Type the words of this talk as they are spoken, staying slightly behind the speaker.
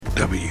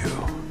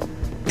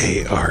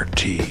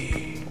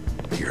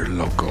your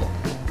local,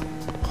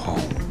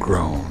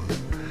 homegrown,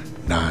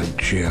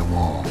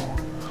 non-GMO,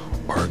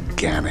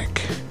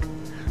 organic,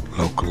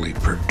 locally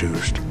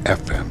produced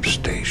FM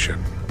station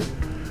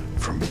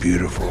from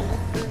beautiful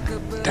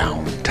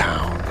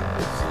downtown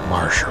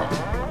Marshall,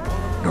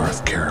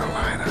 North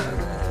Carolina.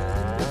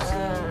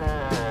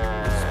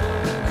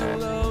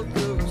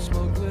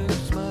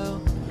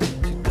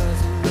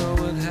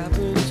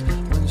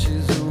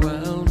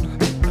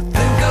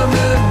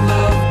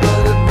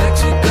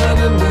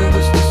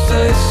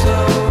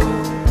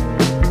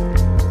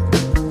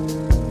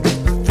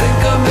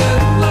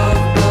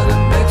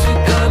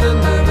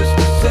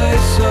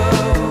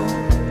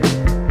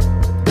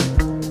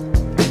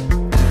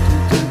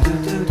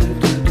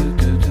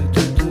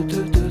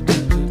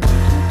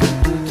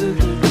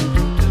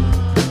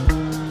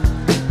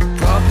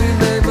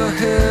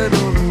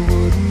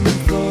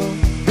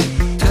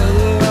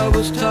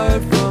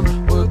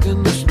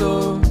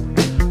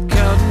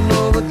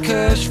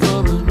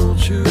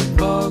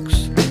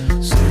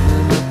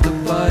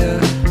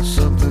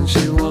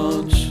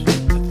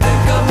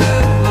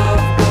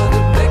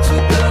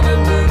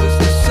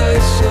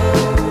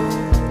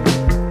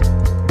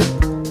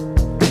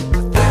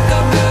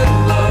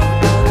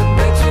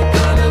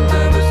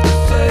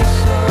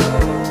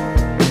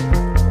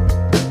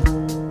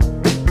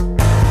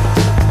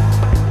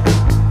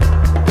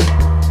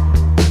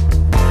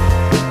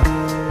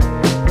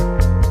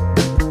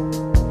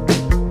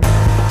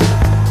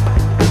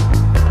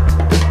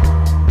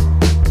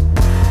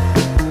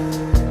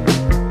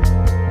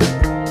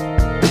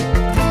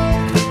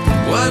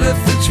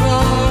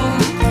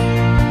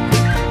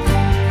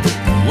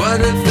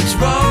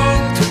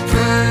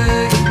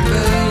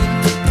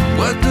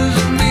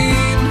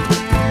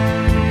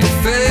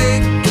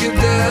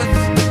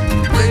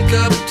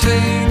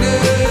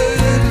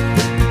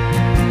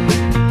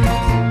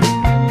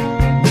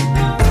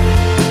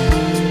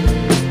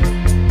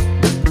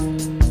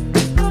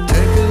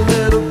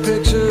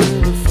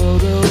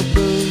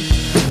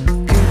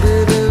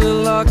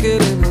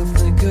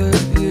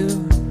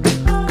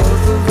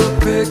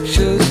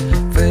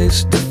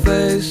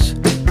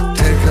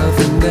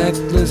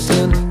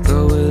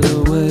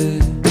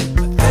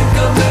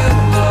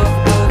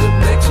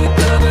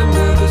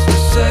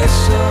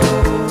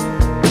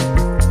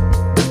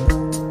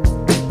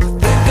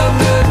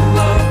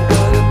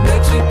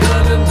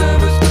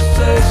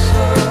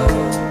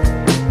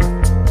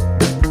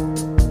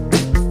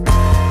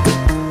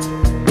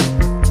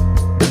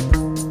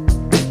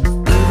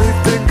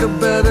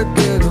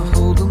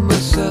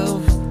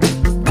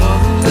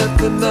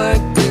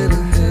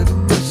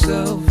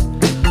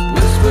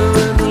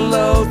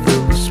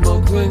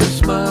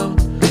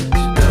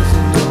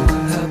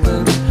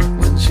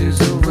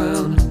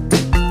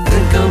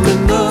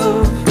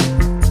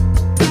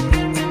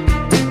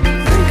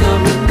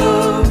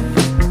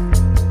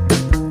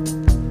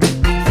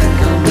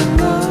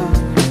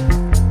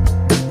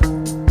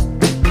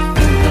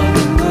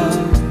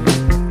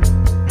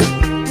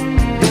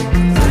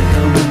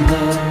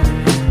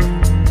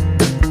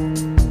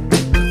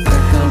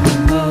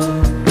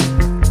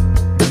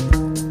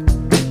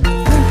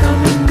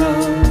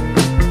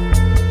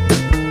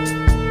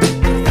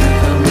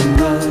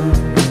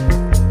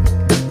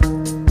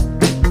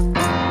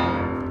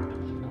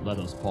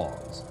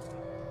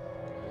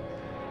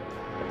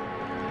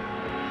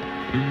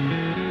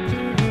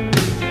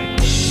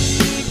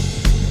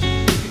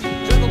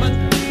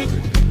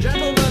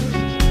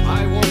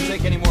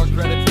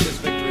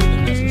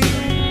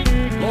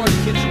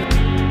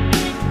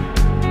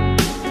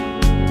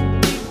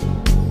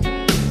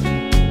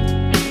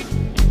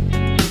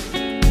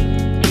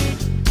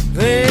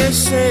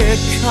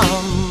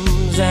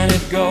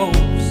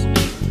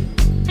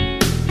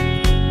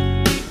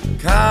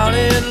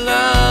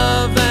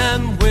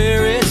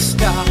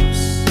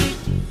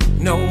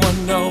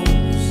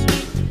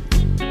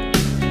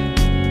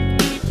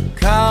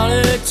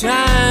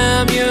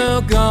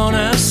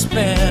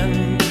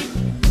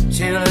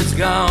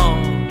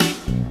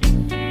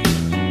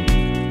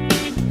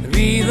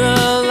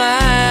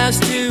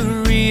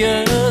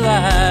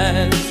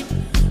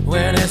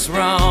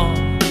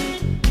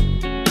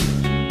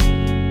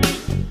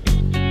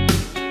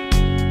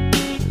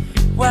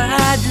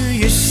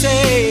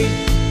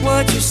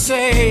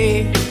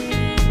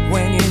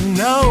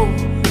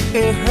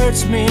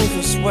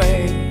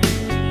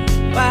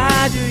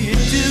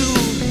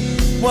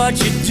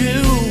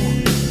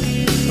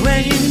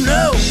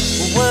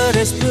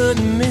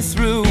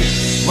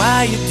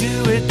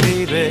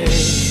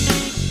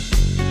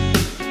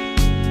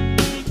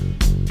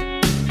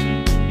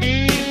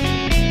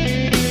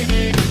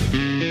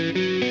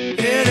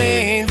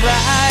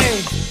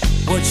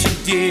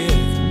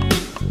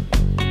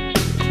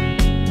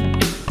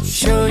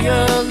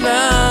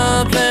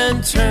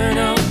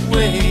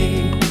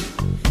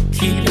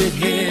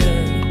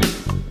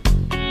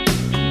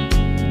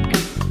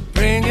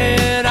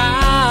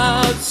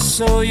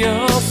 So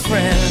your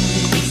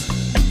friends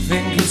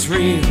think it's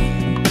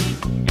real.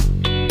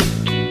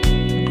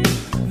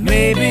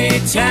 Maybe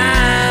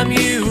time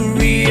you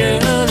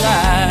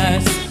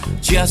realize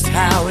just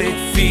how it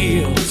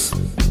feels.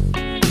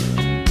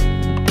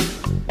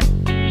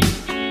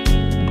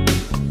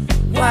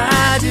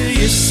 Why do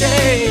you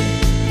say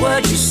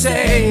what you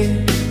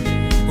say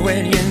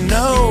when you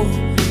know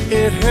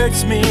it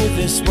hurts me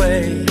this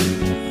way?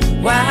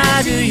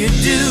 Why do you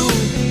do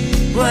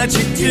what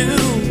you do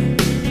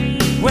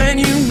when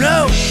you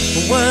know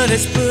what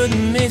it's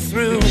putting me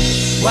through?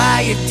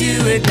 Why you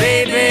do it,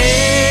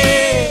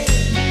 baby?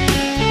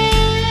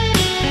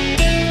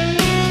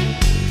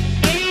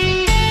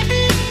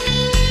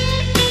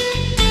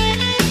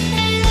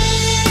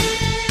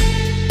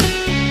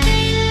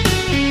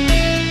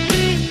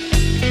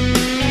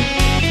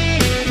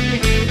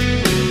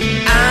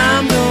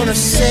 I'm gonna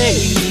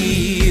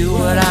say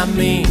what I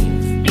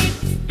mean.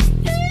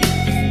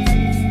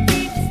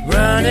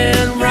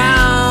 Running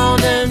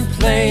round and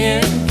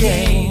playing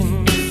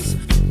games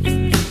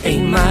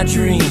ain't my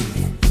dream.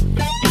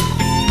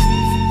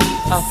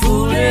 A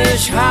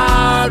foolish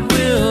heart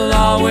will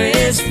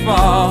always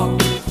fall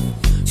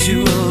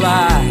to a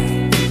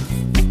lie.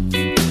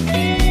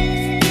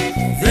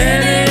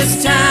 Then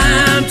it's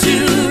time to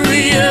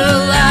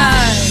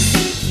realize,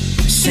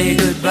 say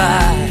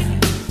goodbye.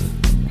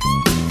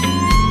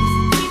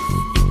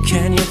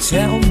 Can you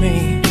tell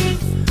me,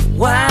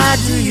 why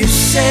do you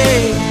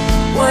say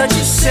what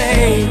you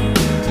say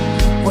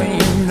when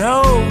you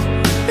know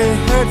it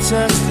hurts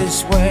us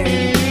this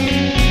way?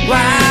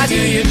 Why do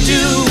you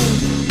do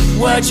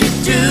what you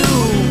do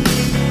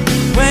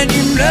when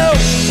you know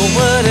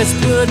what it's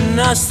putting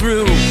us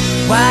through?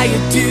 Why you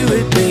do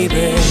it,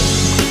 baby?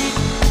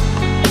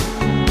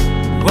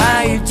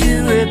 Why you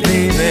do it,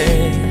 baby?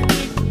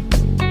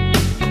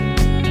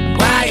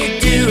 Why you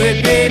do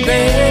it,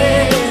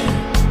 baby?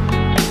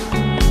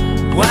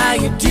 Why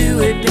you do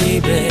it,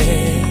 baby?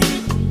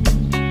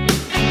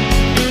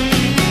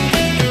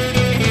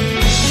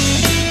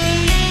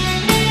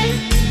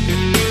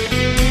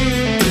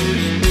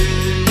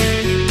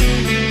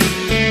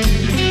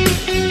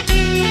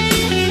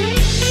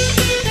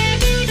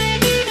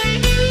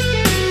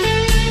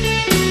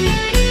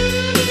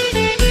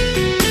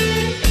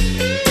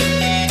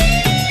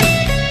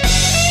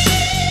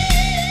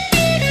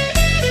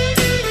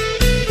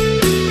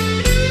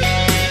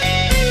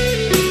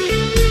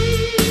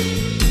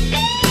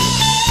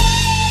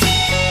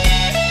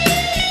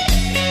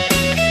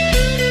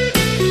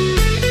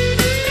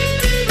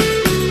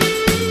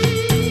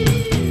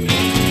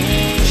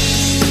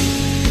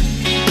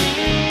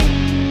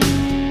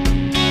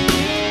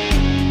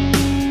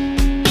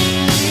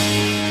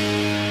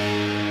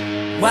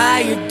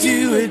 Why you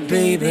do it,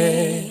 baby?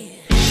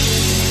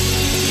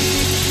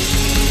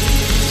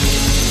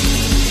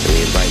 We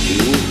invite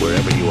you,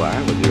 wherever you are,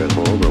 whether you're at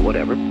home or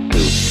whatever,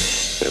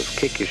 to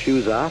kick your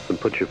shoes off and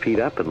put your feet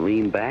up and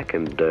lean back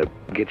and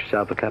get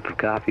yourself a cup of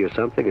coffee or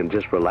something and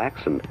just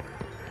relax and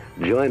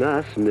join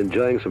us in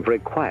enjoying some very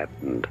quiet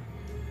and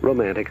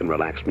romantic and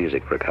relaxed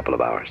music for a couple of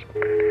hours.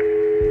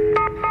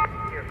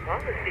 Your call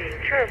is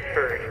being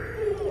transferred.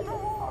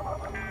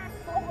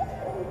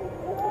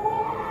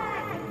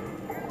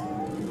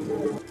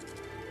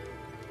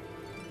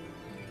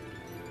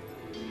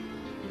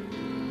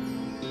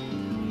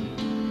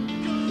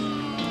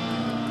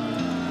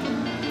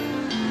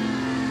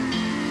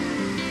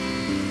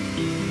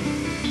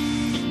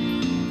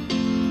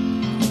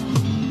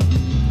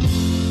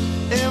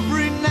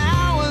 Every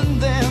now and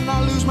then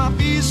I lose my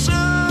peace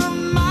of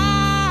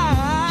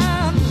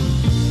mind.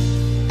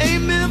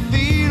 Ain't been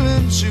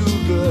feeling too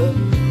good.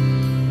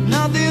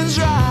 Nothing's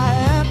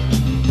right.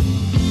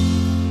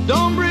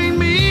 Don't bring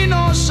me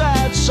no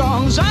sad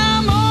songs.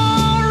 I'm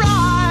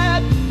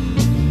alright.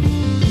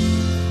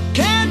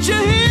 Can't you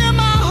hear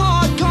my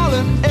heart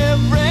calling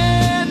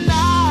every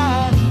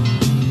night?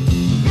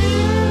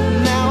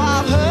 Now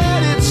I've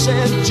heard it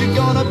said you're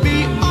gonna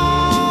be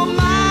all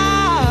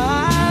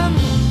mine.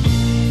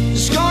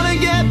 It's gonna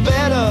get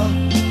better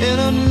in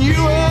a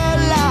newer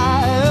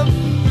life.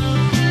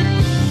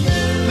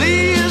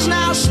 Please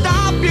now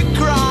stop your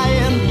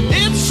crying.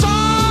 It's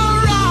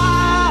alright.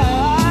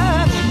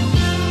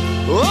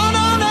 Oh,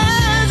 don't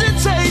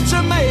hesitate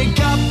to make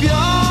up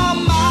your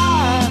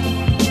mind.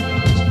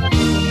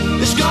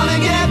 It's gonna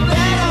get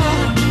better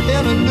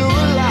in a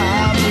newer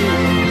life.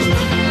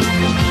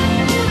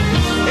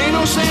 Ain't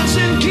no sense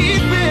in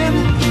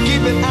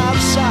keeping out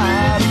of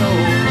sight, no.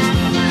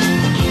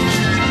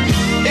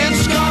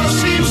 It's gonna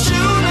seem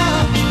sooner,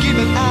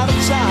 keeping out of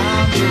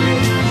time, yeah.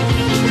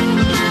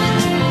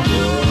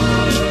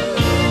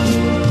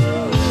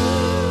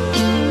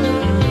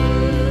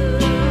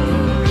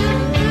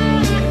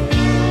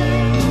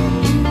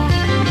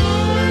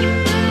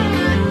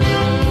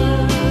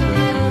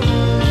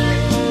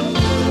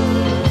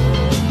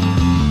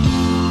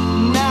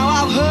 Now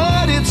I've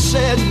heard it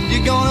said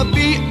you're gonna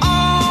be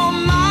all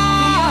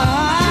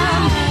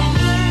mine.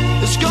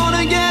 It's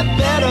gonna get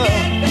better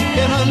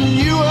in a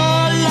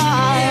newer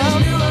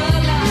life.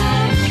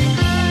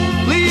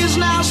 Please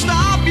now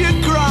stop your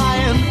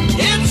crying.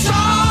 It's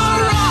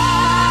alright.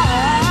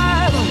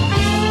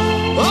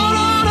 Oh,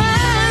 don't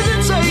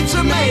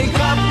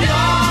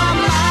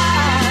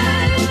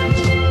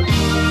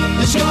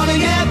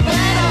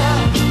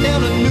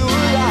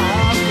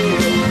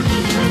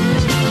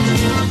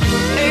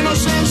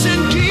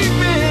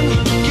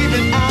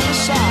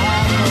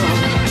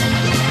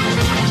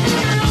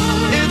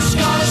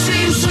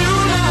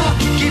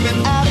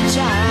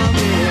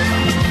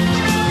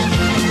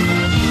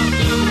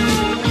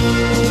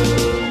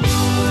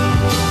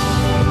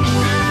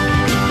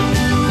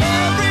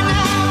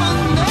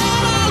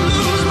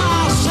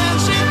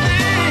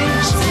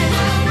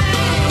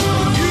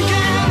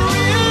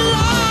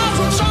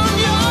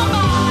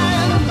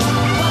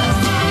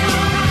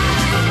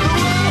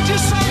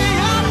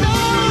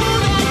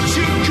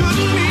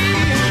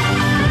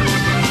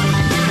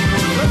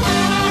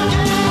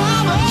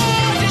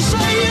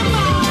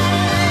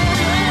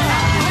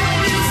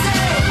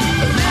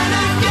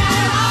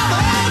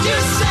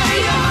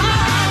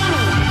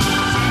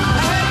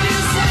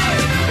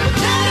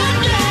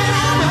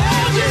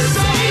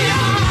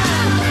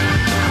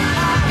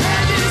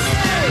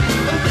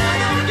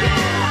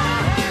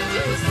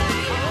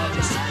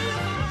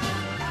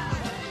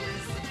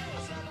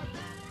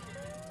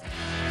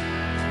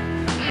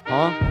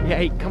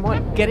Hey, come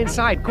on, get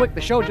inside, quick,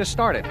 the show just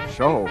started.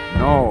 So,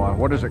 no,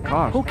 what does it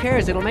cost? Who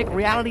cares? It'll make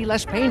reality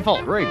less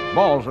painful. Great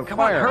balls of Come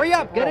fire. on, hurry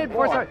up, get in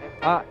before it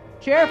starts.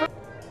 Chair for...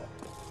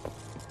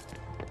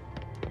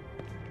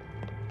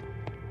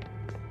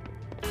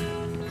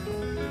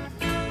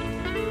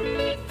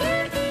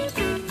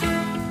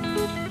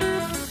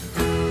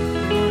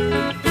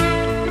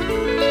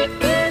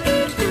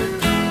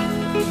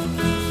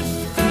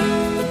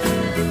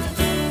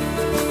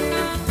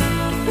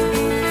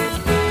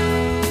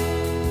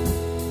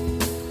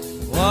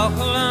 Walk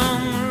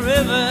along the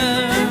river,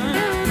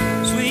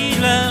 sweet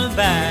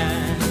lullaby.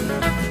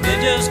 They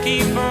just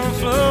keep on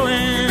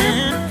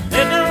flowing.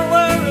 They don't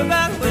worry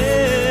about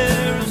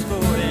where it's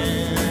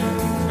going.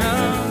 No,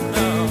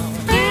 no.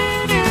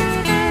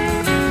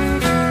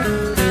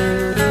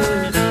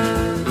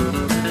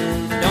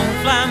 Don't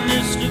fly,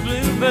 Mr.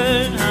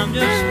 Bluebird. I'm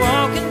just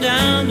walking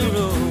down the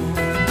road.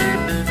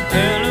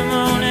 Early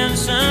morning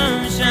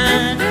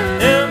sunshine.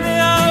 Tell me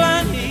all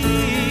I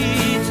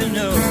need to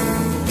know.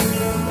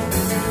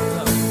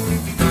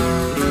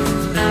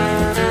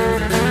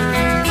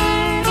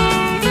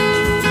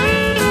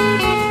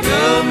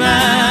 You're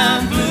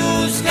my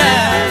blue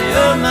sky,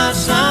 you're my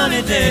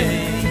sunny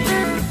day.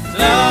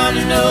 Lord,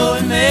 you know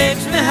it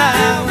makes me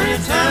high when you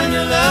turn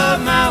your love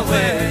my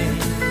way.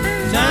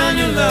 Turn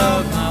your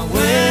love my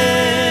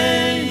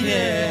way,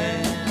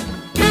 yeah.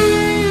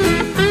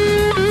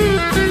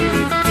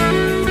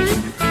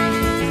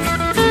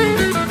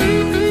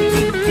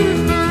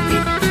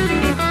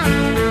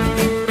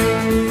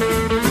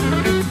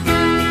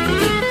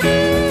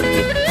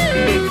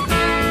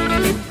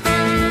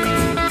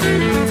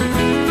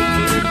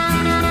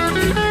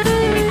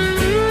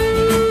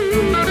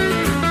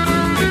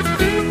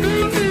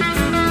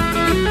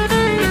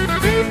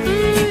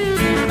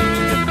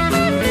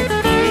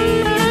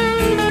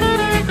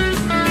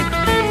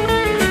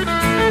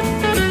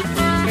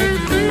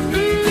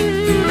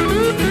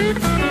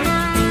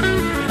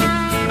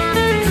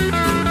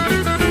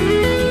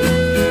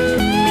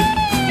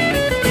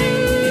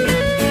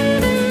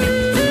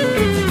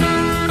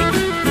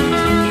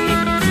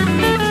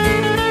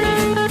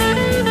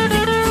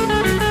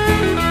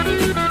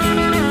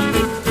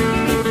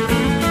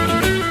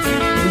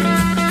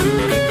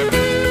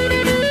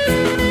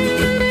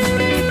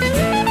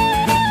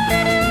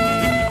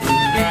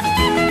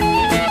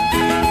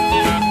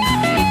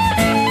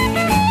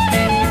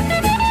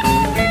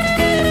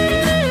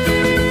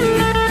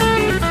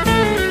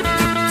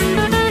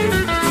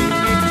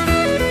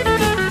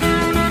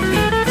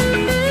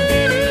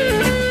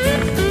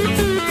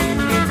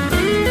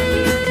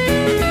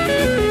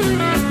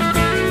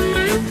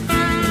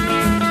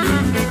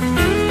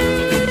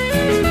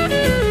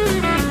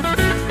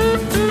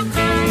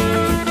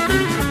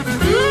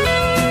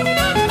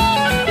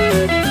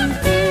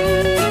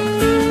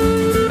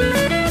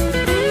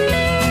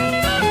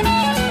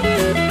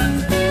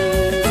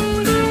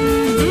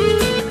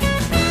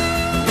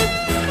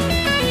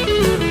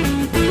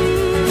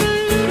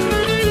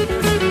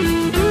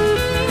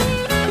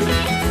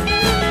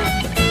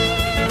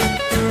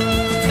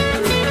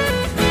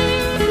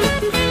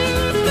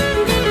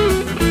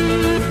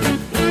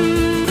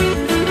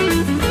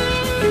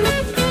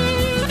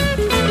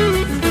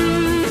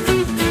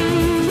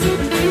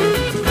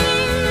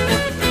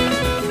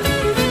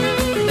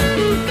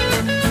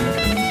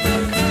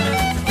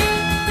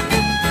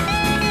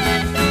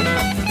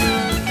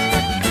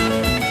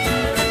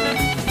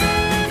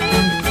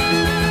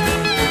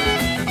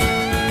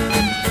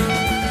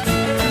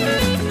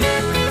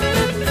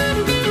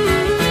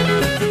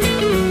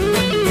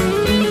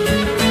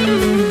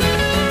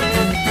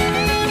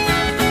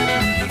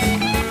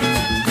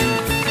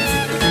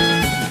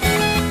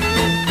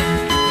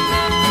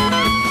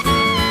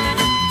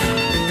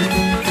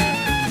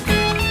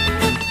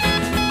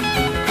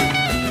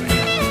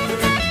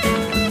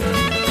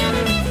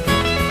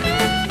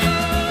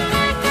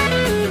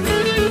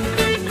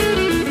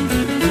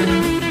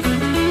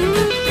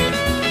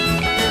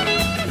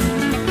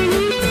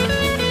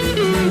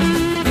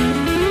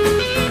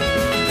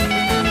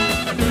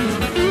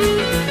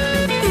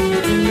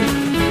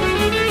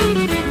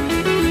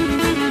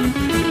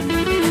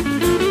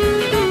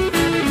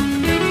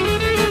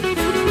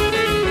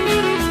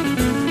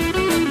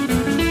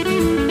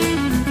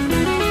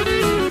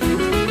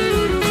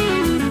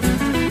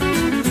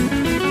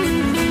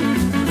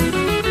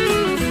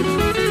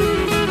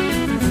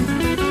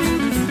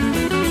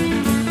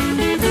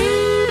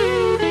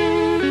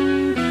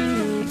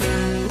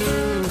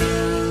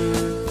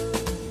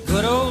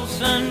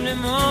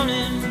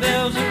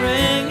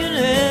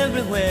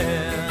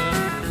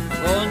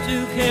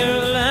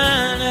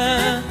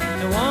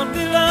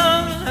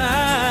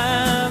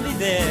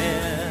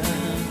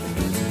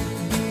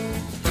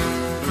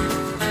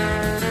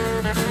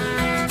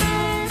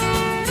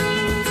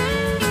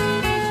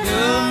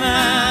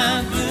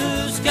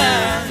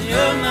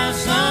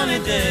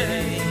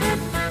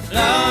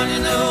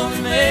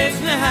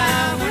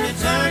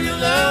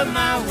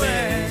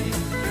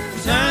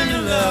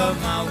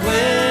 love my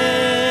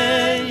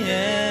way,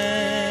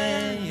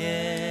 yeah, yeah.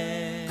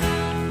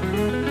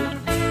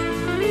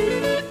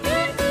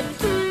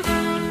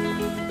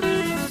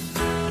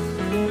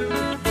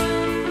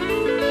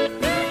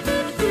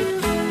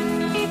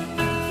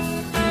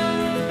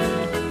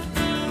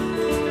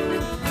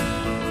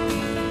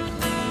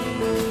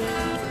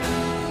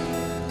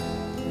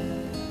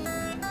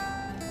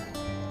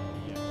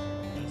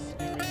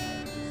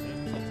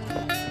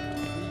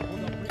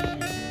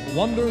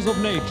 wonders of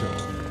nature,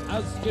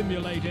 as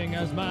stimulating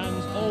as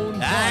man's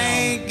own I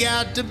ain't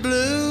got the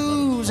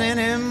blues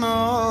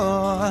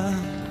anymore.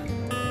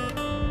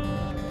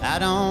 I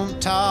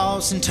don't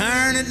toss and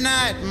turn at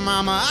night,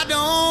 mama, I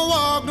don't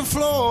walk the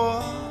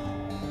floor.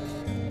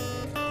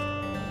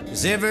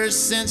 'Cause ever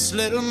since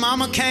little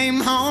mama came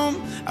home,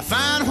 I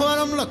find what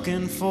I'm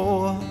looking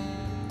for.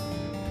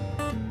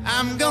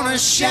 I'm gonna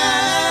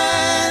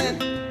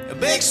shine, a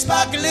big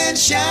sparkling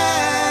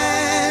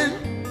shine.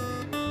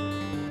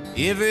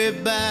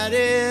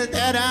 Everybody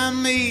that I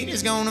meet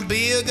is gonna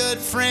be a good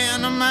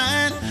friend of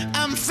mine.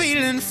 I'm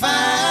feeling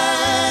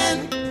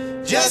fine,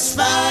 just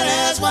fine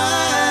as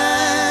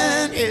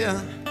wine, yeah.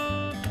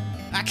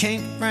 I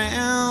can't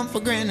frown for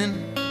grinning,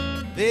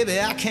 baby,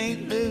 I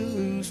can't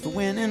lose for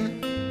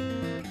winning.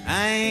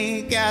 I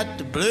ain't got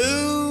the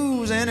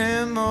blues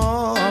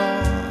anymore.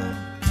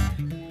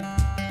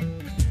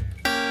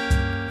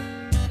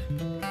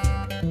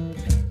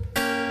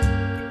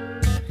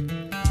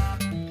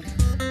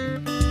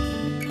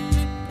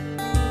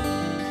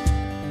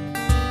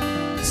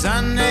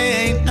 Sunday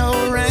ain't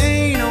no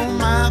rain on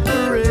my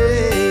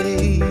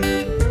parade.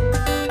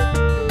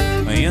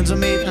 My ends are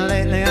meeting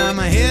lately, I'm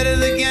ahead of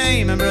the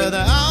game, and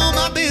brother, all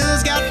my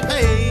bills got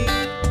paid.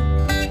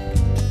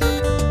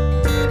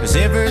 'Cause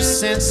ever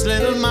since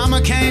little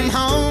mama came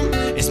home,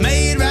 it's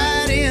made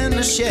right in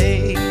the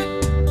shade.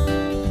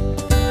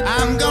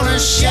 I'm gonna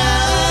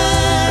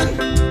shine,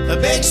 a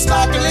big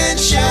sparkling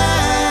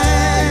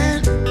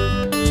shine.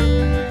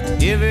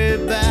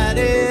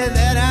 Everybody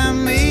that I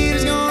meet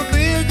is gonna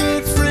be a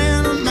good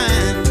friend of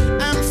mine.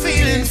 I'm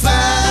feeling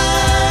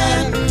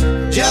fine,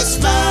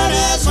 just fine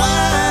as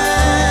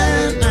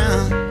wine now.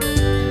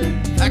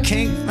 I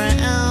can't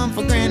frown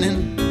for grinning,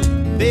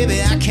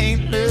 baby, I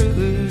can't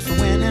lose for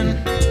winning.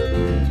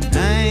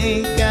 I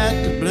ain't got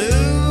the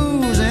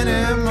blues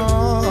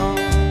anymore.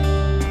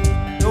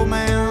 No,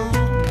 ma'am.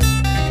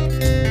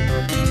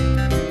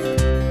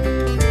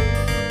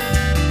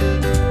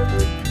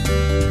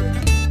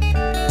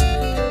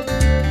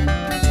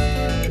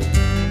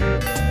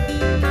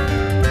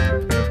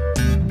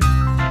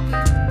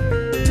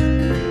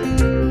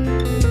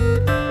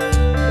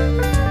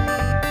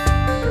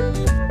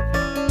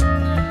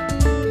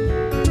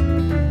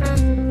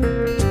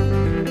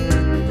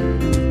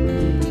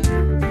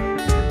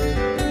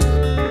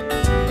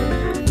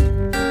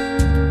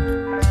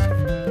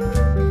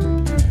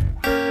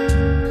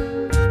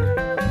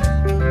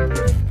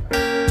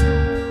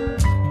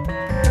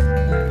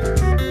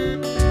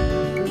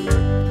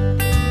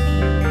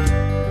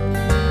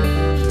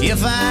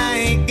 If I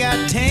ain't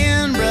got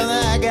 10, brother,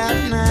 I got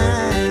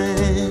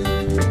 9.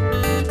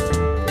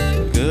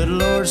 Good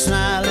Lord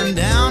smiling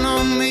down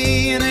on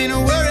me, and ain't a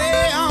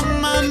worry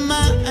on my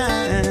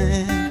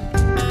mind.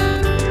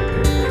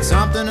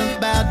 Something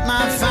about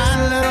my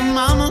fine little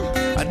mama,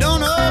 I don't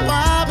know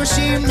why, but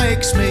she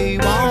makes me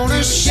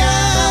wanna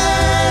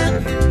shine,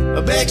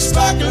 a big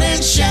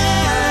sparkling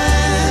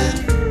shine.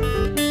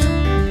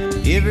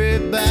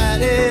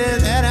 Everybody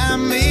that I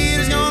meet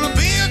is gonna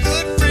be a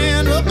good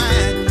friend of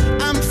mine.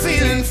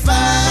 Feeling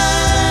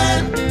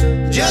fine,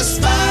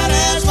 just fine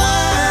as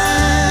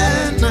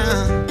wine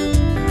now.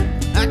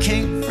 I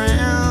can't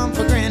frown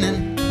for grinning,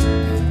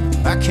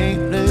 I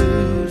can't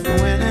lose for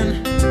winning.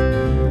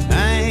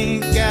 I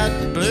ain't got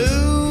the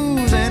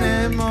blues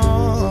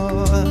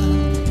anymore.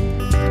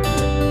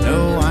 No,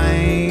 I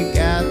ain't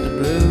got the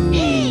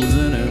blues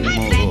anymore.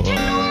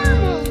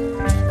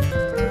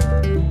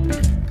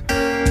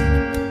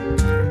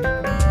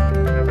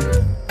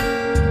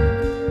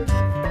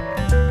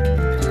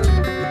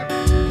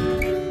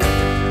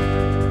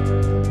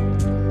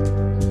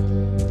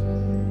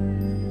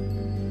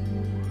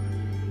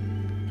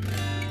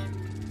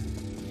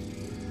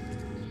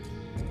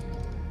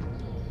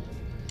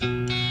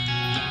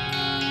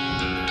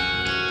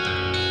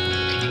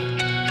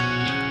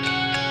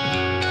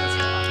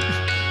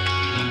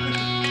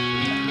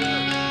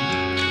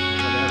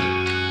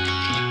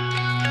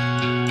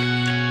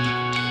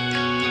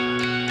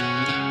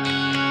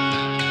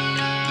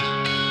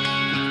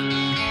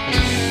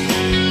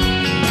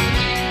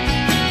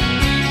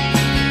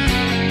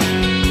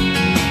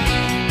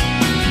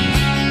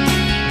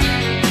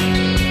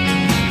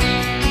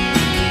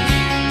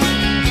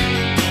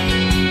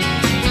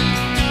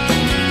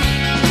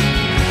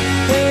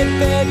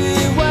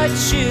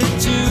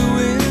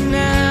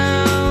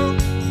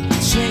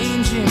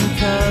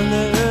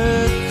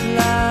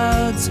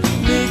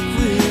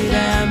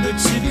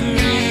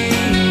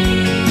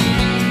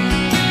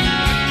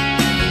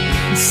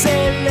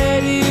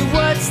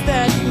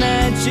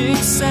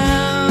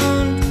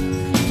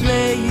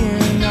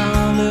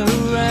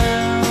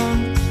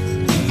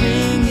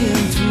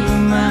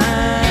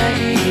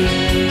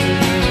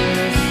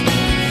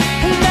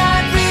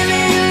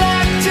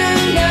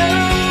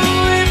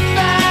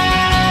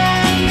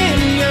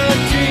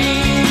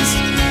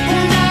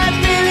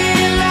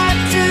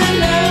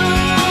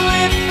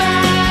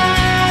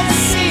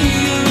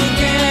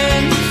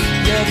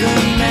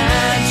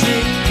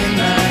 Magic in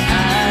my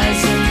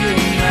eyes and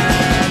in my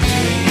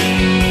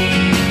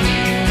dreams.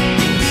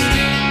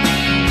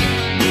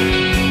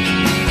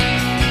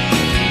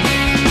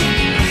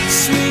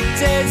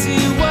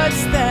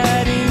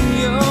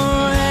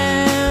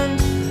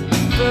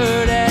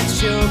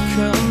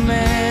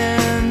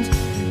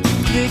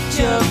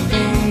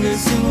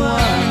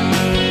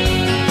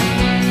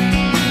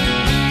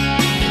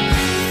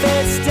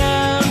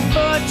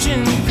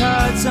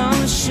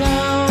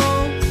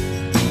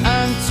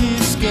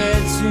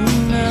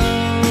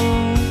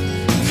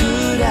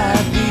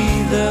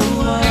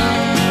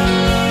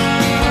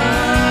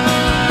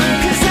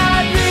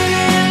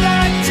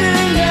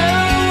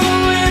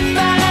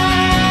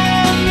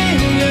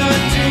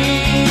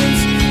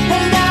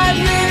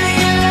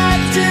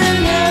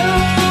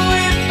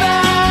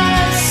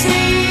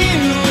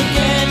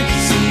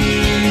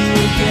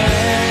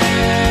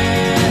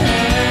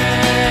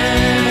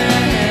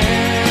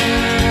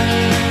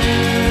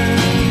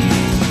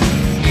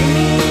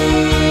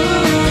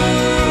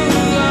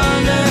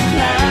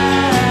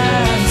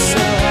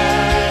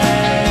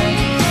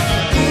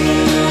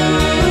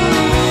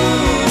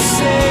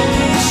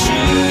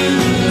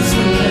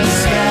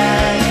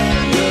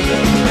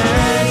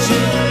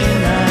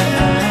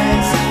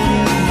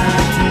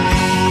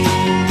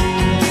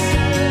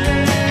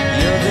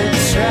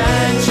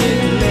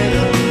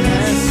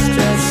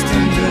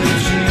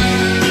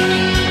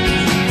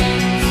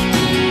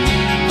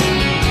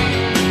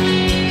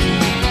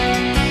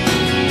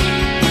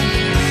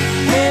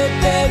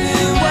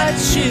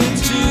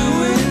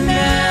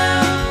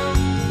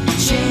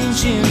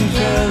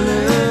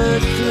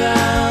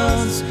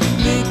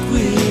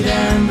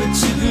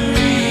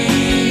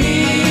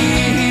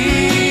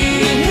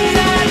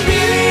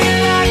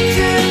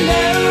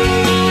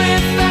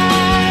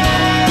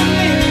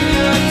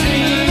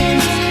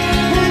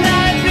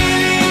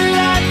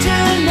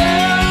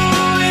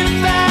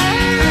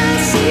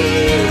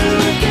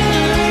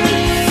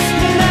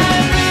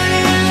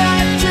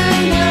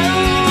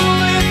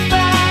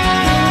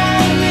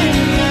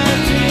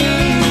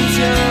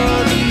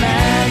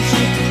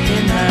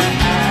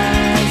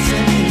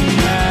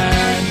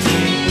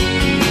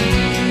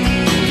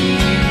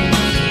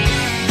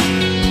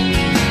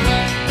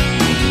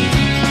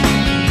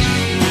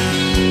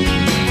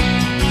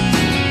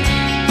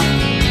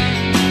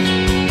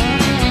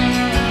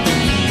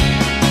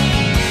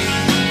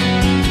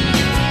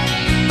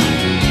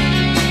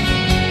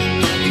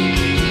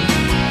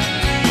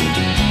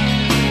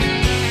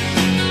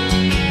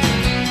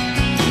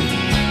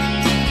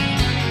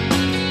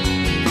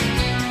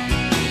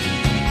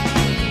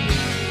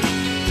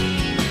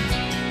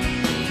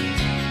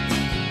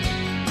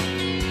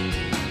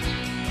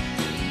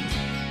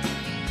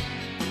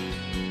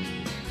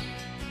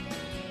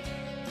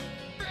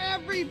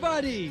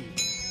 everybody!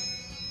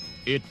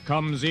 It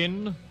comes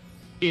in,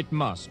 it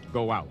must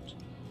go out.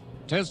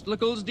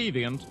 Testicles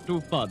deviant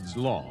to Fudd's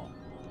Law.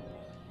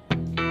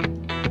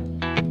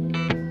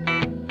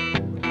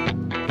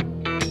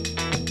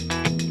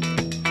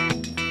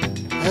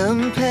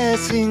 I'm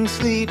passing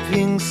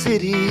sleeping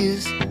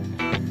cities,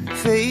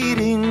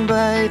 fading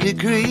by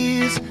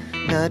degrees,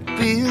 not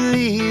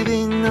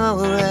believing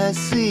all I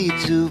see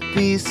to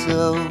be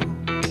so.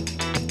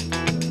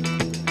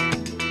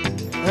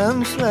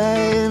 I'm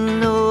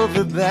flying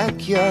over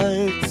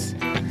backyards,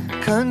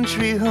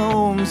 country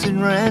homes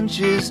and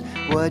ranches,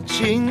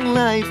 watching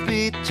life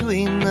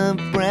between the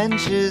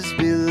branches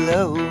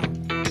below.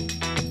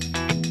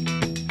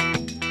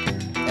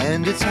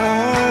 And it's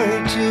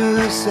hard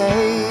to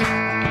say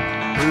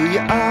who you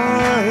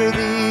are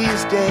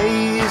these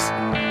days,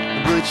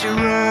 but you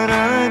run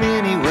on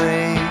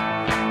anyway,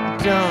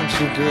 don't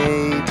you,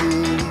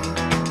 baby?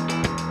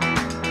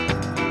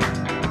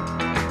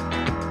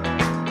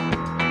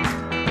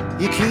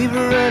 You keep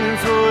running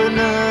for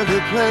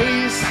another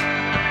place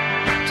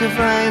to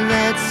find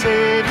that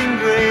saving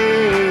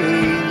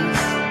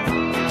grace.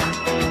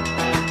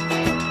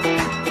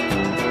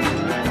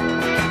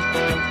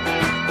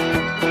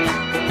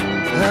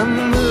 I'm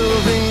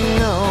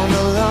moving on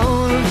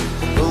alone,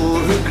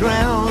 over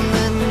ground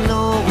that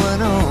no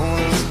one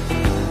owns,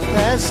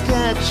 past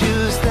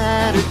statues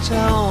that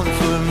atone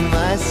for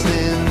my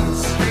sins.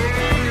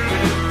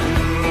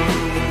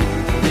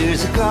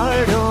 There's a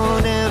guard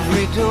on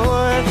every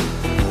door,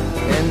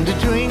 and a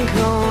drink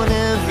on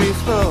every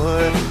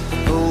floor,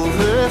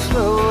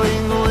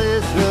 overflowing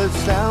with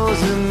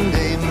 1,000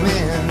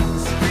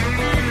 amens.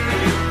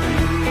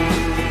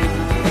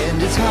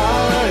 And it's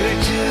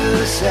hard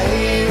to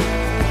say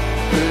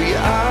who you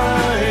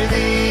are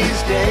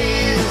these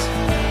days,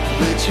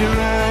 but you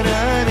run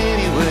on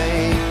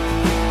anyway,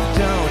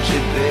 don't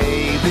you,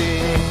 baby?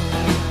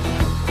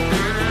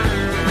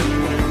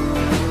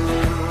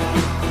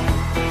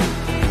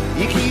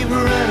 You keep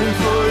running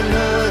for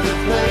another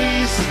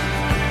place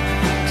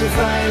to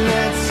find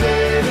that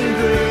saving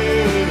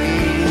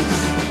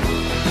grace,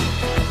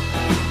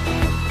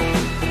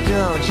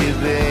 don't you,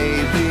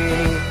 baby?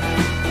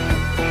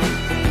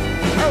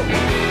 Oh.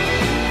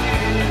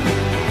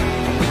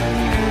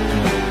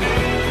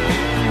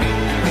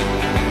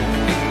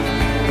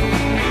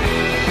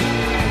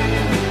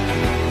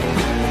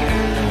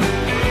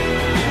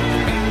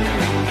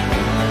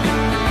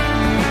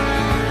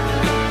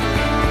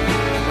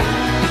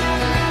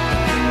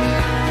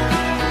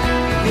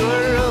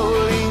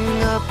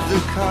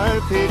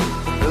 Carpet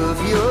of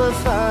your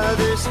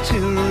father's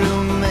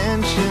two-room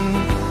mansion,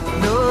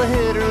 no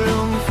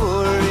headroom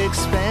for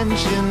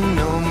expansion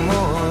no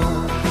more.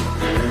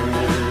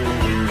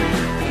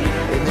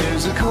 And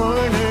there's a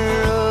corner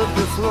of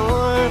the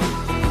floor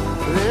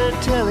they're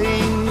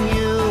telling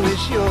you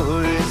is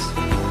yours.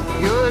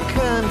 You're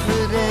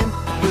confident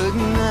but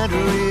not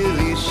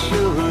really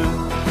sure,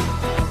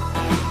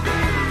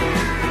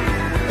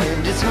 and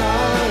it's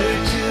hard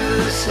to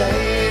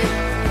say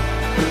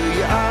who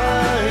you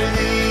are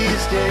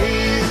these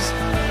days,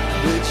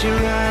 but you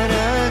run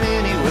on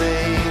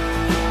anyway,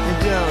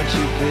 don't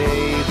you,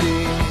 baby?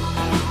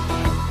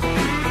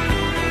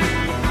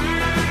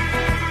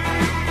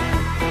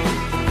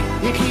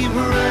 You keep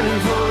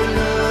running for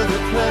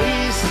another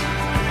place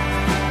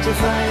to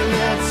find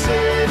that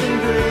saving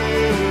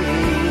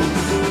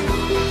grace,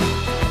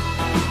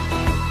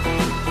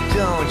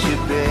 don't you,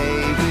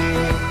 baby?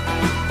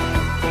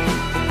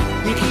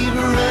 You keep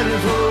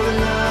running for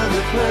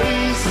another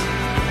place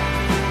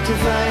to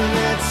find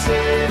that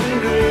saving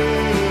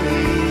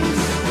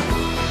grace,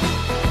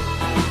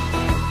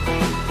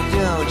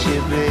 don't you,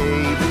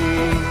 baby?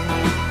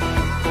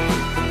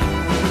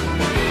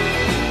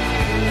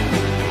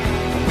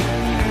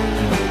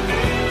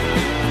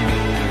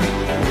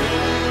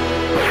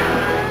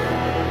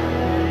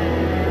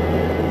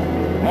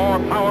 More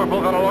powerful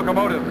than a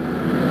locomotive,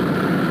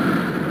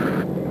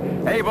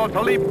 able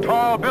to leap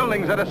tall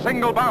buildings at a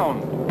single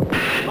bound.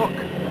 Look,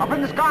 up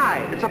in the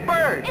sky, it's a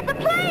bird. It's a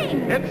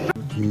plane. It's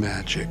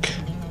Magic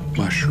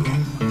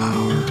Mushroom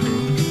Hour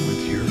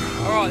with your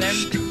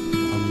host,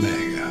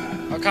 Omega.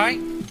 Okay.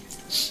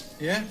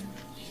 Yeah?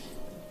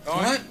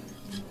 All right.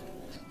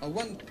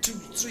 1, 2,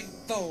 3,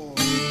 4.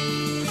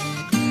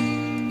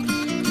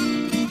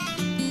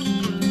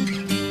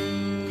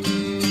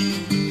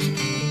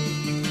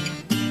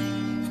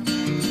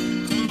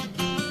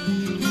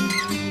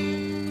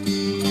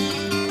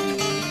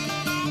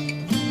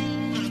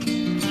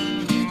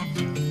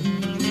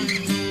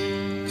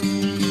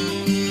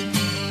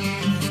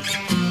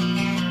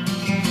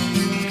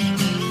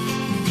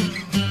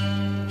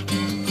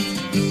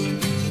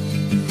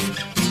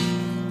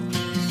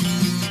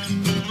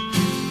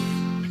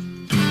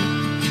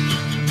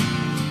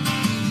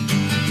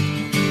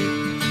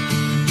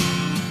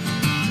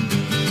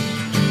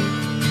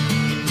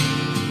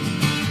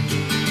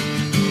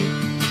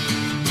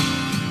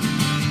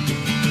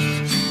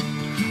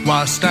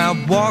 Whilst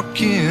I'm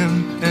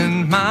walking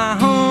in my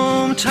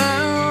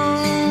hometown,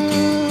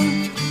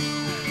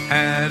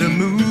 at a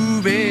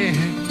movie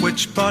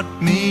which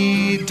brought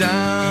me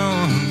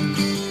down.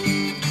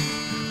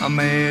 I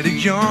met a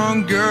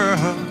young girl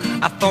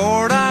I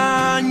thought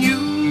I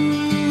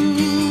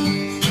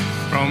knew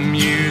from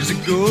years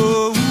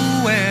ago,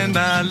 and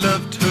I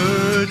loved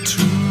her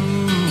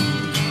too.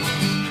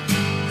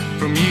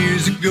 From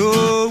years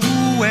ago,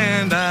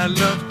 and I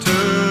loved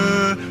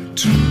her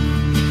too.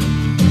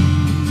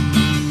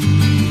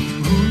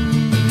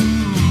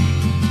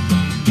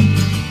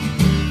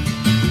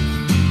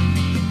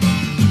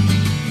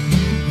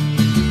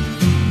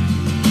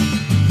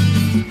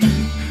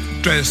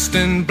 Dressed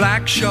in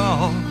black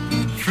shawl,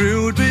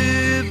 frilled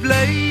with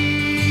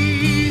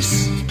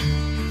lace,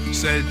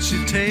 said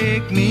she'd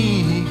take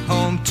me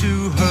home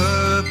to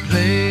her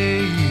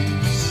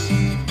place.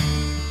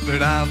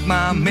 But of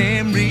my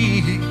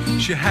memory,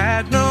 she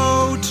had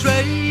no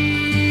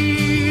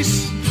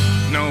trace,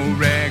 no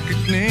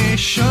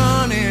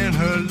recognition in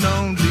her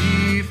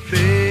lonely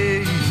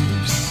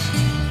face,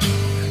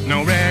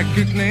 no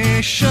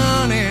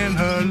recognition in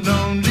her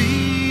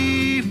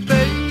lonely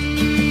face.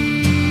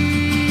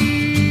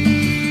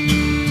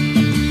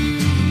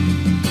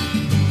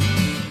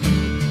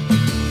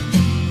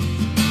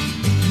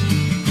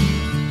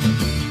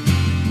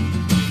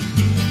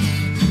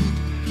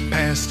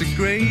 Past the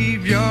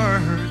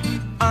graveyard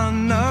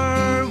on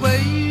our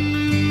way,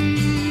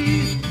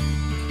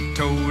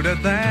 told her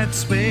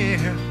that's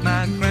where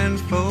my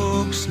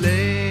grandfolks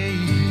lay.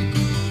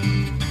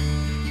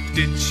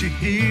 Did she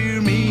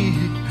hear me?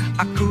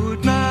 I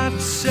could not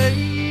say,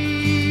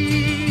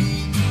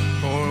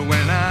 for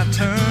when I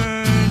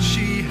turned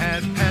she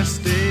had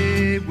passed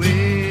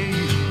away.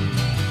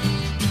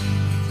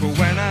 For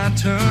when I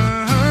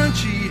turned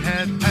she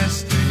had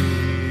passed away.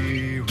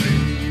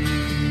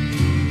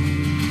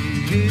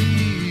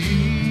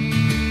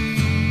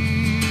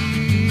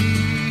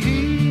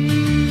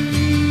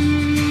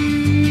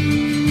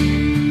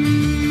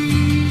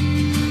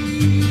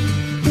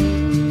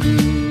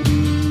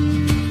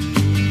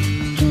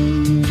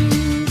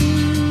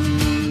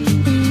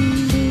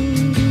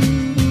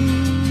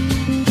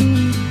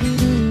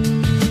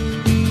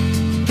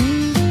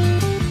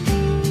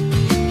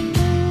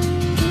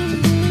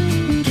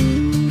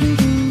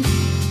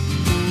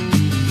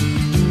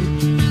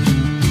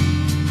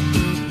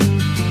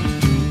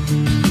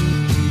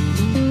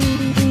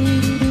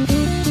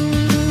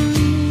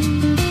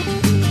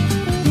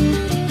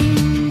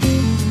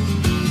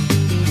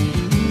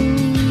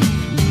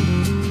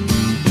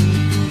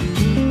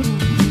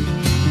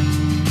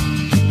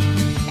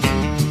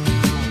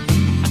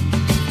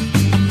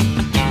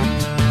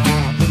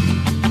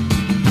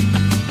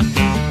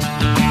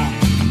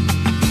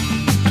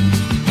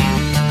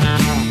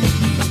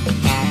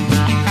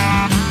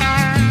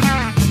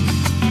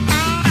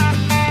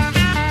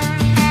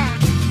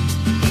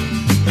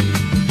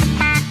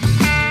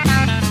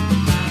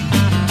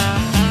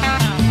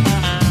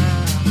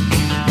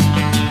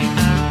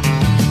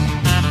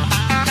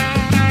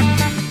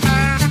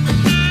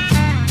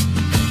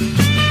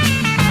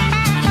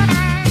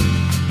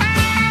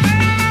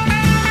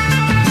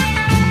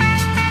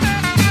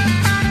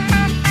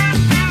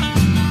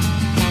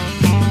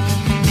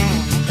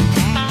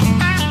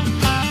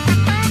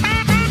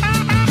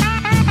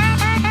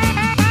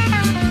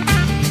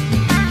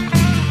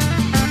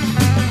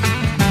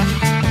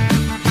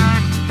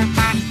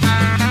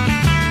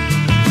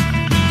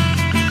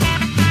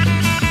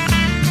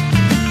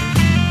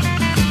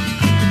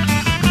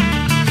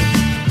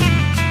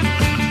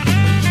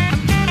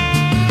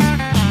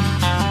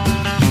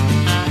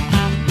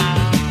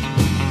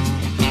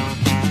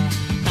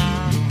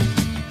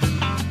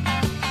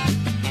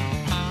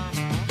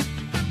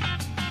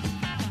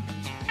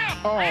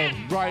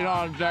 Right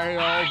on, Dario.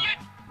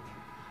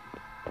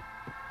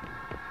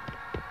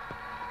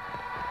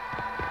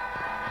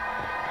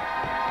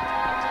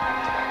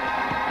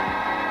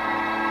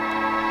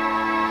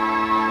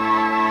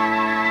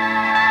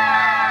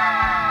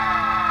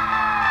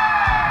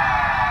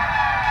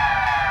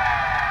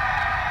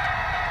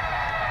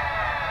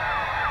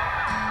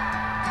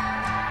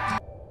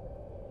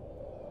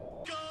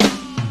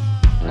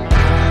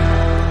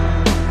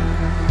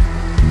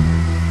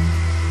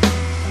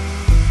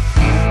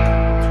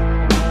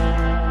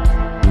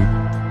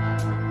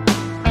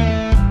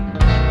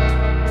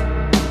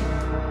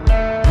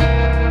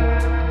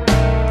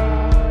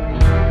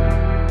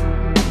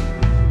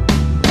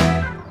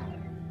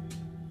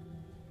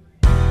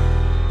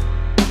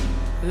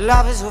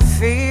 Love is a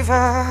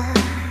fever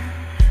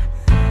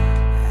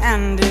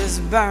and is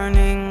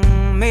burning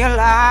me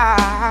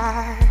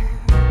alive.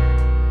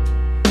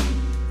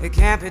 It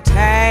can't be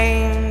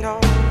tamed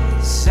or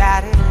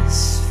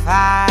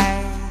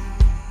satisfied.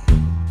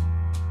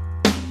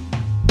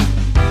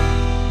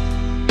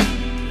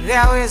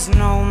 There is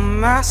no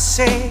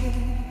mercy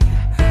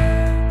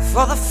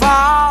for the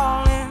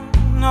fallen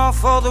nor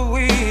for the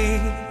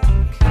weak.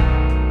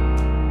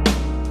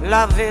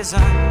 Love is a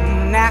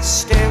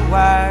nasty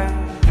word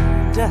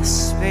to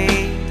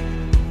speak.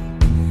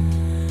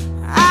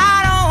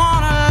 I don't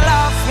wanna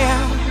love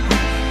him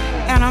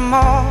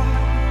anymore.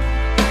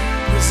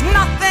 His There's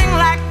nothing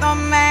like the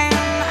man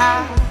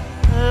I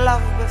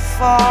loved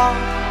before,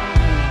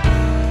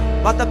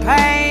 but the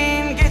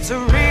pain gets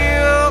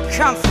real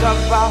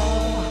comfortable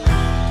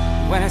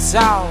when it's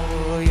all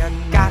you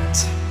got.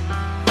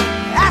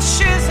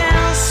 Ashes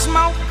and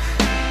smoke,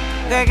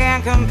 they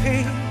can't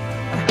compete.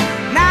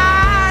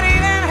 Not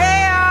even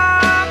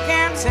hell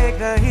can take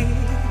the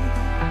heat.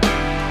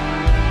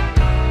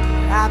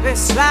 I'll be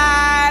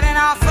sliding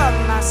off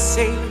of my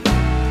seat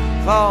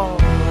for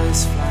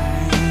this flame.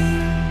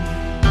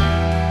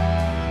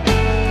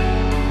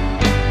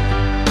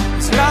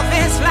 This love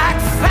is like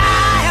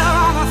fire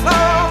on the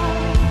floor.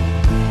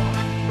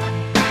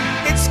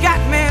 It's got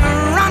me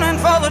running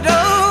for the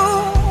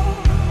door,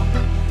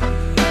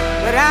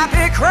 but I'll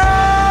be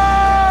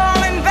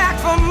crawling back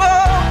for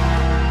more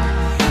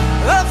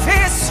of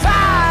his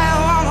fire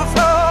on the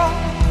floor.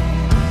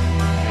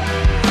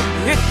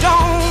 It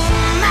don't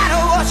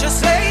matter what you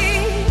say,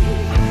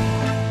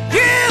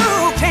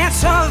 you can't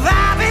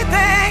survive it,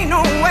 there ain't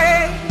no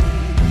way.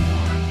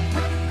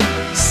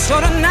 So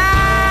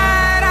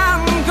tonight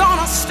I'm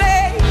gonna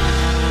stay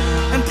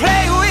and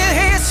play with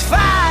his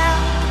fire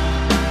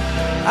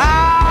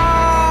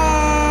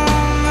on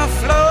the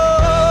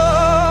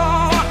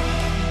floor.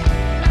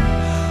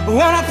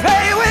 Wanna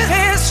play with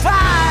his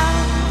fire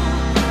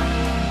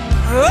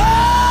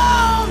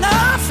on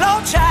the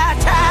floor, child.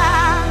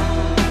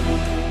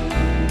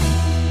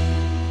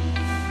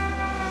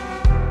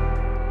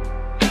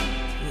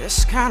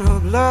 This kind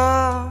of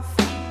love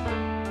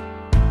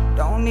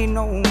don't need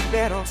no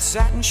bed or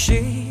satin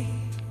sheet.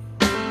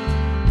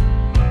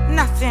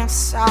 Nothing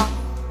soft,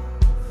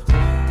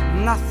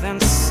 nothing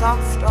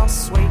soft or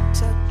sweet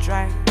to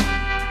drink.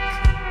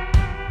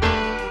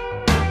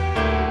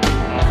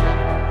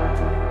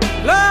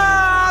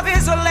 Love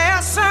is a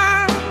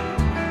lesson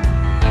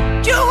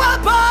you were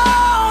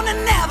born to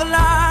never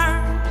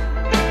learn,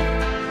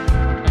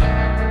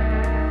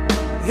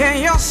 and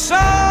your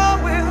soul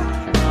will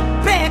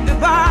beg to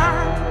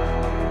burn.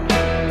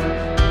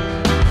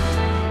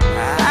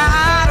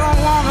 I don't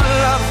wanna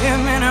love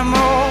him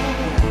anymore.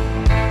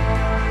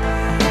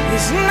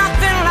 He's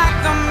nothing like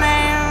the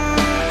man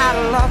I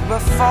loved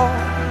before.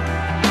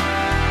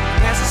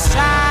 There's a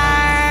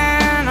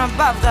sign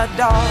above the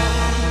door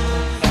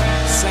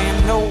saying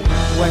no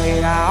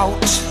way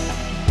out.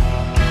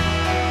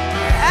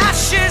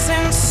 Ashes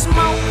and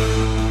smoke,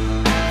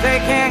 they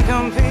can't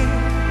compete.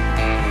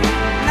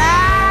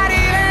 Not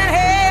even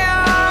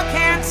hell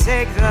can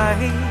take the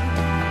heat.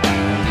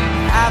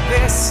 I'll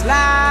be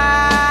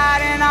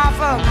sliding off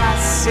of my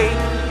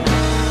seat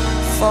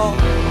for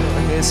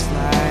his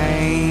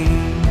flame.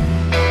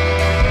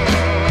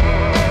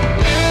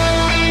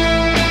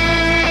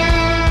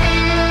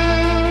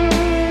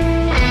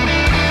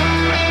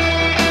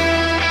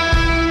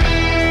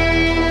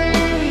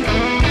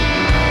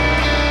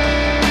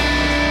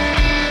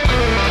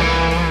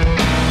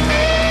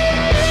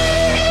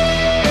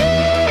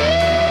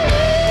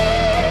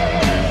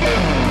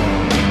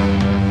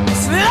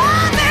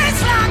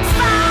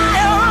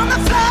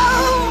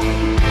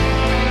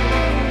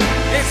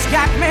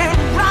 Got me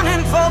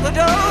running for the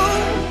door,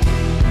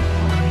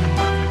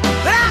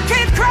 but I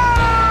keep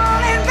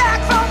crawling back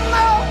for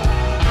more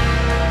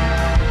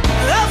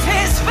of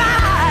his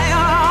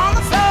fire on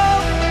the floor.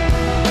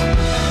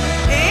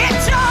 It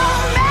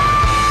don't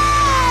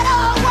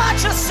matter what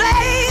you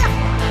say,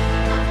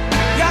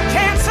 you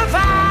can't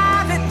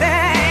survive it,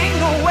 there ain't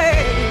no way.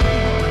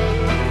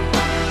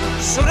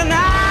 So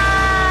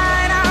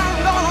tonight I'm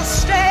gonna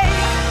stay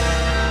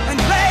and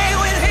play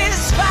with his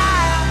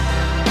fire.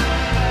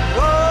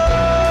 Whoa.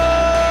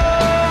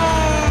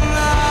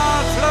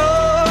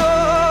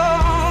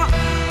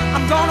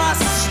 Gonna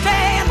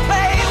stay and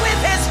play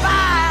with his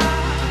fire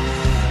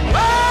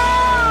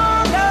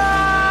on the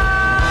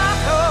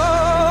floor.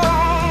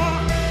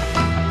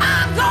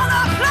 I'm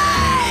gonna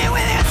play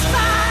with his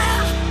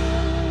fire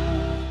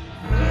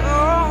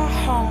on the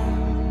floor.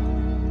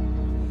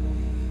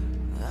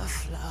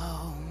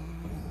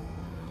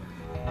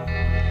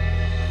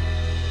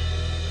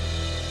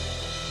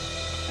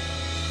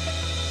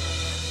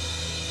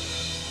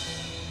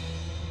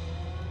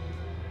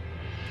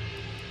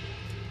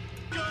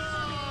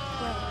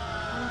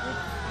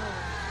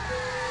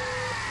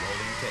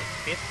 Rolling to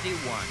 51.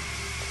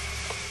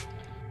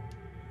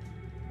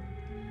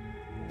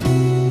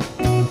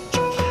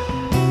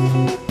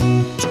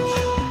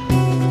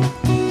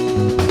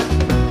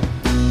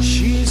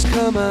 She's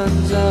come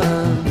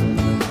undone.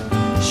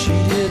 She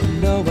didn't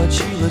know what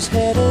she was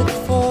headed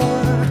for,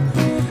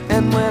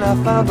 and when I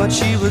found what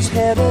she was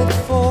headed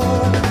for,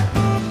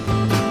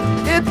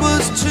 it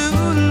was too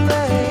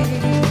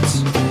late.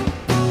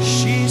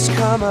 She's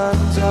come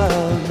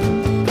undone.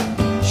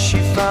 She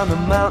found a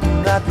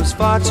mountain that was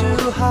far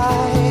too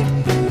high,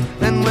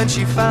 and when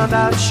she found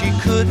out she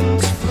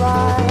couldn't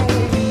fly,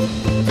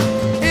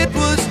 it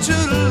was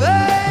too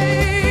late.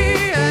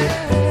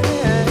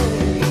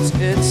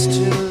 It's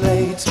too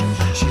late.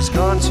 She's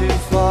gone too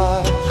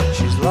far.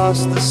 She's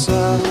lost the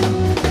sun.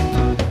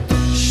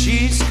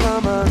 She's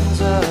come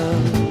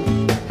undone.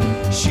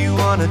 She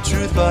wanted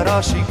truth, but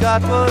all she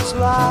got was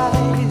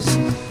lies.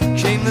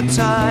 Came the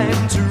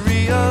time to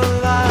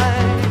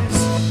realize,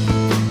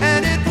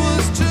 and it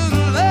was too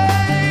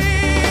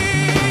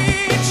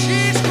late.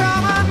 She's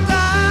come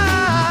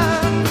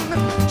undone.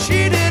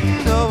 She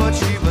didn't know what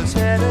she was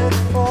headed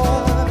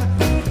for,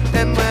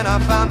 and when I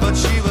found what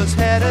she was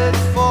headed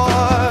for,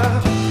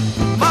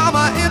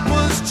 Mama, it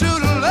was too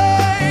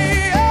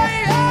late.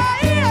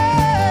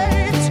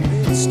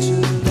 It's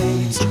too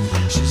late.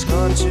 She's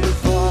gone too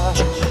far.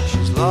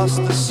 She's lost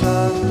the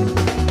sun.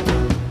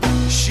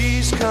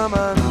 She's come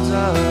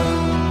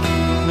undone.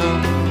 No,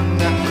 no,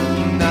 no,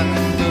 no, no,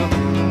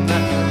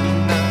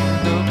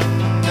 no, no, no.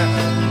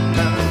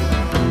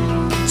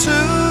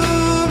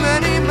 Too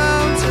many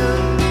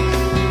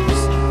mountains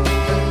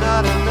and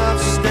not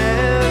enough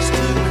stairs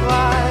to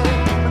climb.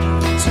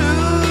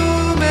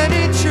 Too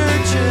many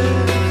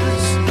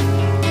churches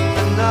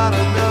and not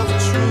enough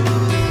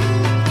truth.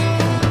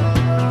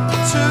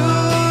 Too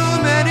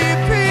many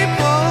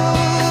people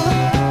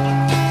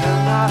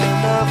and not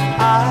enough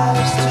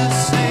eyes to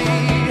see.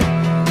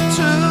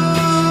 Too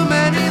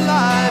many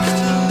lives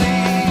to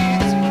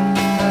lead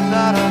and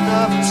not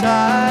enough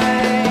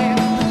time.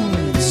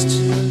 It's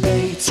too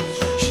late.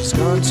 She's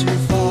gone too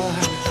far.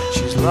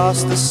 She's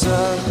lost the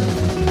sun.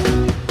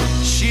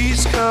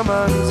 She's come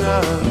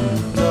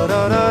undone. Da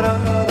da da da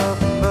da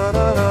da da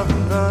da da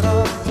da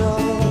da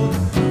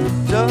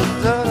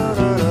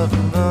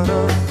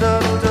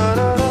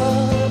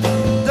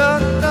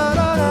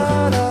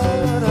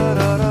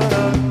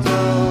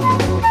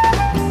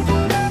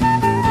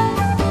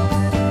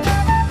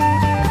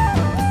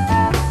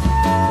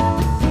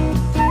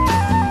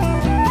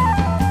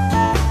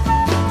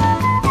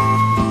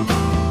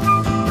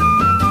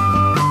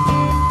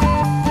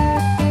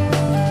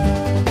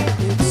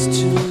It's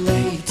too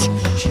late.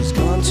 She's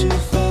gone too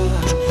far.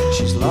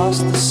 She's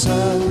lost the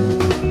sun.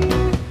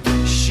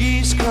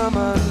 She's come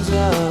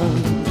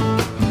undone.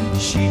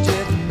 She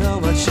didn't know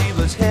what she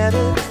was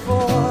headed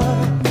for,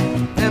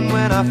 and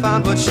when I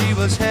found what she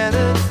was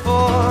headed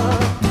for,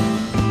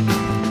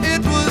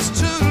 it was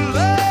too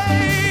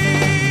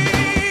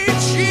late.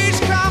 She's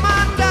come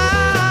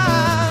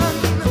undone.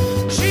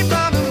 She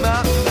found a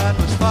mountain that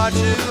was far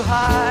too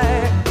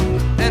high,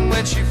 and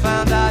when she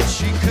found out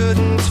she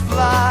couldn't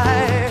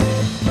fly,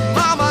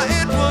 Mama,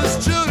 it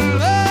was too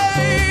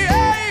late.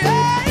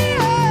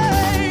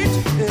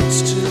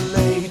 It's too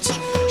late.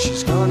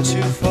 She's gone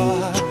too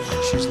far.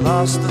 She's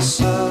lost the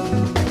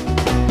sun.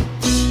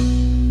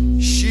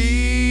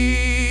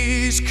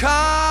 She's come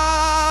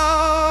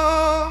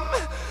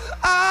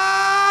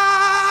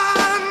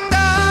undone.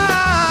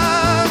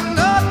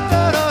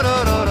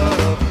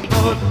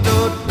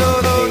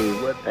 Hey,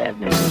 what's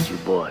happening with you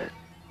boys?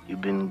 You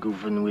been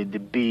goofing with the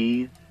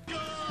bees?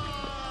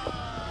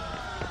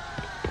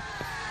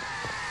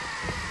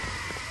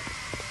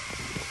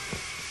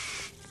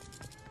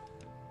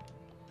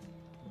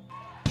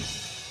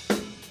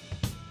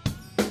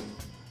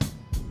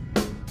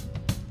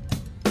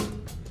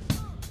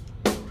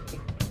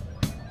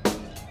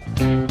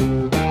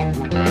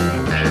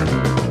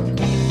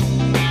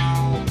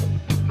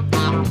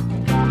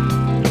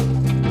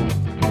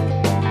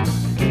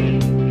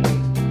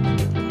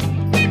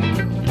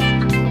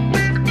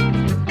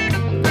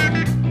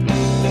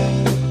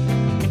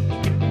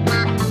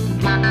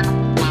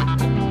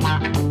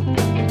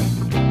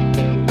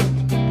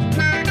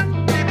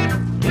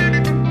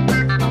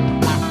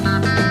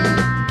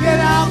 Get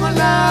out my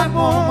life,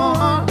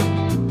 woman.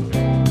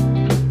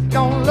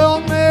 Don't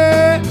love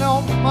me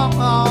no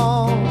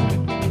more.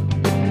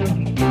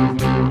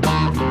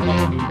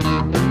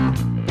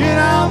 Get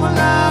out my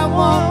life,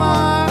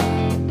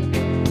 woman.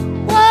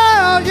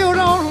 Well, you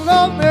don't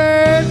love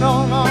me no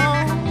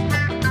more.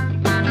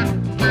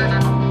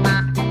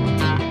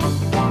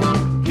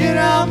 Get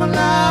out my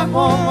life,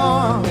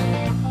 woman.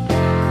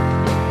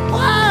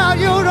 Well,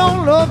 you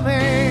don't love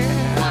me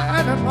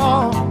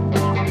anymore.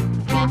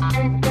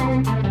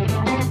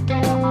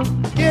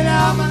 Get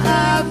out my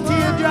eyes,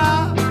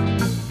 teardrop.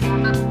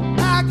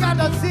 I got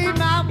to see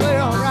my way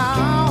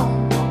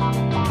around.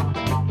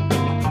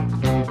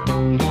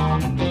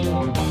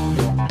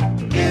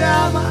 Get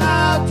out my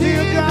eyes,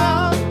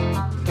 teardrop.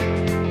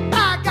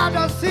 I got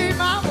to see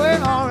my way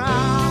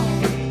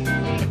around.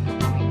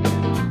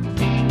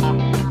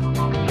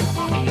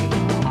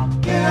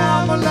 Get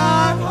out my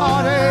life,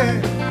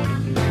 heartache.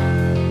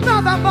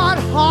 Nothing but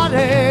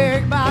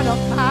heartache by the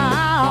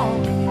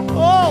pound.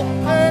 Oh,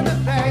 baby,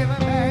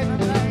 baby,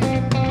 baby,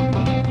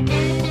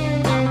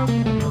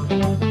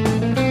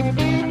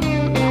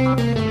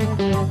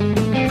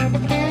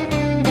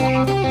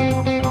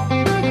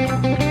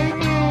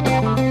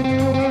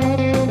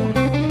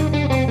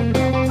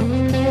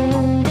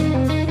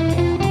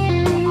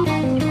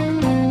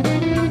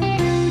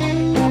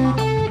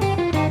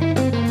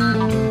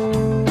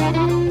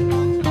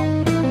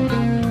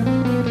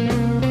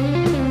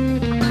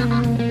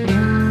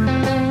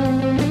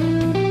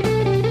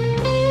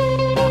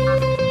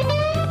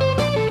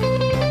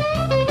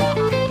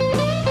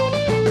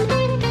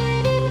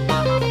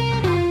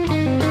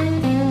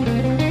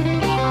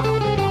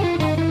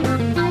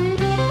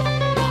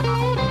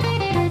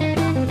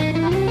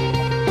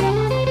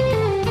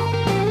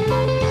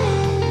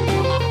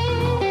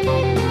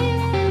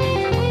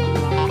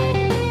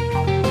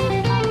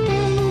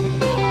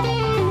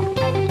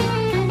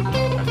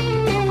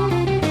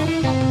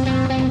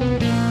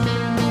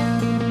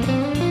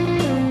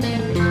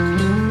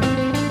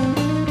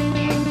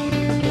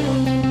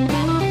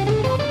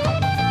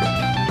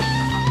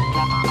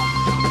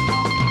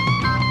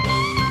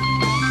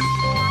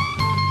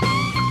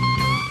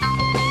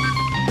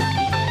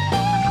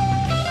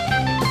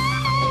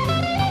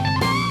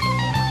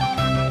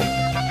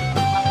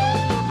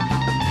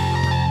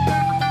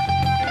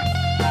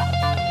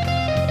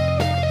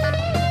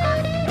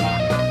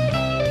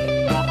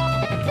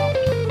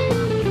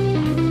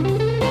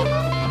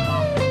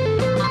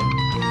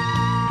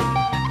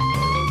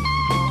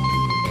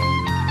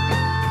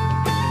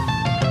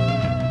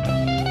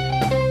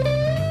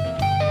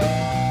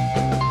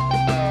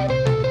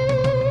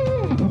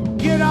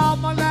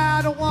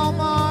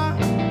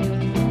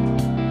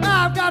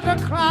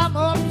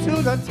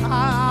 to the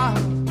top.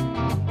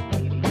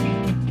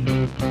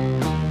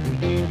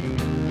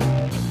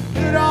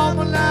 Get on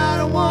the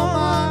ladder,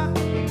 woman.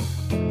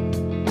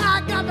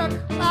 I got to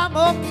climb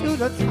up to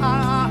the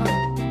top.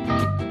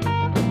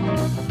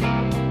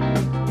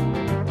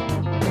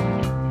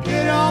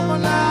 Get on the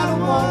ladder,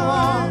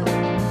 woman.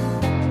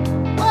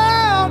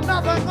 Well,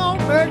 nothing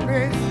gonna make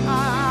me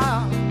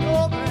smile.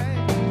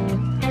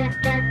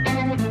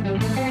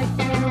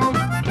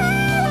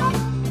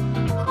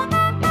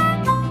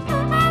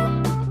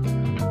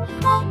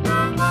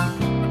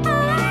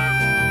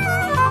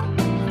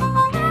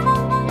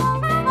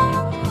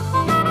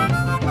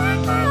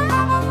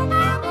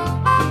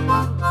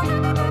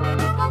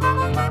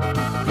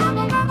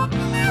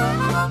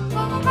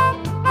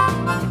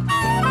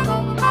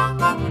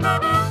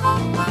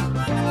 Oh,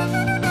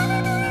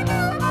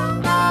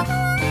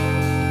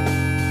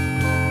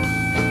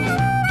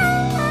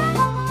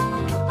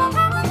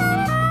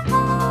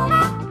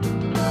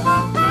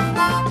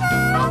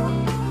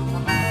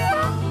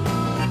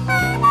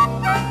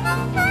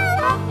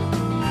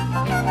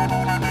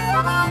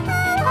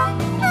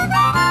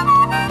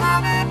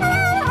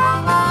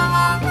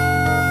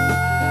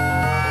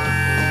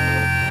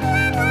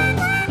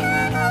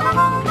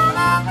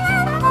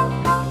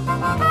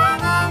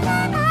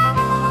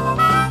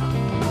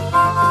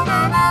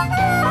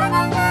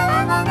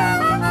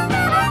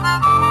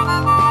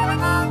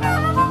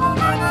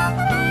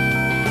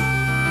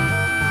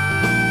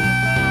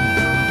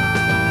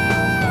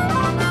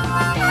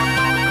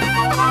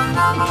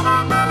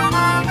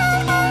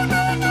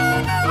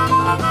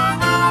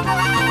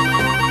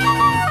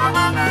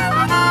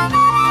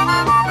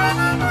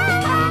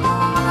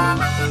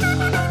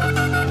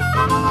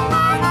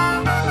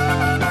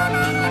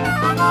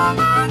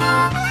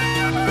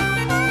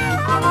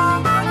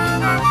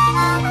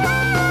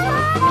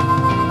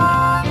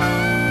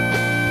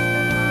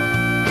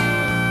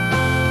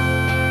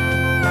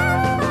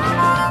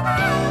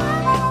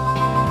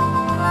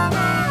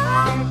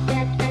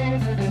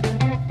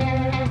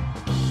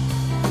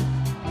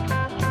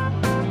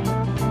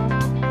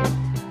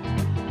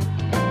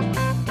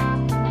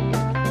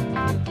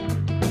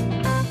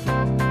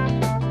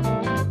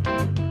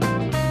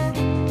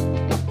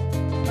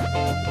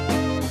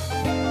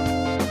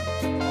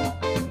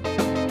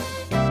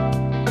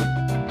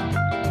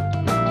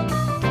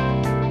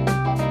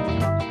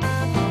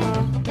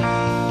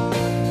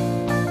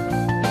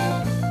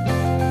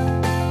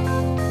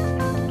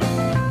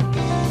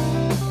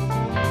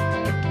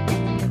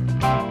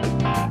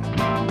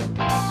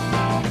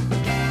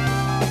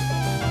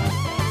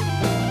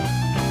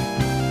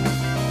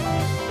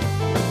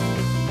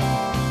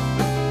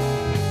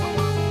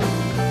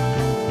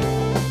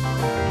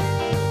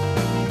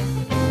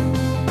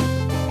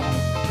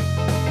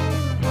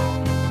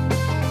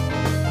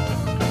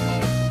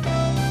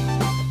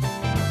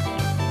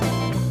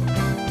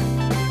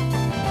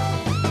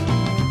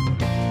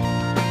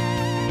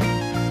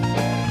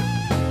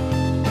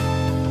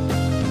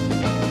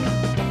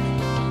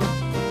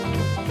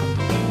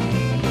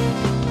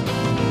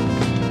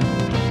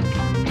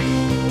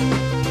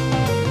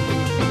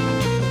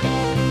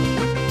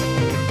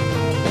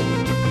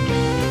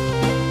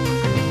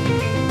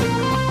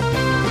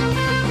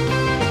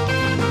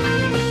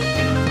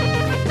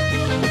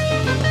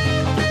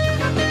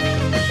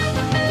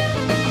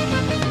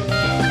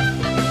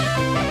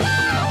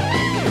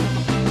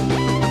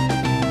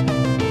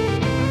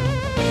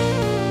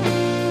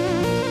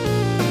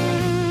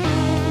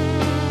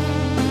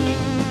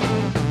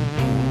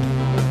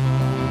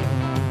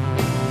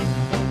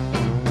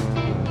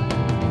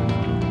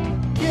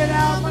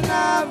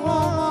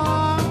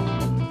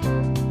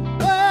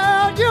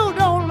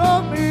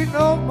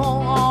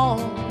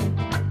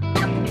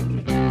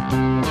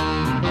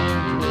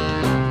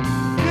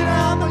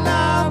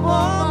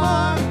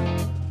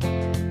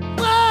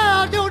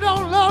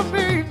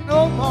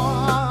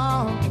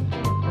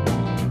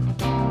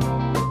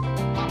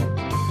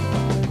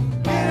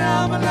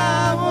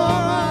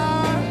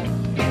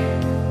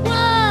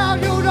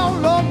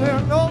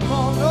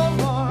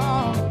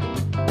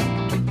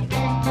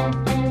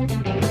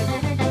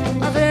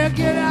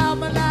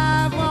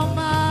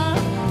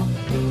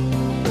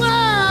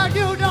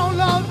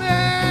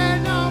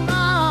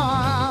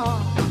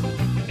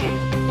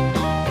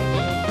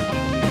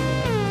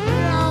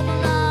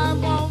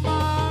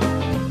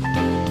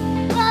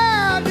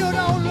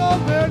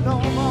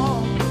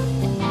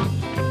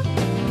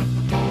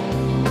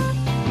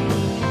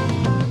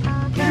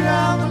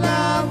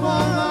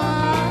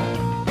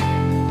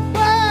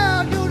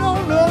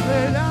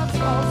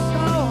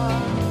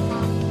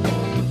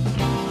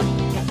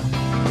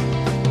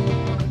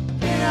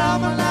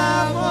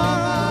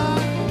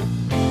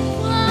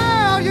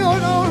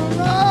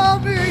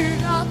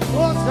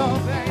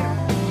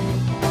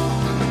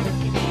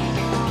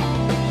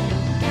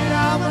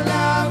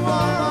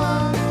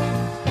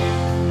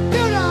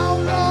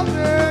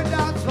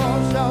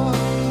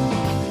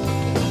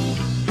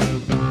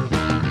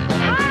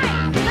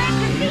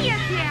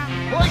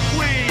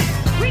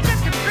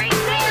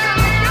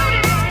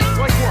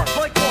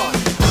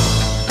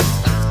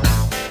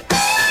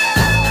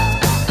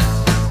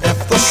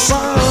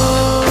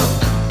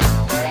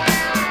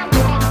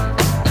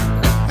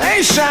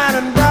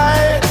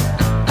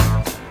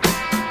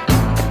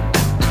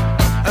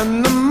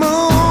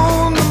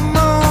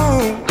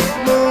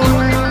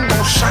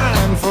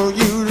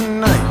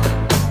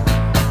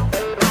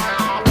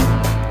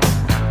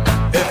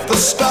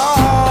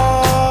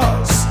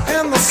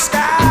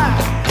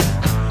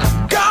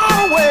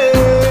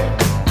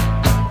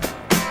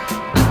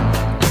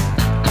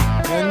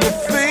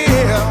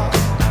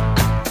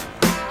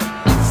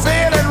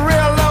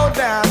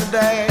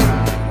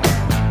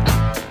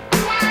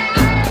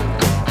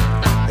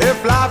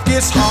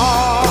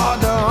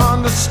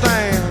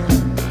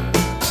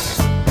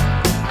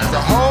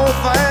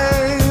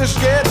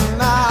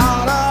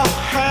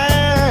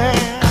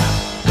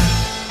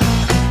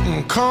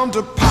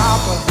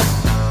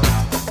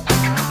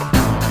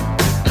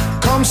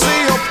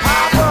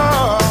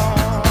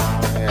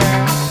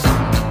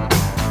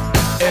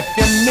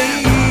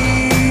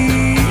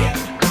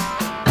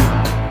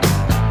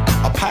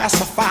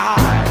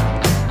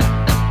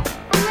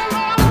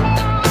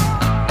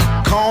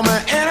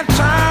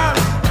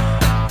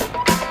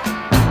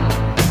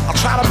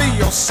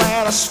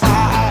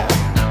 satisfied.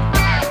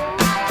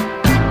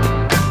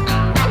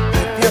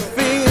 If you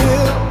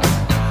feel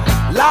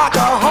like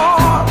a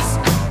horse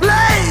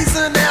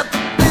blazing at the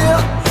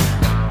bit,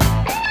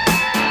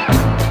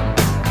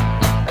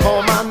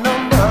 call my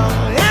number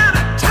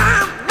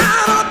anytime,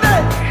 night or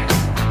day.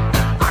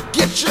 I'll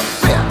get your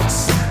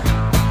fix.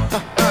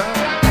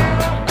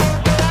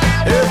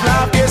 If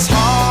life gets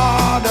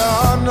hard to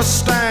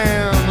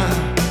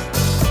understand,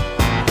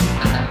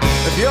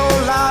 if your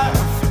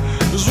life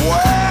is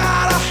way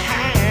out of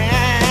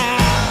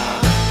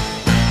hand,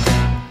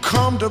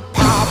 come to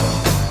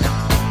Papa.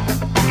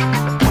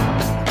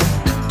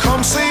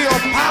 Come see your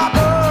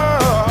Papa.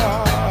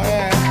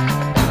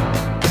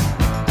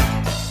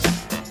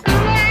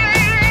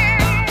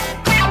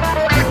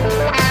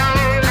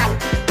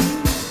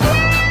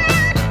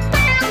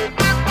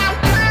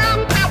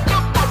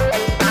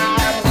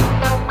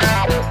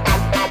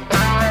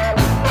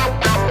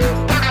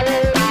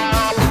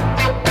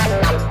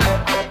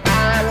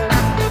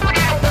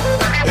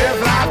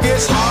 If life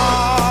gets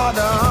hard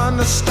to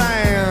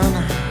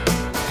understand,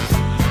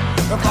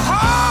 if the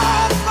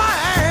hard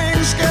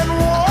things get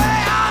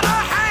way out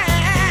of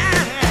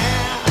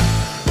hand,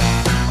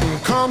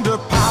 come to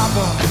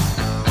Papa.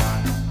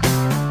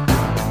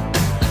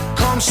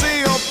 Come see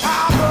your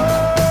Papa.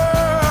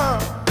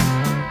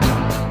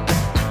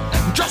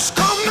 Just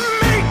come to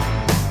me.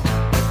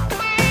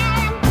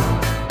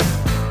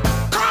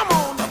 Come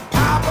on to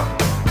Papa.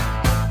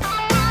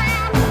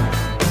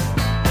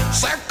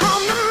 Say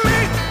come to me.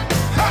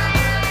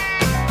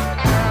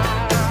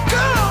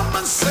 Come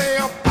and see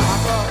your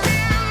Papa.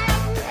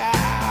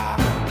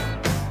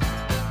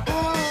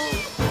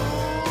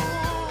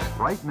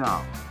 Right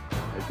now,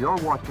 as you're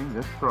watching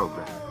this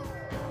program,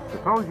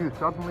 suppose you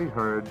suddenly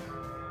heard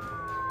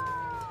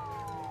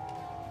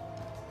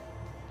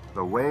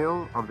the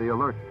wail of the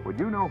alert. Would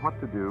you know what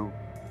to do?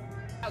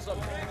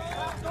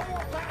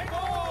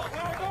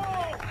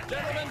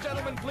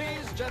 Gentlemen,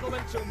 please,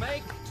 gentlemen, to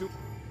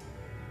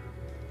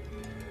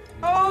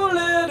Oh,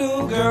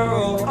 little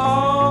girl,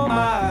 all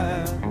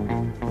mine.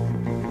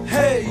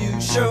 Hey,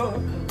 you sure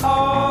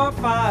are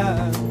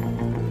fine.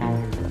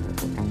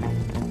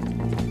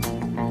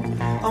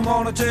 I'm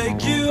gonna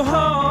take you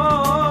home.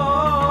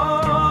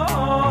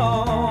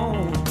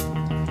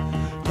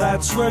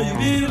 That's where you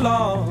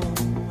belong.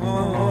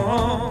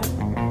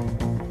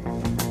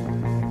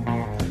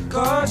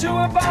 'Cause you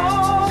were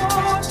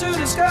born to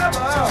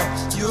discover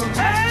you're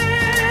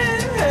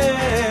made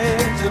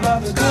to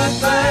love the good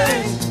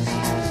things.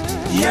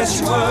 Yes,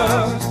 you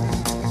were.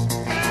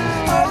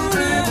 Oh,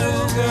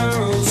 little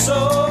girl, so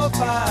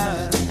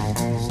fine.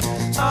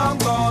 I'm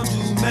going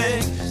to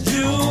make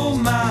you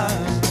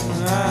mine.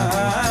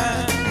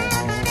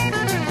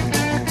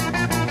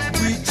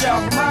 Reach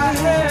out my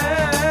hand.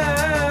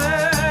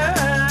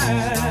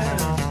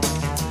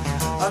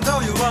 I know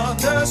you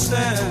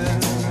understand.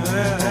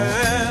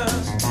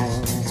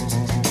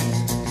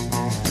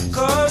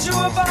 'Cause you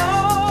were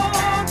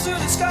born to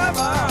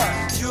discover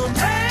you're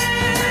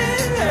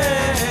made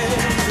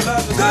to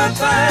love the good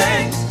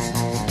things.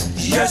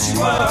 Yes, you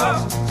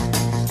were.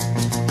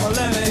 Well,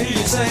 let me hear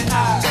you say I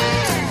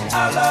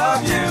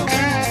love you.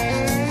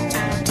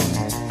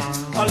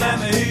 Oh, let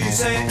me hear you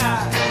say I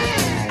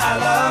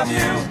love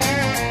you.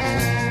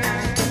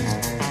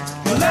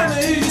 Well, let me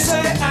hear you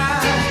say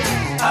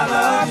I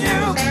love you.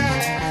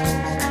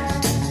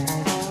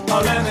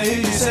 Oh, let me hear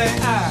you say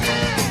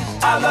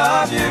I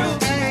love you.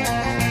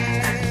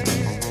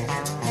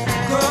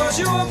 'Cause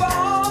you were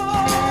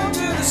born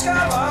to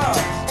discover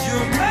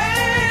you're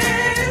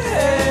made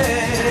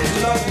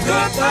to love the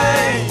good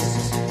things.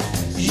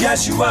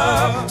 Yes, you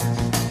were.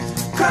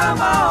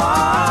 Come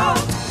on.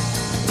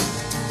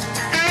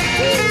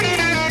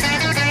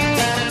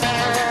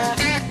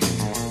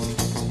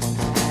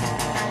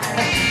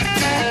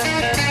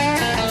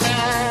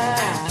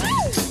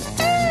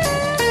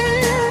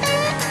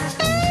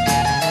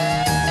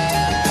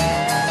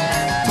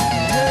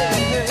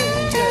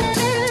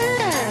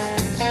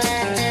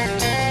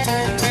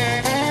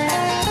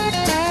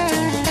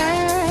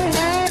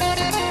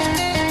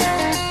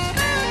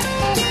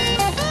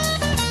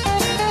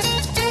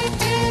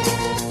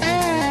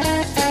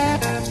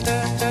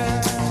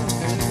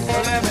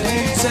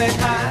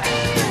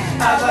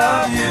 I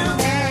love you.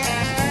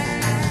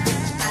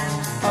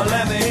 Oh,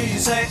 let me hear you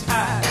say I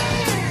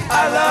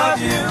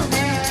love you.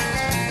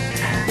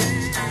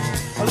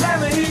 Oh, let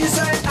me hear you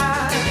say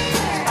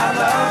I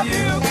love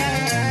you.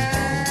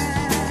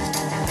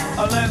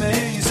 Oh, let me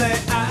hear you say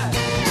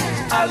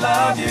I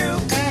love you.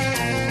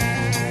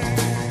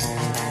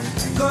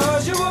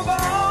 'Cause you were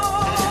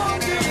born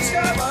to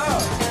discover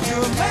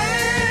you're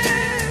made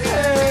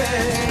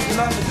to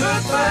love the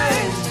good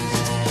things.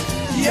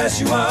 Yes,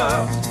 you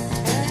are.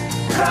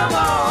 Come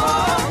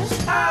on,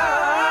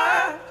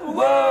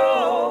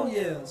 whoa,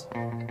 yes.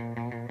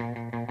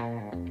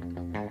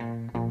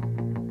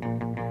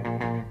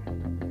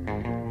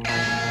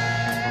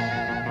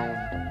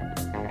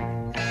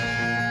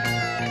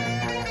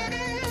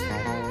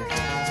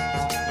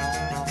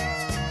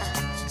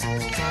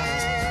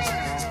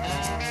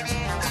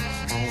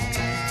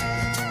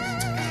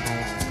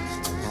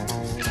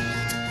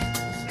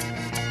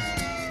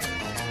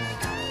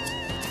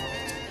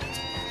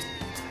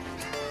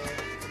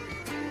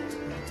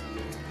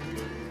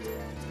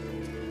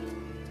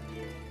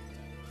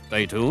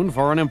 Stay tuned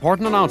for an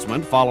important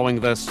announcement following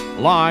this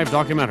live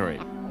documentary.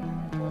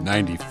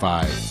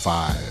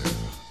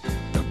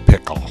 95.5, The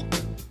Pickle.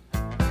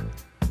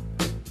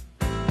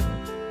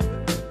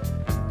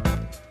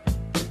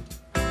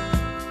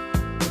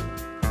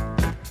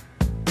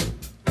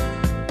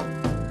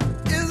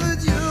 Is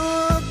it you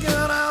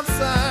again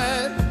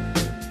outside,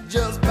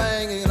 just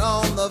banging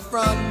on the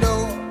front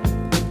door?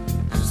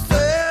 You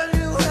said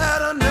you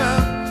had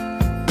enough,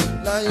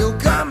 now you're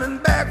coming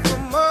back for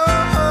more,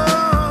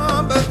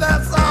 but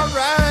that's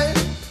alright.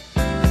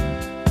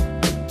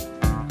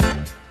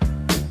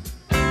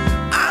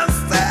 I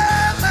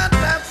said that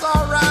that's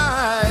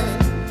alright.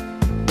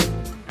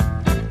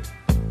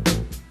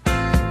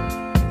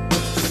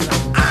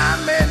 I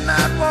may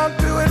not want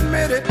to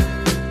admit it,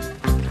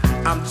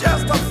 I'm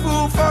just a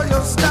fool for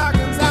your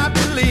stockings, I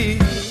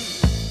believe.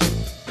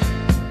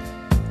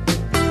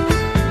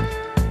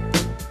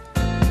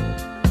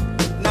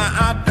 Now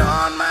I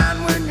don't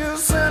mind when you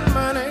send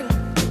money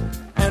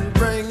and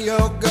bring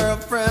your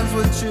girlfriends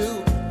with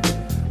you,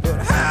 but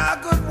how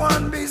could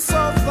one be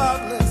so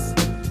thoughtless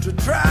to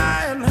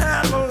try and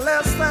handle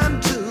less than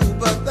two?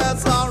 But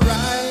that's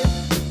alright.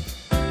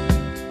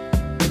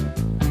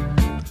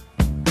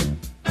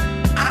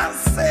 I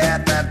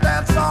said that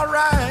that's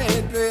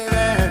alright, baby.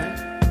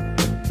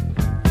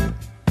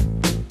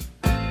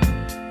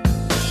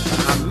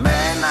 I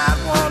may not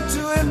want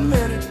to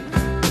admit it,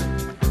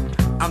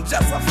 I'm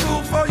just a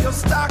fool for your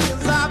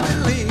stockings, I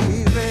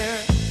believe in.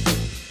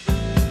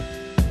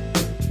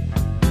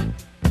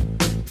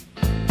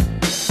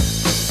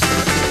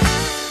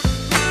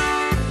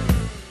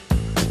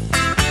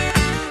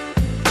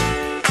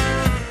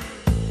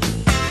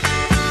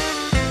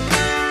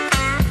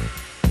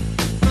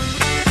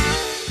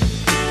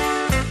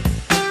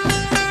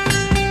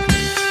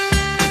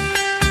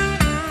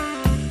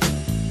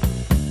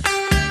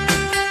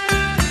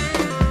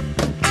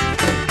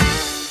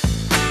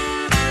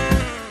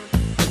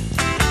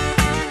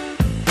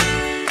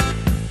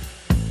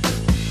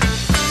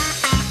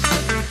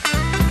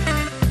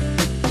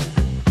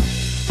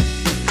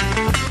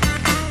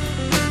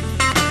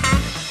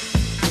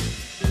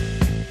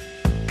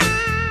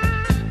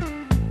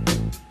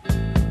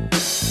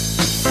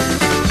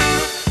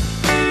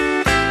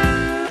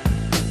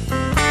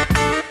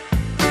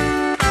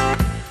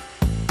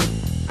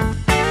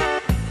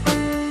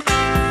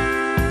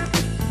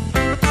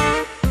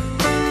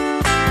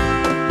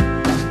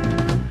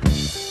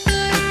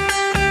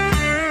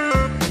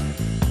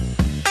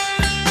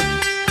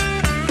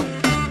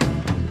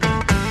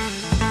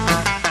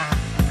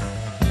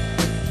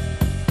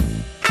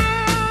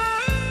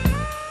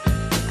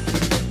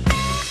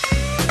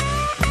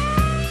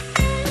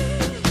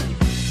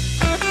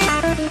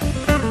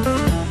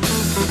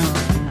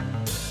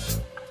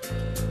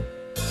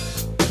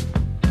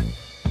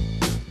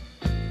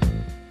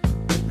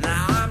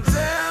 Now I'm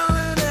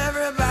telling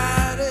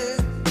everybody,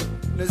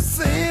 this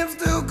seems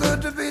too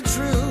good to be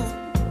true.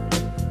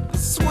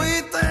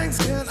 Sweet things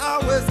can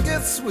always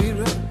get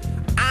sweeter.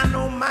 I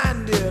know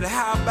mine did,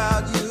 how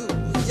about you?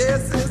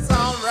 Yes, it's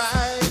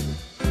alright.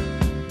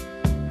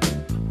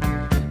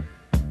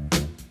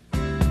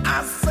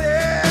 I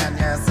said,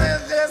 yes,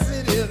 yes, yes,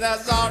 it is,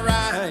 that's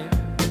alright.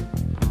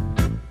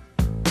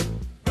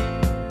 I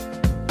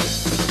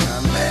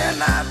may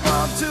not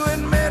want to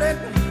admit it,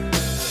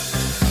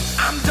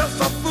 I'm just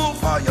a fool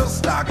for your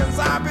stockings,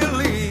 I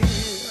believe.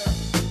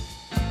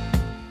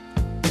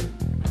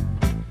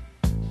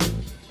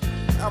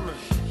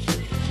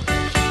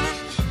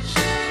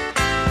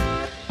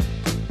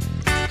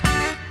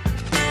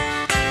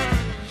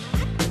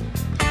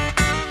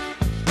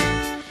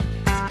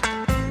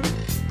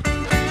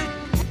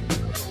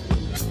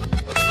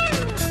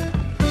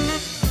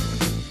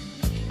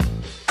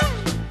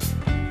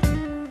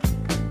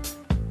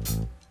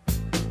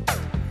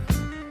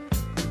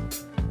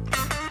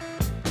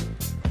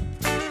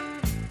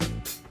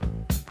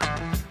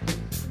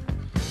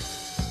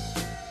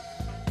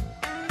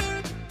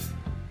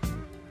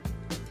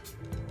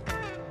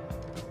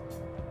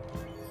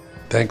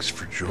 Thanks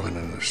for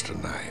joining us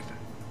tonight.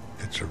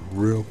 It's a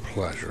real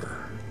pleasure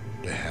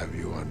to have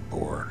you on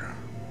board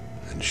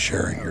and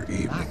sharing your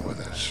evening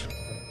with us.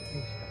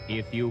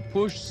 If you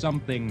push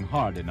something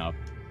hard enough,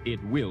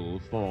 it will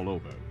fall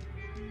over.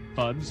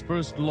 Fudd's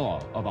first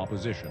law of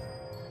opposition.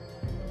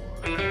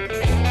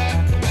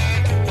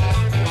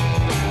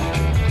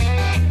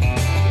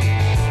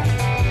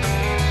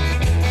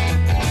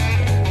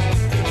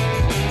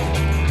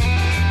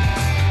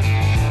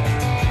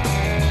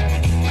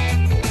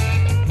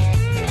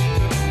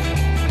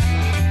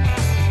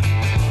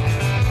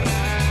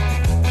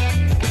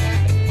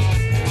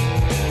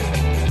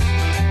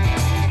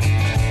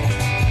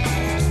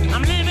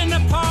 I'm living the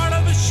part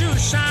of a shoe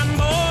shine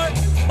boy,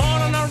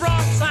 born on the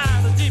wrong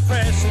side of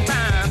depression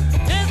time.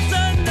 It's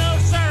a no,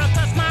 sir,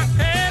 that's my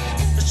pet.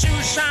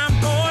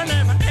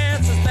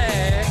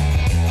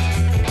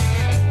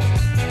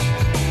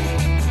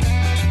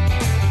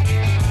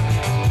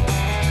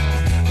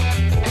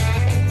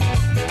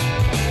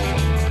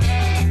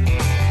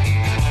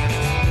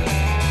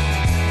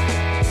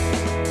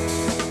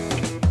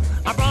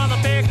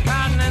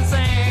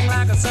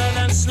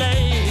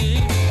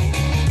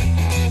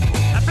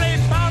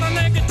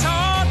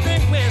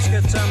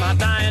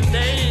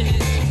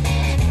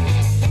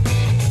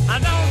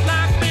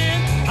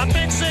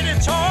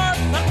 guitar.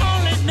 The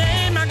only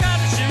name I got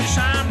is shoe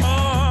shine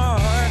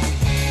boy.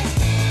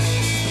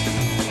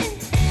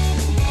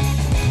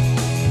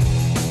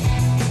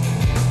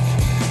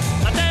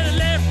 My daddy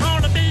left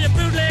home to be a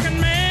bootlegging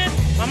man.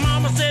 My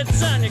mama said,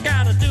 son, you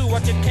gotta do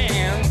what you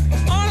can.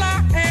 All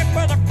I had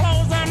were the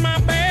clothes on my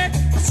back.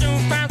 I soon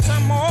found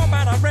some more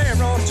by the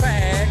railroad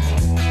track.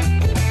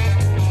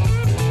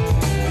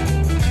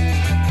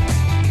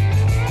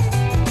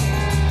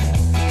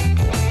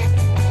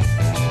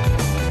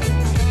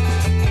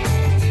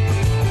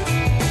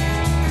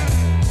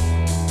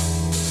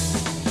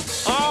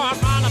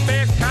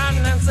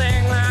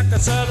 A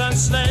southern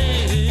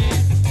slave.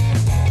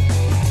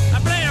 I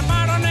play a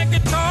bottleneck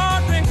guitar,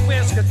 drink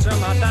whiskey till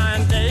my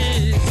dying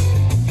days.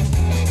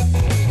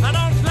 I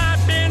don't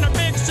like being a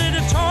big city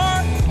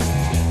toy.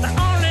 The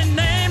only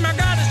name I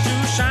got is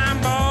shoe shine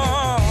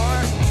boy.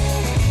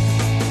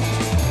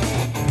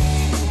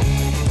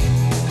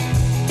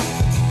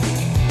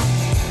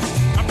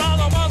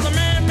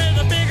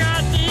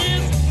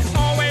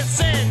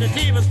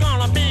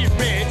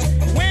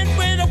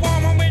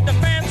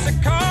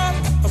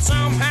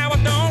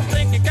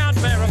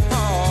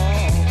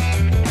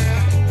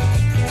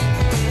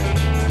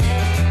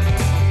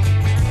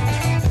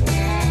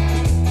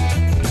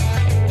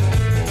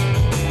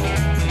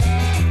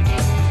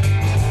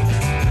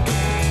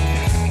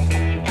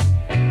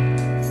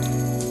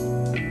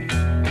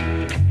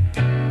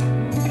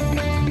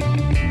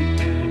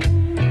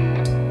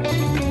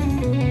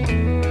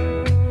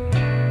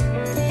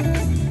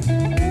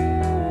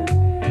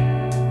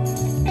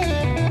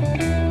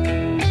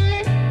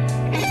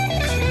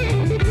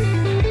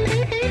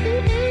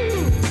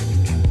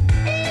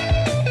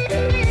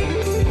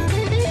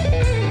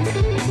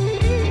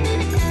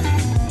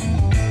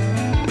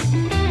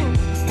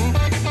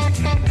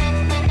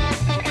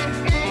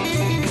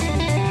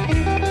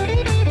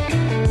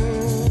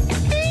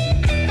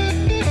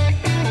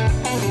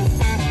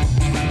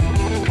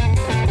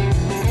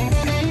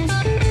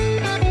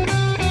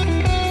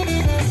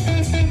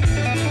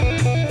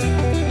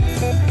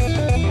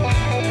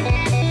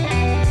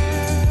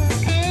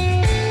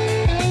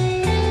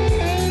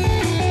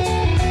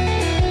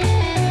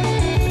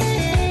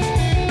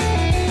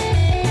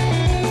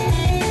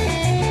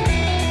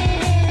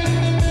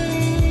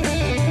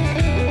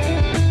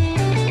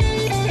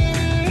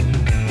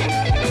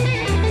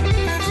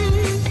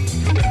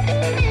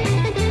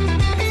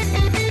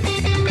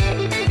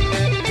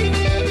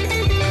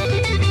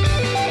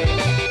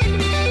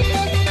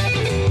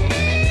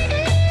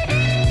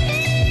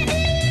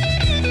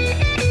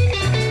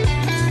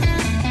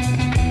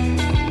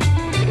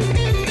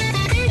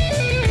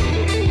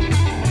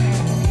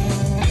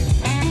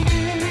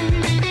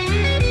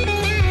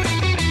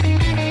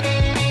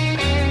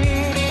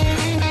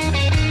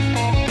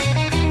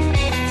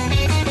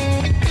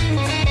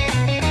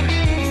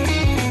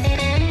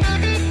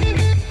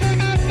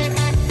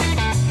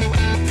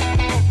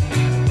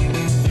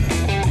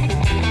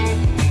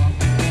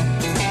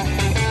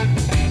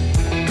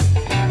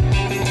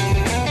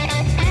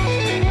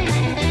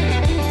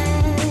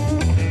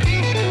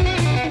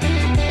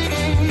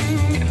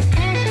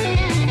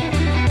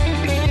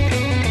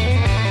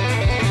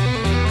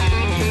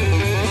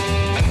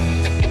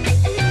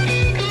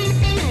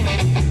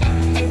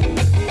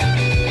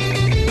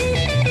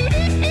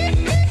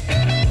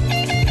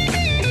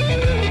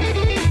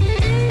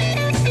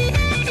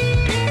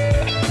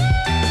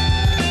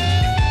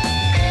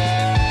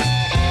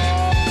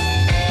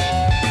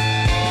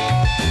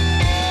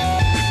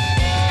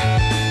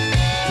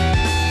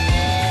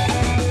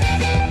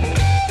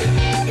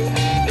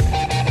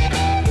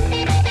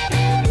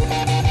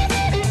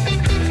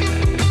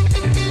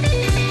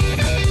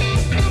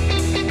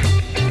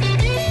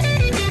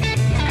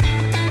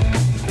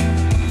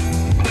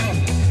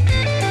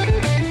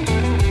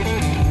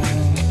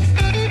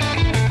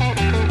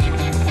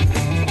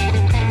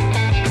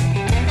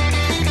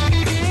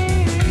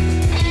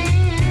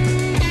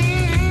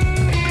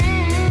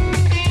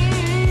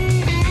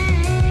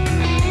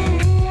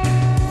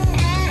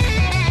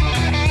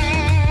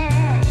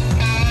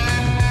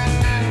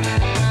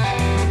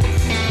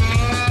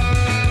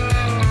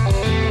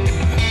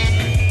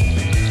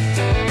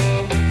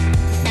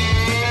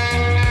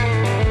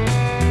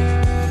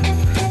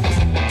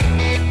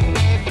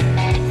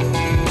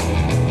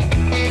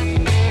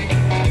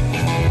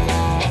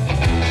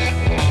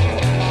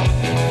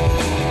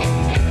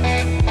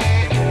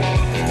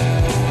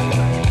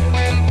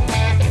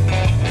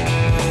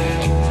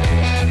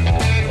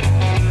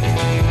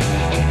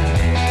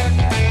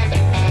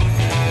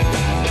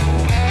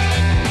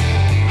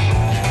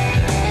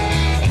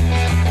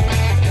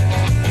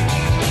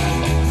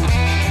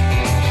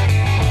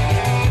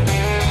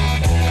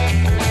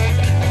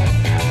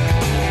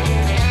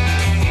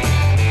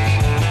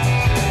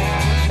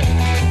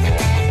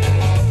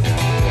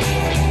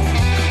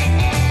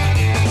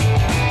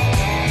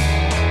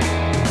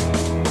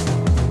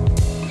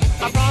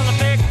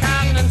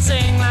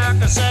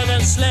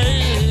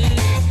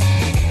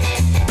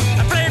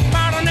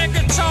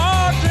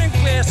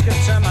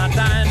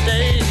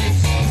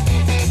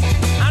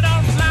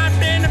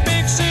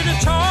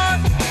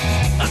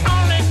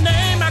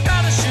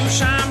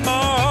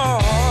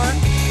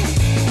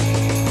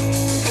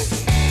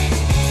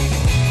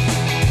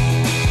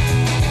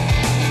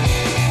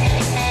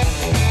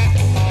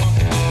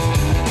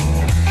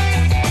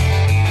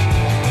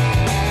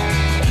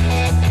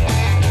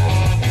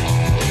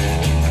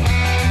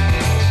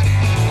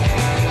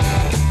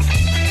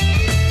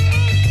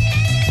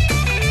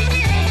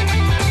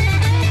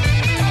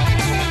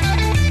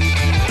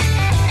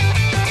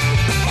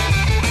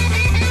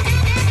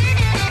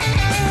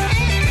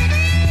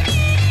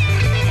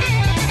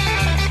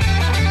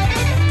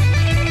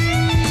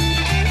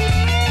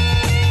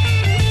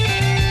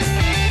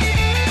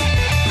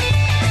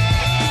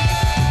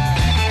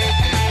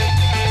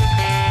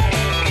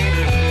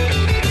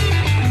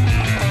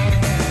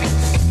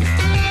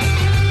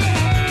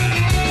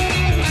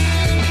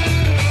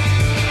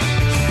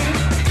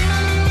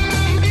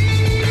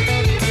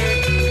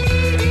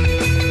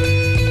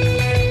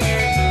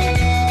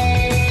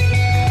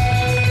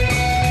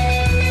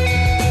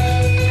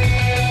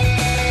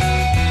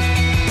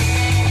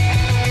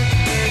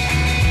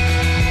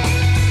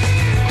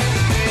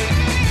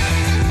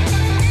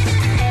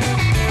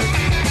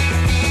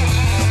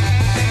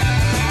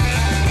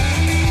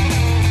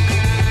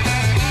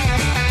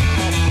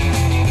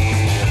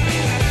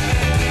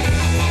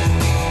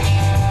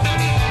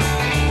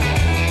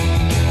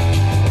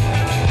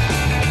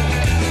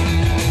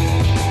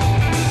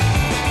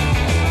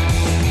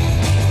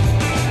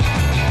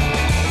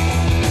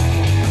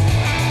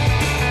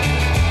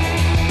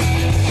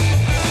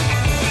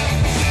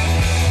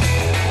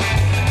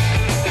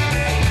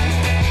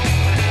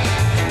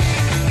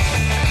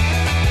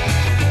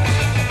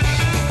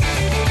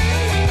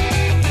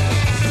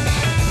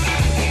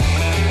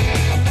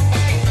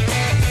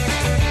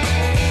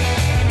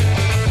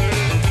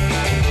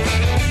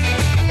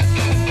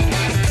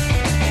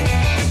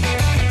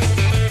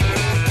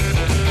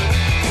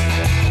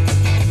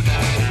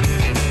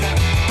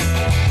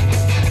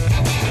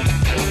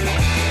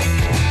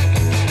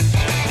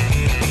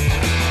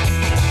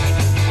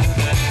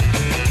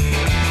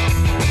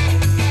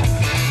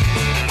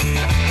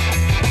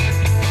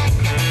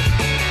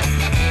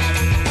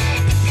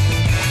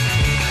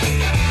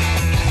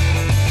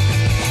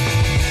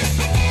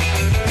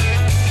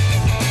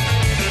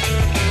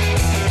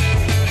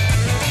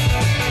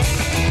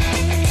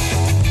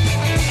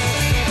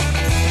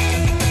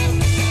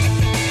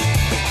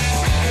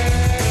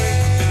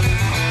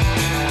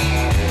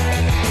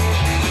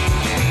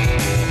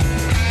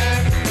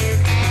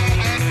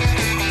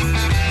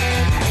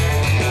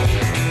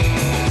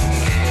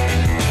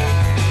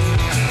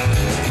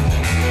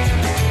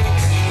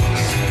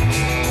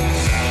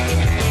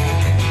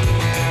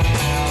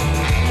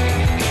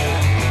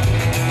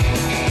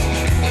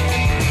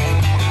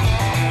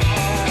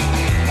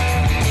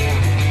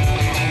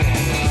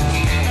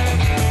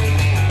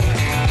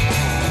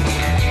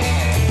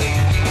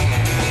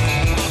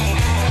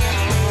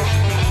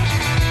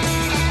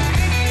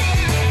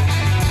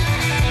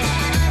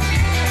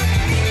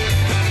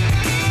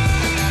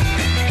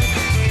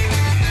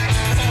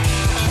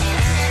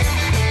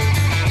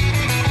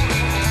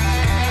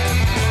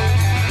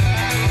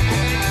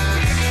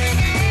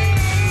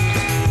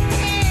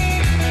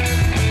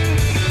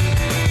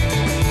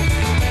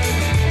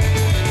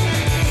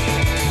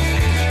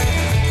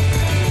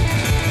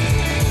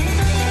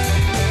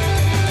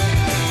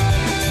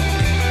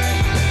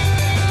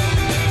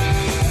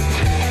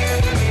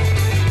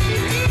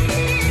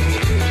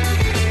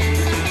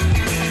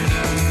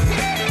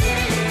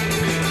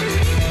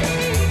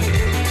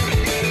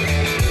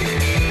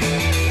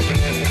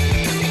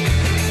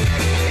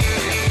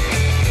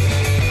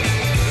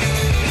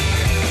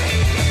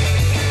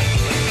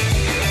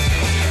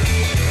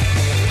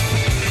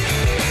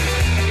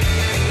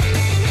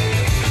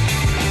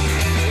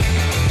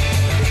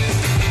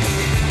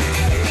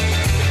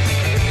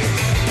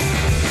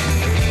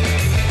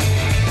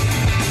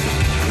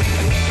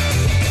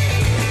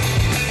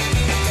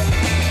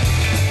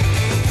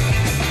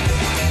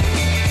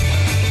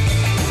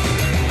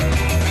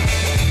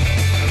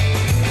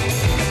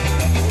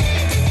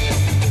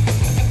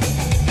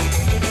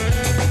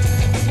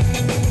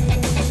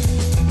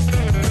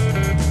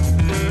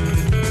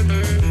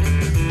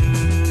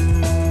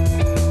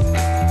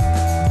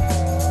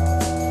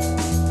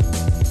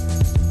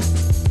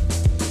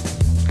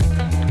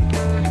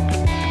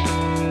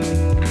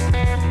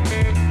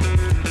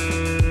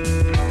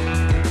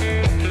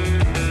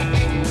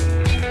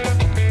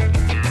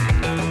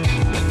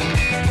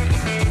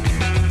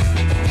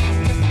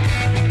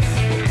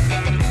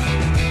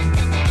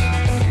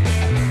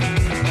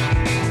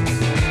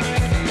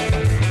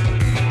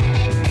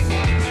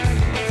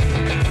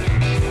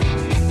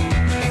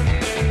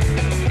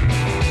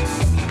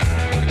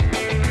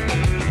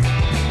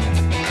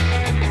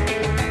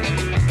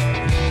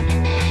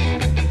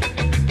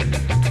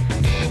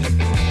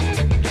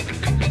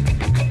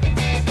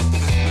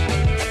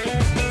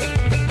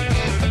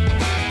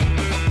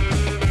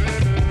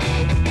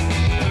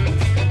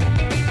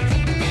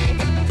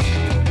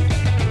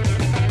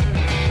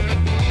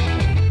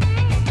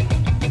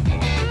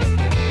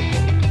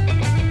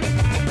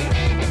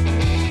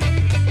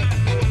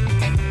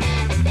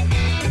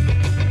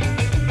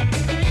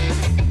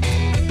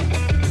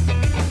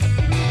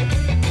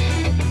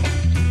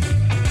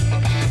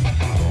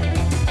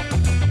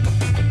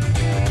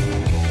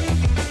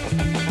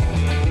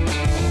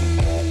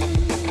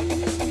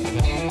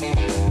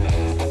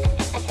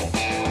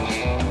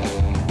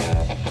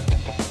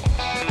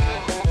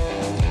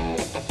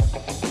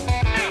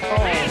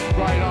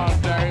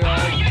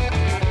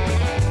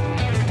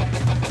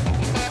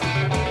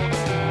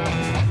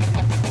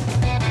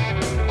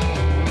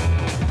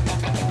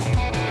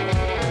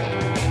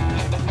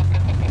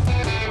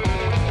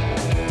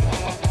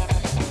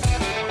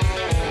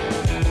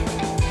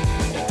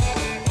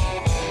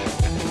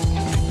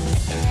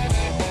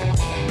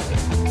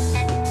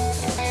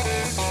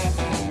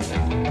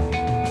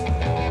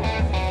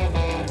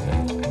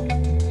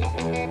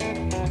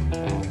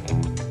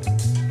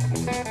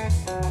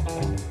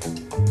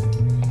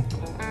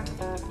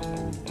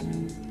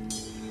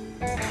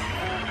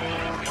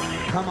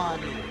 Come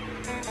on in.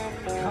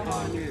 Come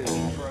on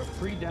in for a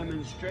free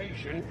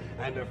demonstration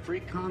and a free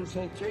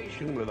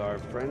consultation with our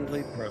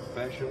friendly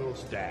professional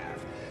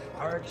staff.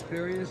 Our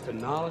experienced and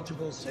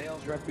knowledgeable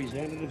sales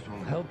representatives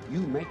will help you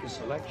make a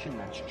selection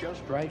that's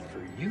just right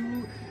for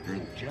you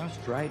and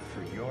just right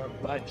for your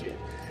budget.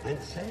 And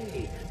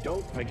say,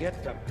 don't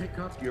forget to pick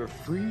up your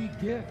free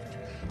gift,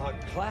 a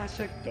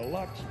classic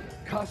deluxe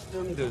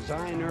custom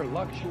designer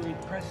luxury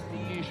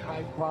prestige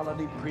high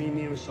quality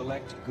premium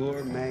select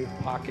gourmet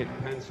pocket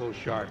pencil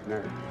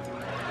sharpener.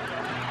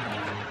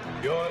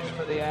 Yours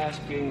for the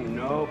asking,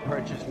 no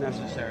purchase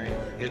necessary.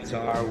 It's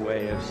our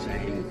way of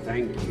saying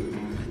thank you.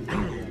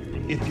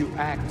 If you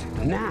act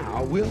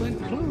now, we'll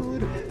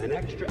include an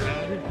extra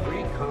added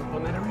free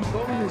complimentary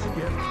bonus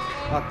gift,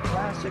 a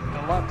classic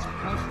deluxe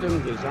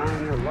custom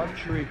designer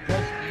luxury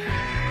prestige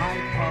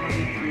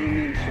high-quality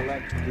premium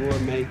select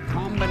gourmet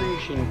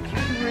combination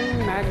keyring,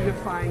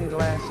 magnifying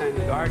glass, and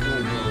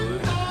garden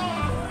hose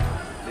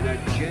in a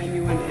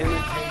genuine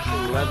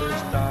imitation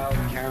leather-style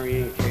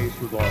carrying case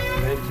with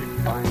authentic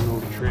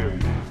vinyl trim.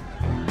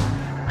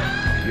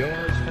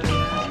 Yours for the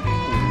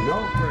asking, no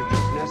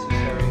purchase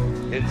necessary.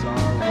 It's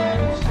our way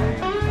of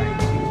saying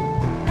thank you.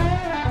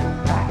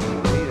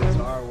 Actually, it's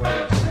our way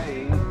of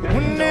saying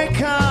when they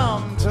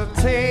come to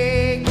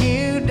take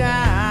you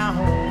down,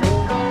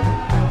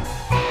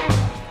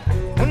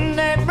 when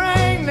they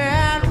bring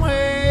that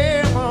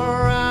wave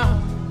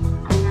around,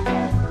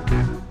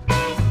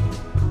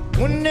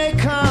 when they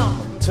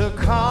come to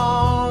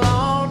call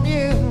on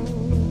you,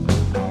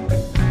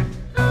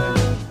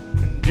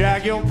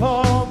 drag your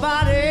poor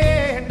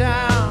body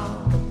down.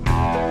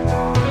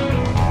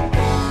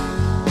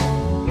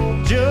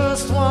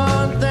 Just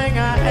one thing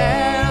I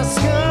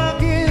ask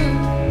of you.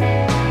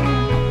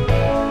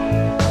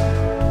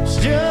 It's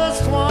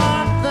just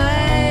one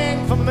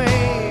thing for me.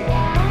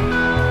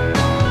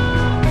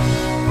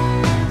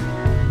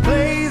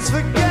 Please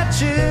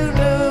forget you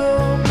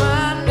know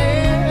my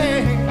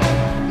name,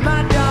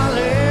 my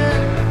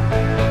darling,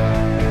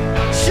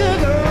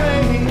 Sugar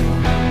Ray.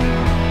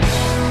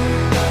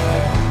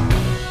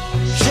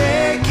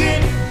 Shake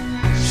it,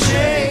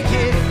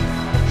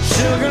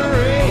 Sugar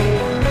Ray.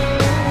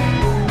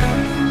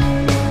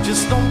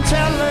 Just don't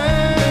tell her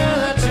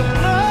that you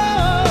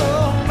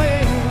love me.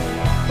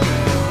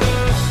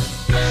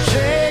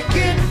 Shake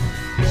it,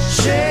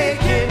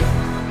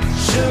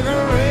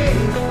 Sugar Ray.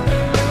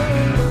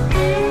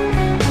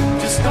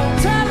 Just don't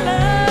tell her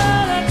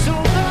that you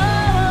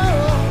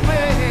love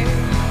me.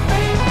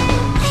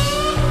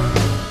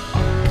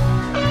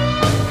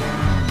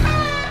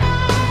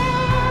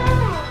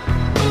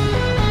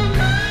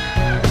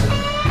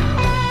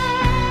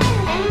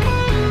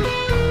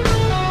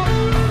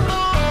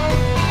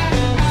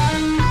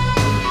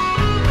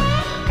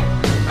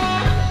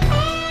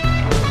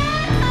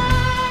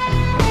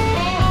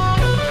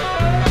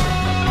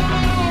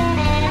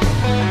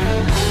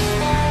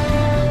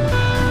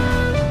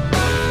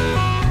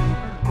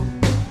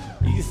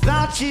 You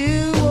thought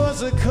you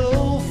was a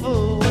cool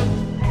fool,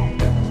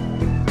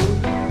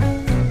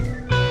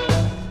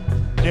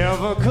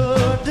 never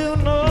could do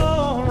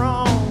no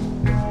wrong,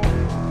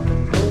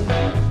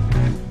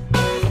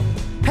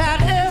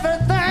 had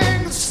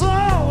everything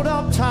sold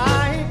up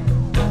tight.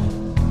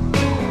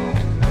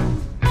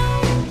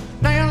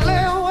 Now you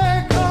lay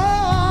awake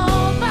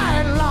all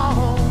night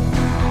long.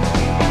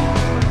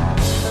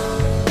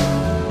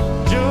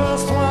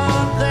 Just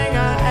one thing I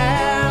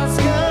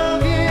ask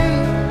of you.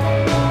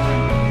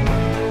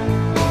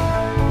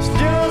 It's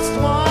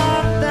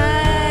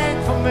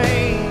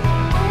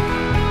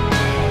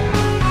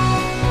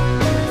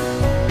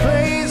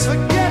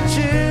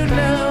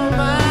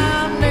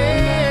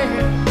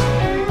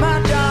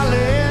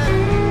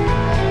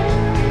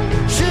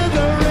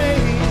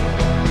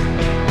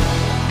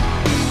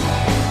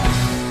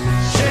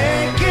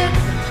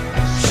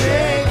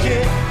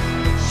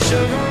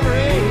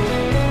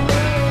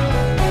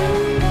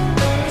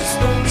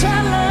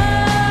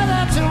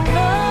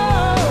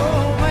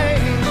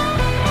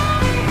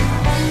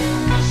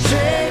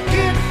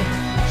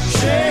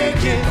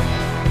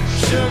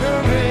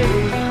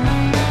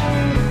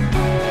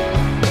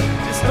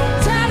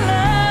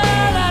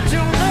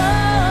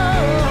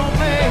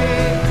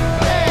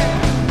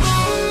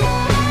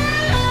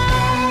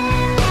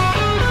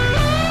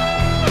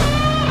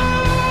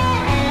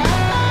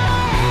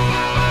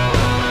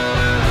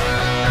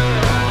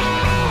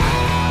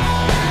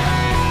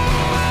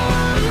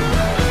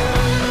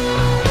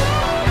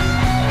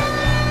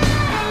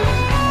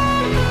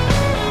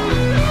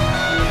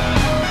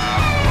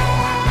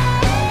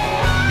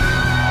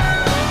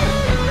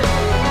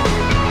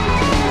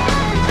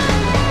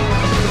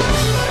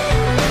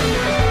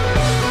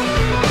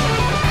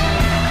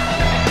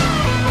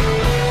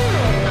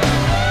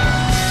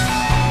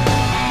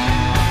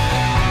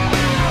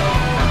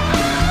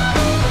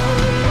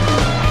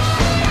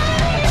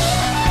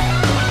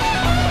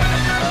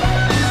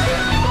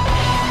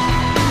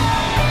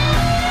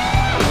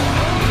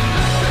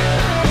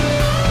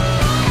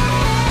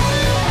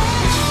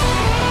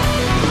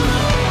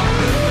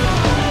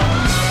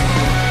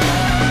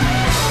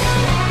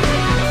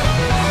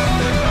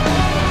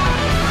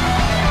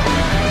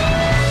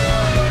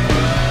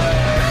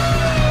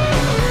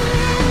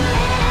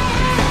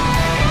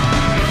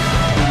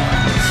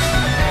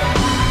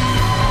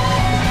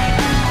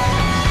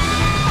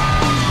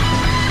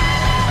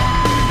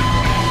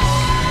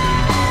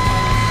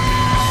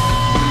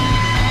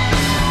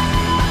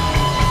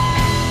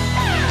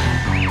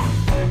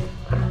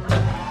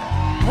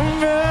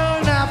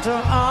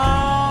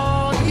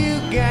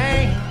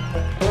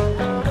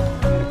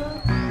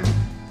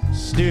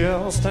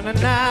I'm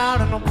standing out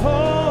in the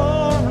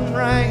pouring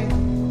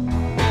rain.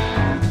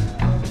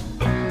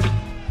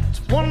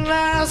 It's one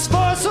last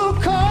voice will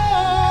call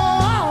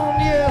on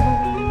you,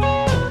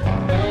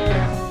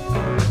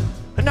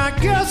 and I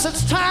guess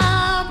it's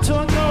time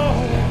to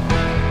know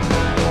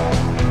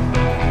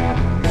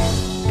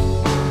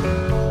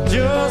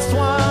just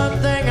one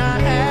thing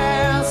I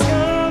ask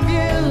of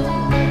you.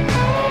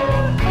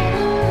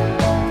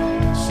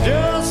 It's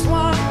just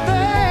one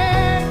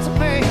thing to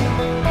me.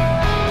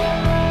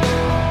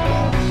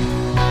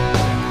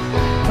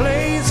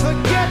 Please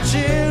forget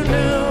you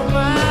knew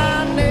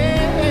my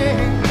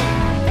name,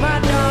 my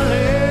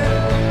darling,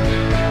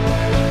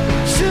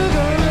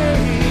 Sugar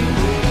Ray.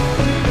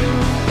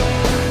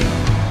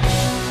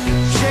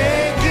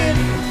 Shake it,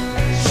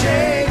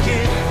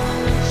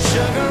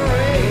 Sugar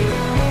Ray.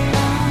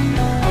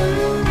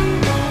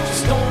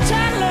 Just don't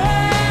tell her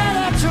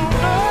that you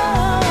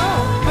know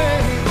me.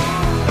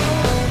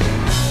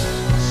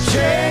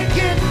 Shake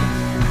it,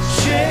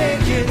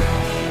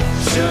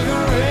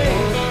 Sugar Ray.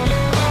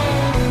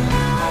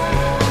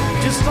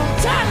 Just don't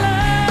tell her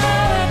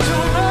that you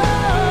know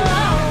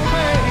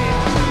me.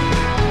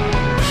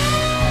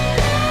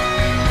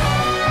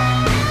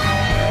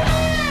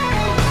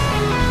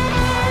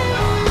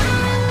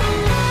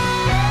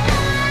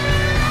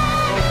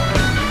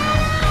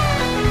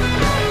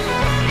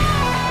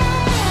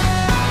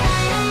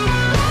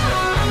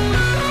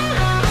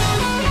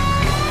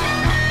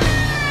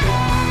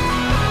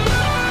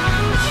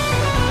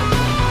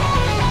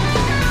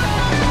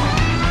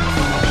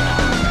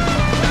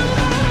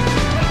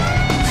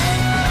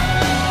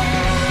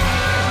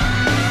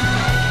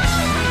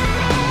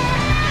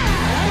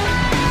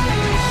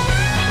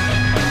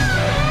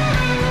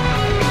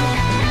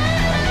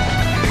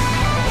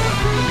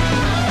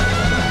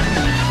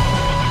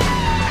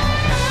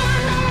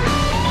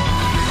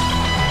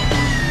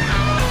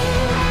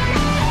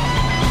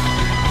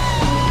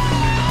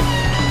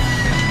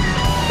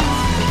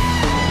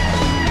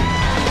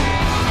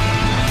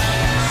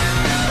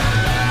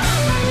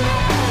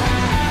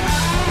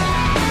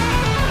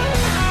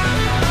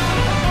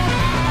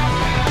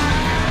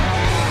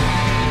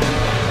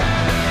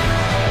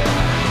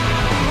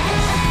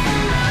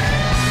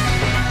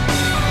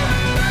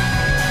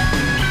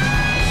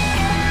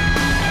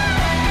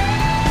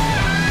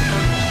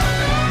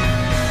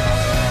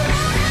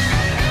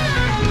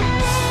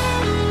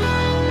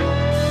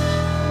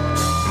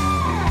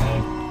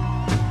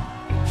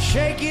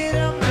 Shake it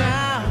up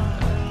now,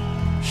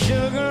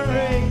 Sugar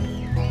Ray.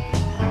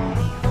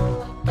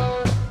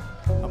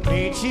 I'll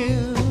meet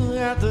you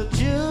at the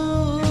Jubilee.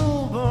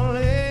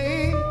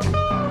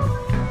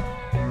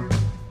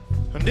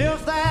 And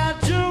if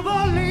that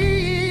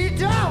Jubilee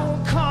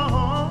don't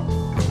come,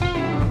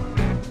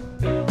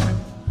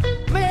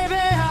 maybe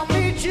I'll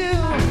meet you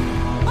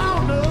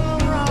on the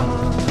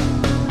run.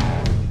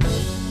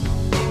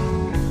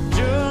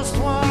 Just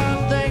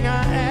one thing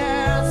I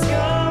ask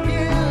of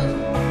you.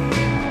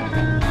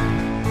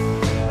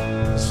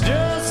 It's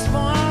just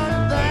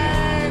one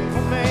thing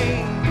for me.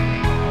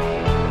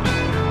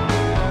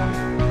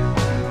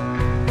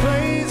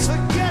 Please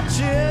forget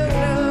you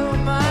knew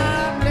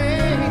my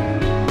name,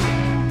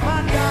 my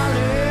darling.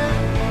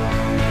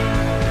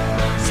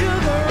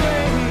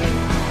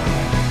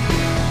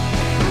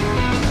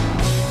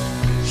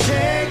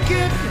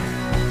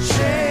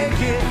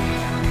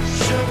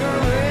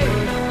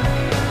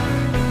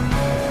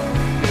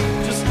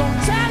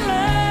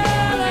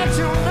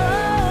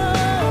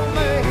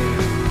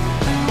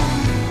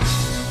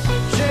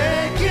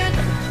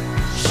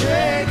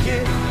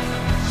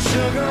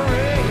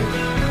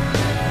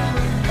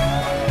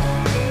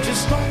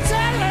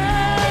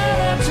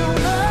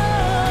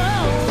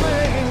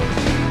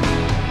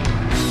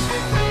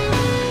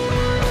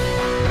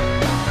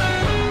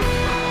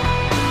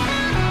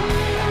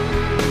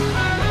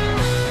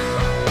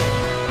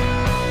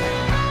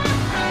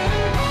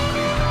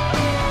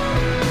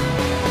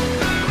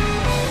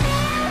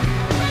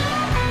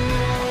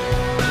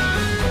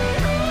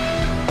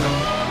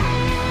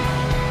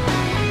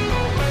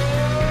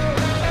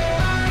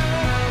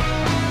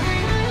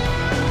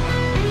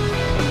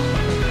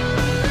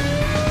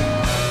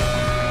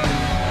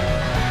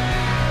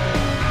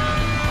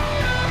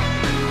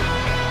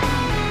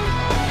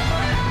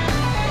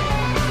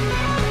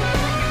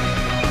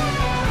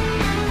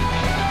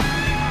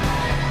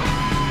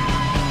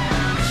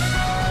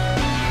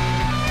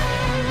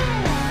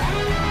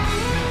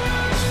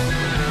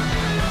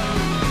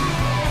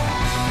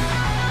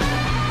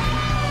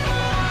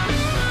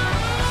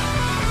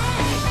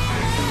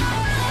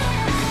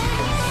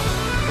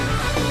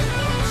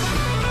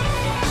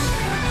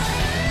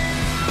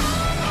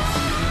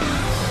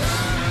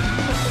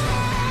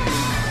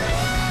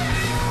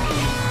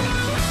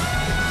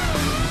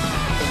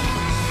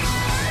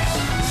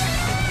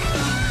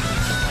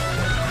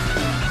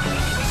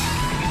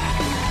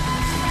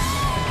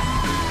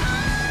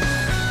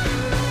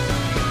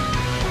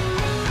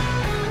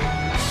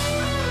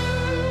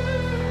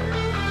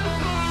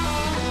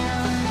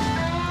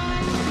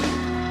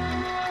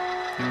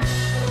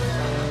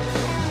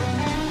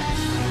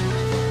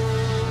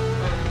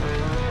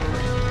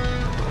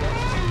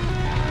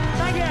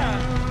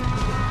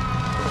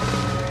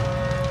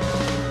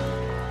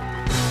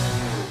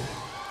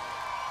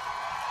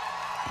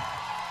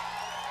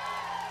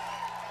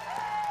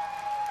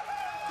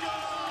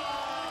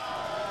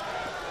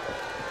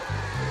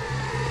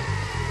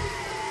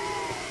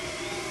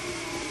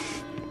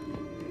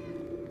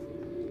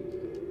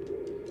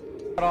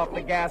 off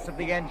the gas of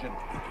the engine.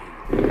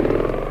 You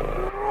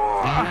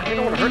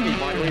don't want to hurt me,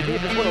 Marjorie. You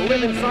just want to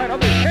live inside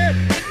other heads.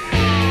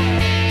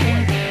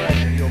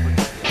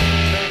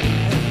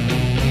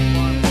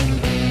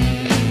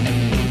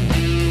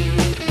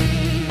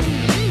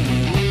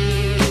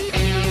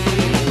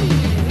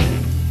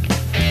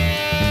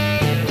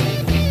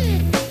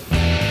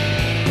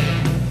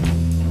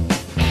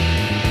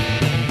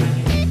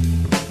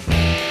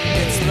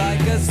 It's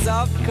like a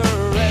soft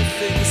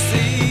caressing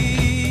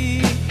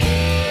sea,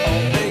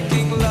 or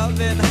making love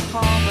in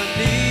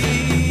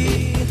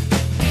harmony,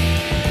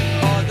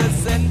 or the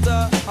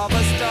center of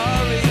a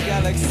starry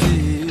galaxy.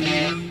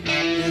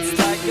 It's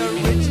like a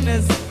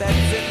richness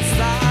that's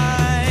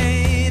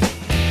inside,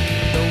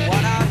 the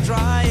one I'm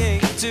trying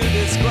to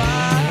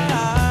describe,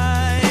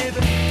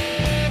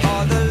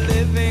 or the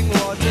living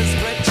water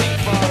stretching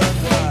far and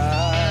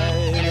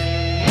wide,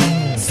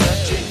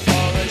 searching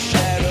for a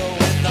shadow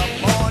in the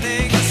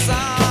morning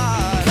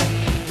sun,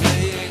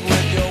 playing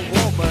with your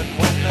woman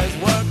when there's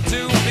work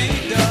to be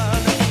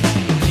done.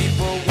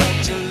 People,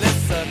 won't you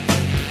listen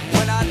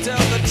when I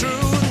tell the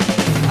truth?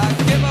 I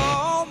give her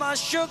all my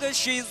sugar,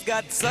 she's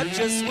got such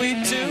a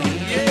sweet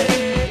tooth, yeah,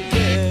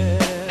 yeah.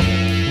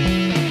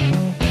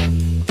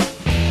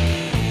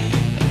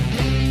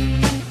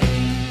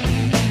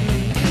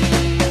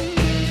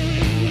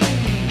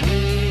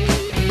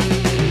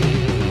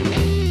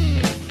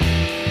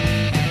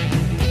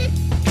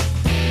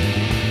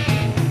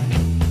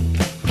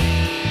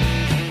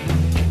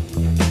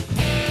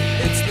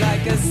 It's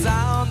like a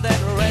sound that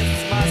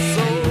rests my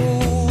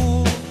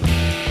soul,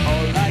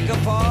 or like a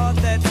part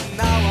that's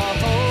now a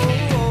hole,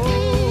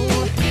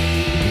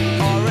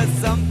 or a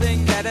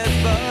something that is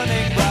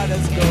burning bright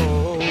as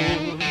gold.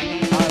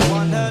 I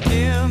want her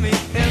near me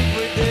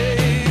every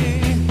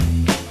day,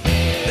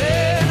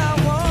 then I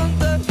want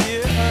to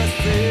hear her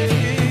say,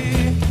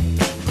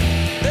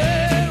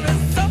 there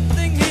is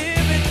something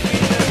here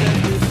between us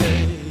every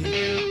day.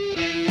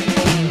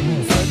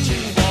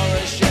 Searching for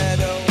a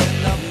shadow in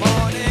the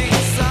morning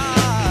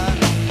sun,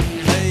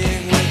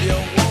 playing with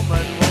your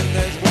woman when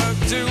there's work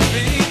to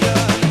be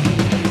done.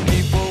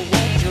 People,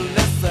 won't you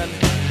listen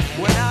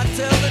when I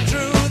tell the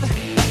truth?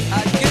 I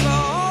give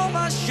her all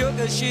my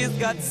sugar, she's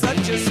got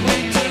such a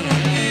sweet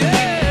tooth, yeah.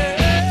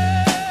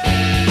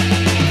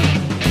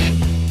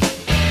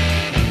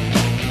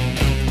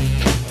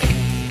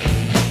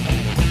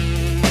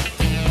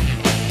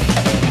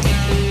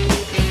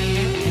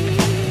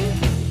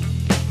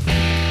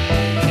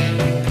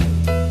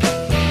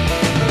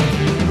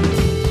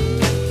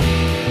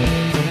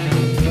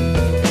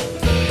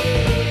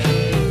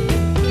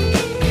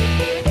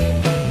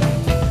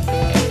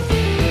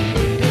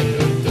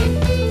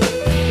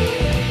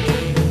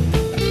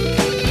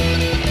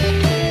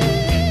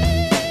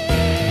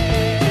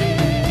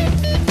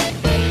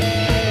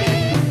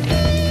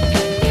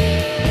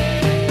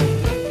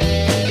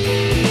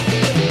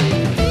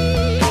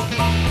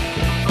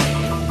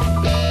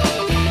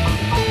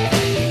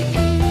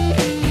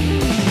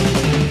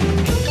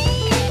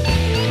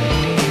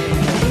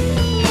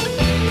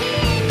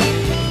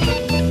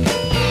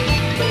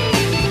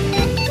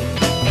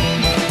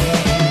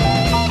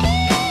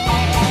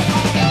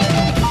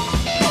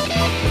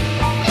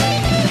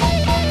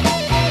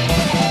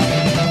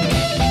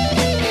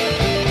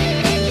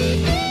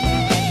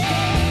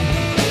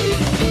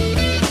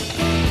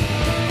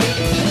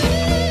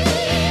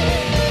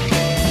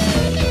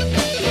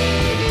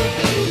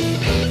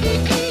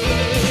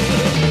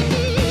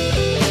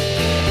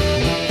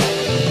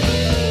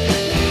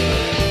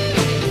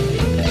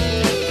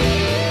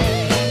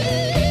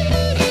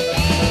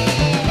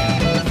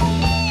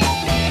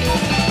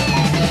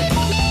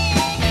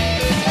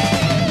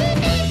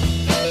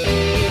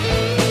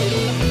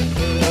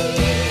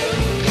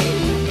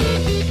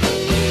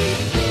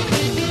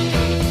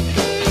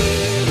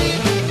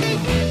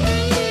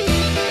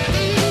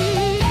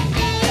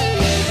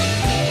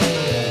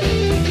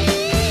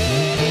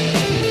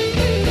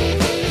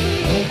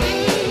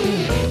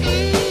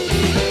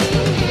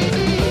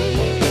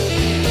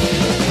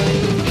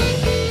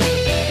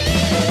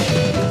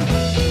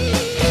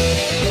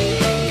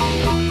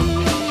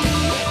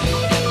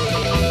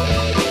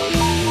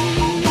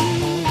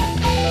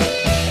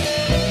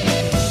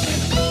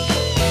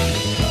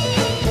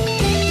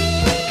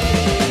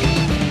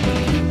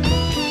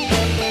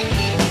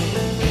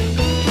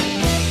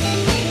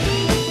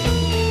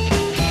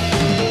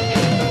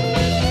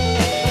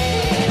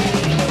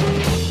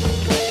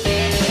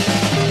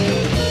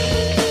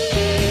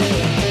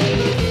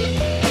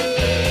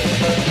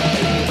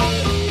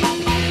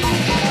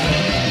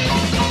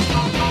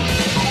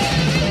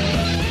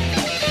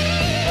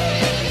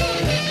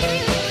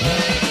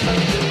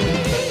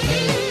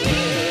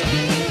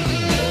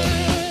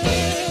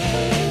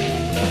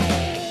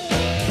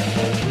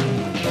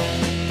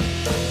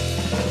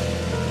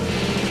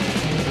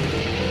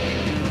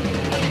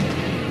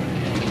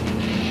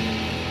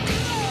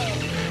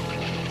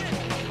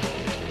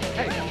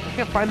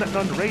 Find that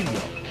on the radio.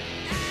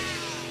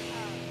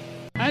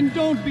 And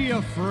don't be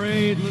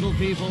afraid, little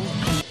people.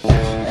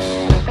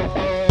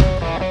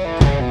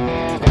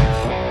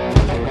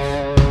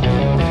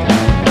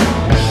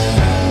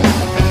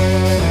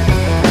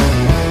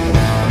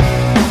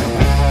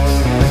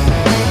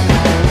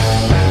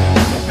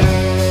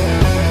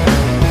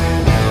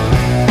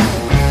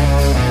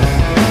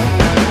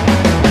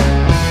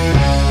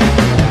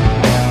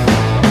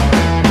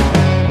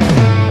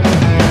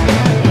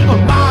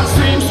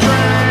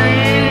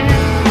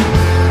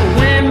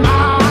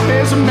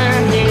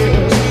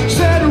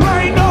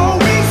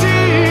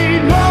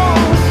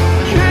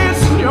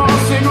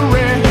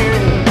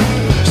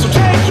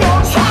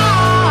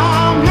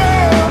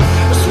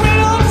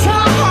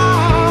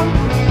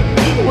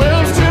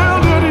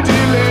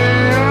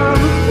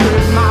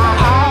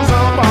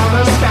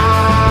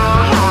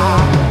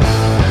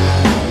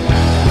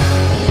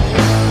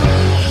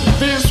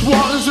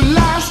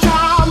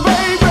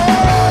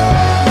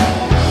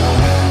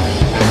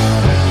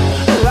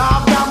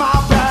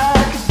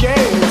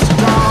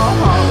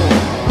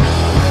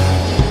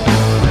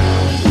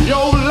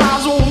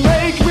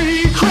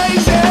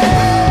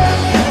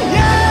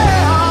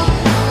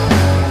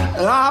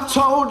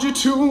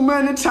 too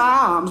many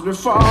times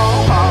before.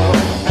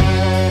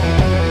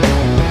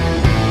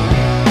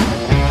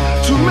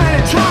 Too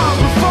many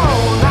times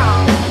before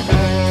now.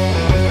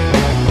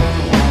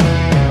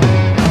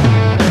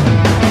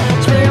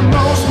 Spend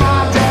most of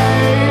my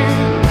day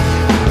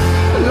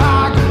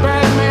like a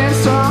bad man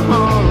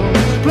song,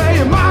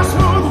 playing my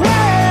smooth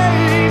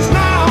ways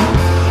now.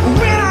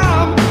 When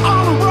I'm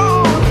on the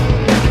road,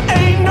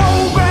 ain't no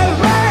better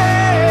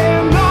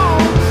man, no,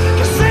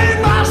 can sing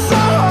my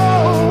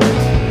soul.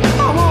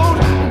 I won't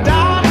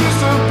die just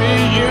to be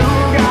you.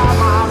 Got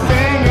my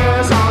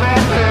fingers on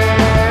that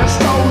past,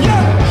 oh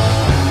yeah.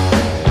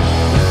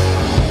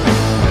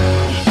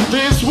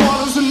 This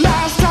was the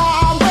last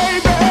time,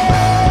 baby.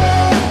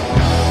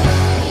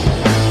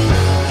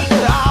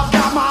 I've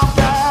got my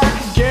back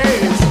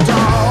against the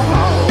door.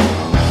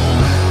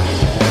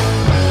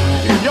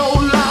 Your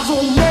lies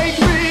will make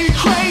me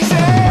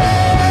crazy.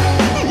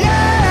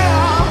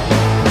 Yeah,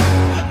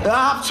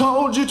 I've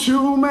told you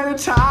too many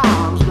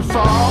times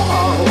before.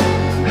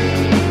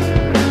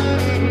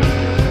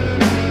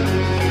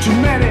 Too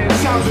many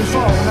times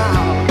before now.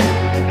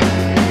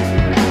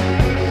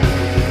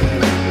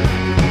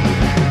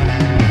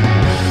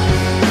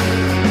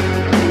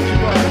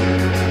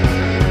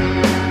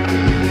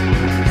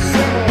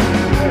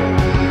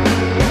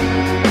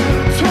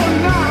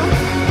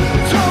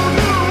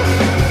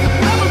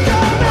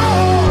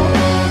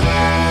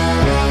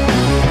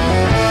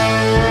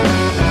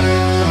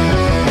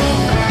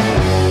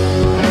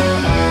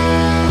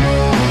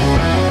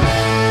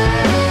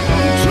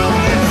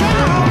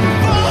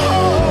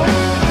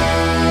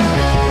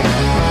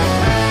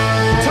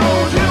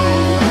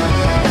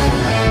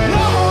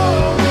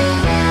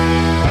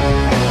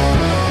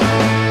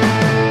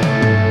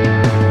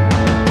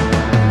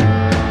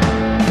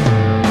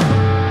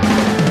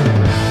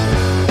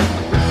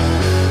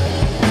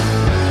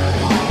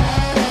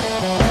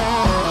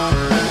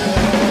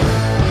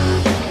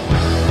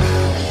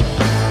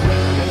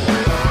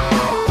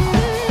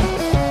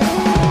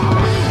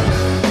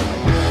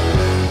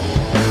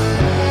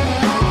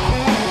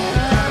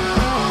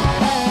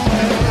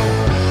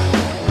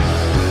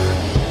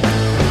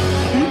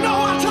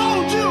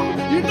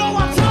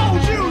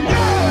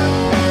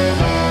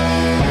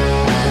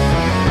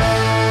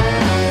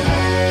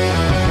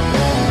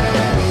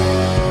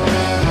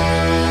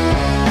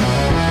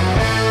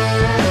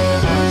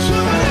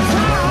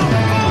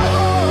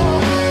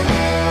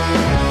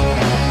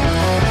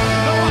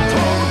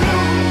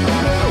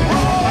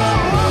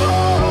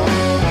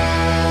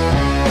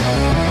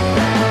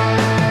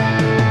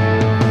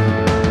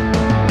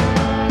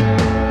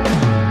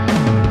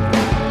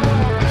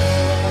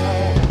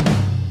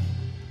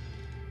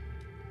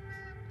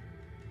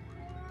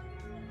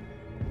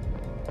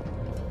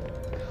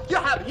 You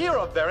have here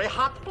a very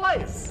hot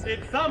place.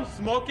 It's some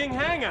smoking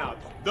hangout.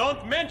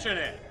 Don't mention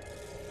it.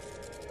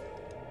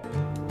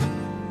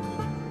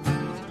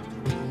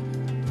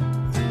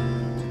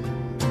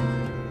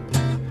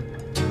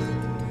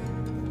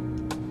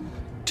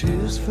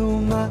 Tears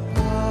fill my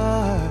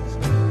eyes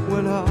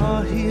when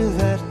I hear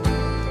that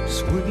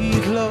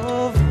sweet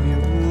love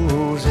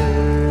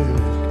music.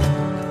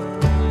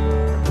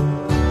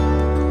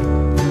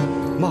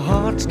 My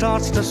heart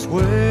starts to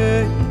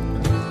sway.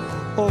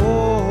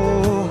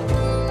 Oh,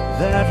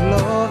 that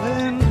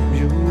loving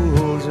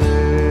music.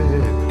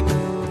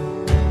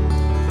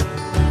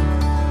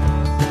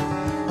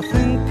 I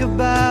think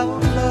about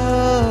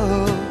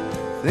love,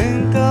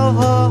 think of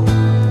her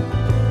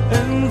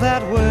in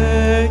that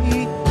way.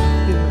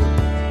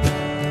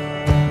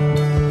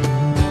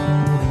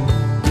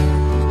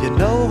 You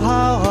know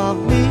how I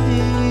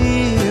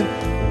mean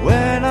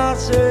when I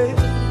say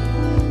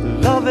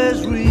love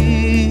is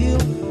real.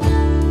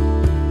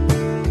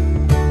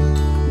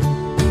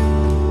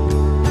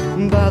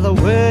 By the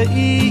way,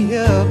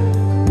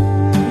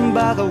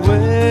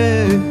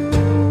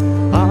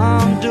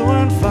 I'm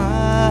doing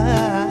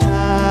fine.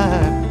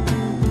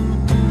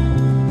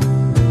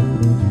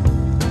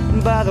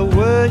 By the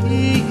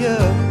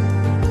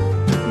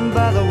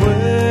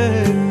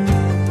way,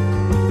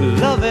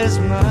 love is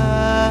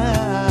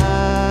mine.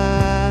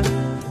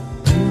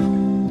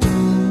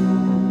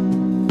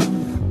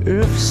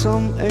 If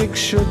some ache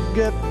should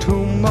get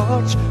too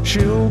much,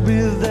 she'll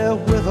be there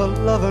with a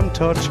loving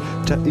touch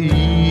to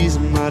ease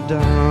my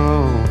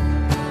down.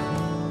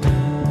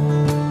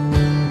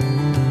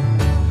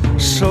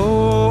 So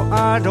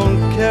I don't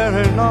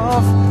care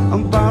enough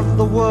about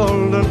the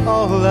world and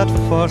all that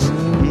fuss.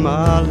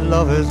 My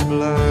love is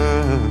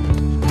blind.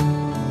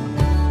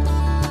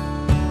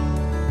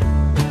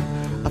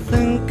 I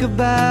think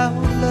about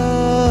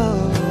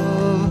love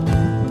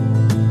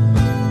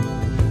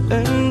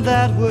in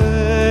that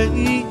way.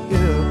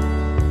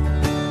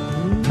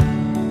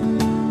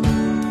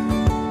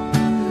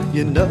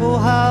 You know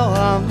how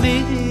I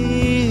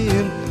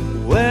mean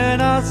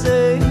when I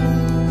say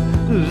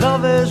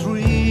love is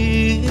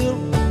real.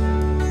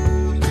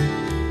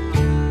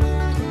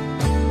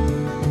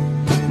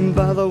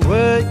 By the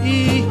way,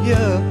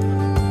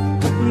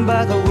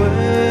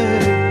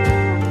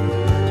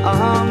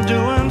 I'm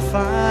doing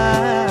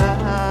fine.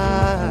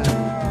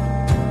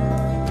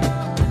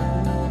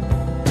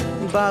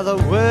 By the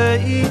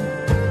way,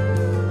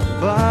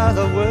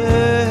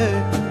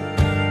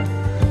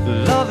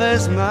 love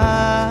is mine.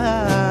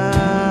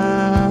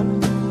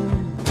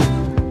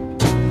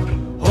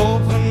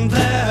 Hoping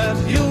that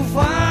you'll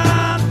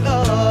find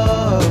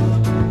love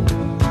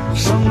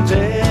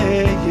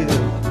someday.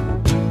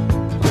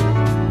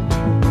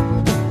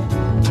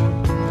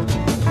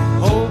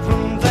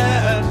 Hoping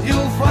that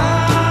you'll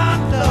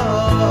find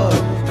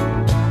love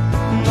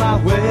my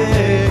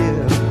way.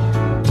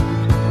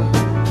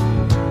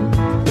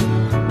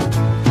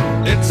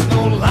 It's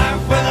no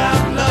life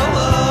without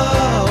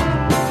love.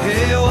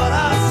 Hear what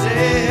I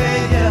say,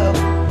 yeah.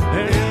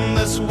 In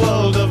this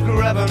world of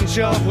grab and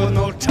jump with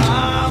no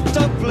time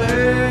to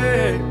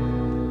play.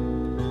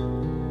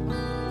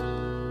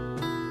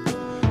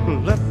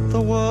 Let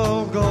the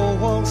world go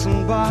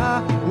waltzing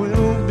by.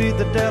 We'll be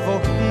the devil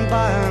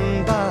by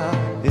and by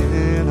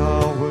in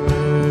our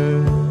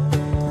way.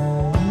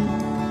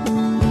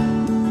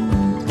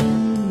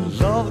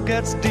 Love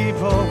gets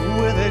deeper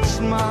with each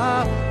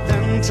smile.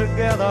 Then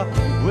together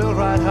we'll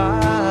ride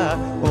high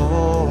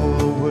all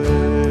the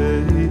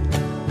way.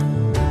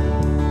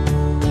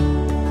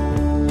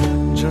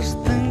 Just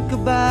think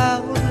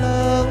about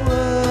love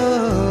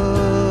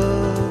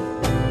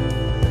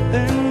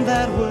in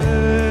that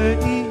way.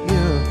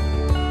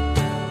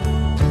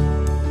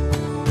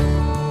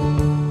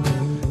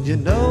 You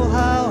know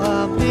how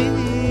I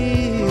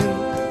mean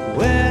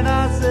when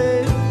I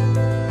say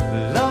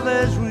love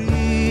is real.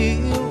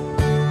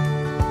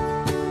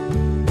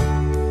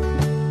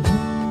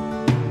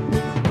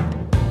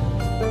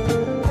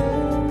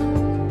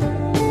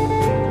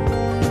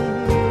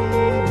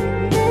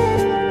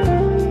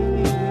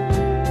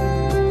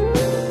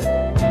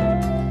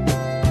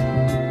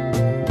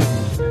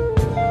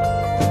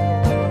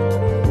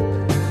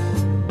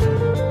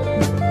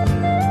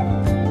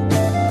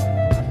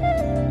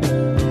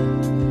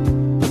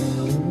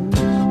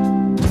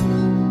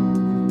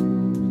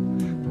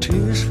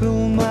 Tears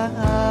fill my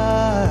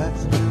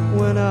eyes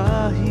when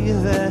I hear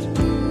that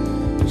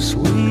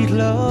sweet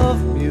love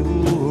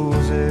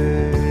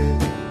music.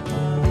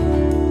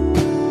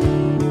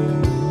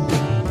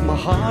 My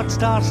heart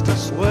starts to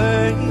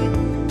sway.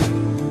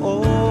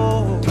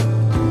 Oh,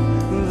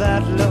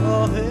 that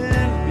loving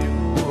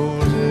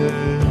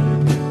music.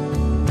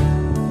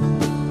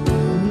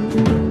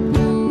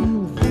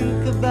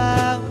 Think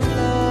about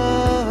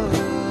love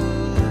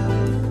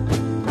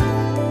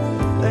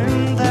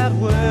in that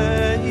way.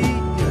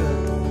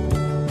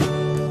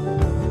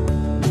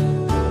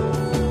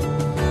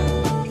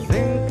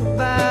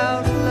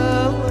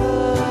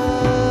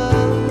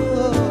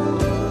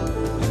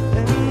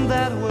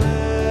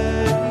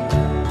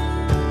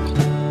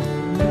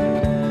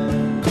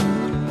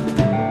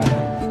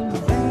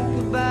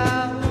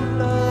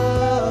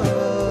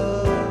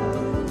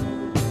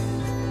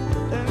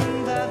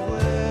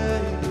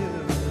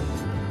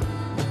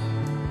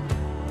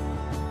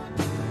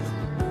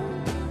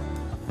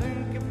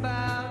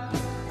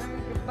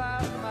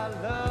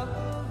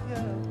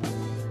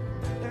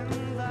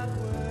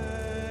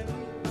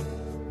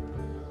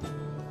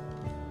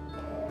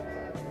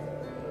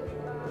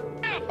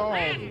 Oh,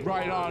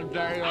 right on,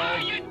 Dale.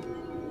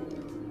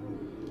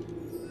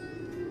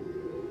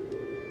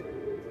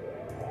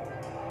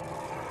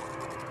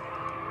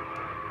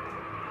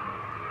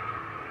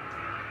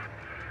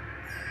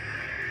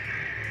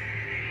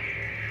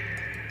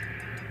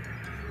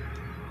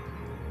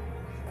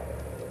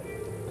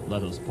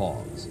 Let us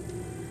pause.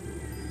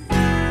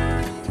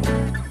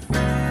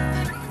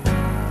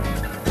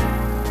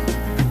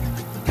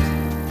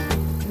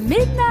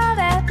 Midnight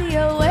at the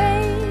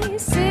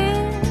oasis,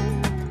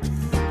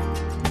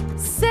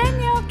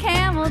 send your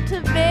camel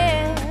to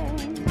bed.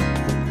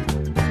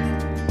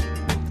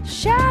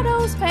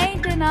 Shadows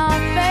painting our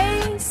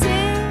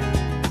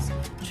faces,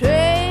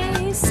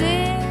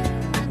 traces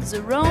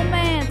of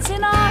romance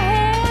in our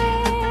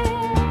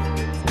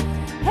hands.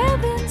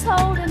 Heaven's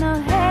holding a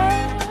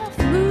half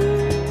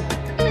moon,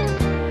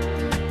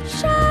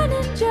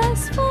 shining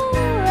just for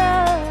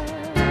us.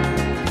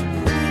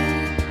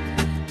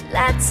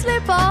 Let's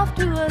slip off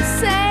to a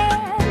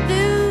sand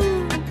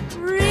dune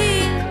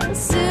real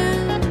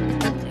soon.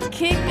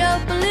 Kick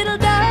up a little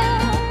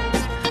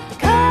dust.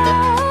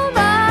 Come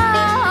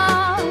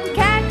on,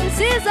 cactus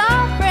is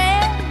our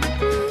friend.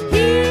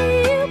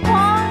 He'll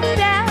point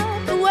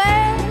out the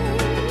way.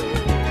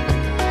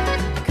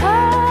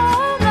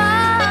 Come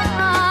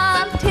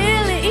on,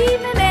 till the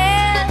evening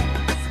ends.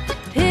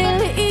 Till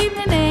the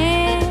evening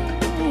ends.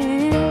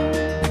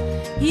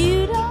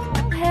 You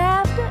don't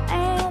have to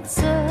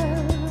answer.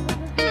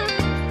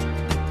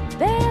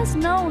 There's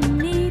no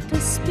need to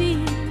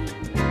speak.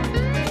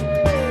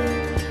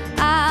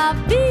 I'll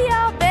be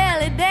your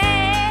belly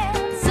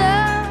dancer,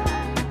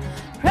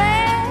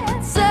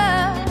 prancer,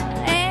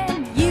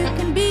 and you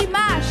can be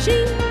my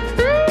sheep.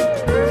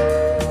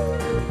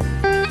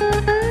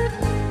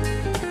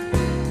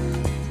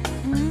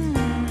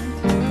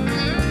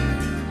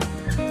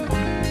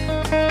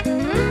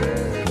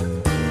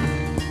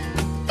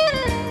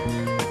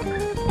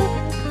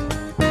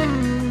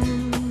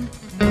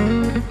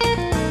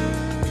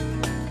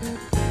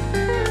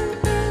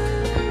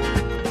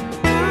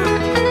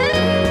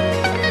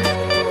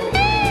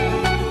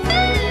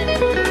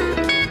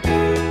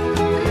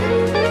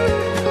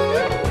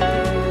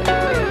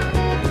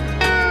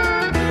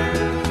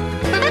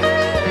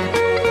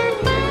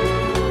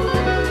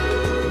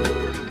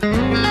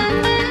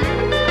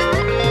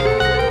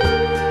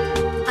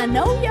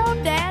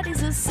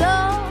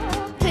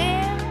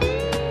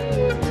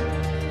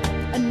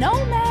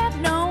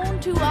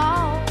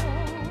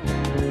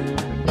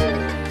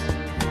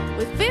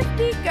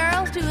 50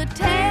 girls to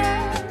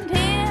attend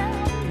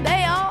him.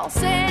 They all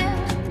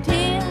send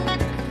him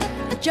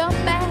a jump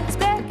back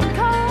spec and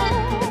call.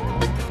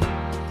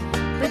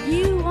 But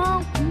you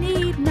won't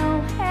need no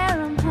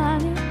harem,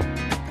 honey,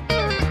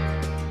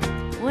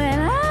 when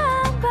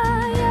I'm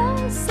by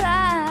your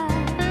side.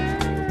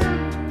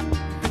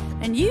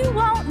 And you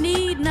won't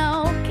need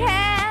no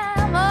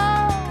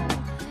camel,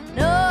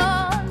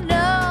 no,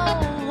 no,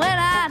 when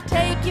I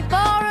take you for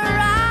a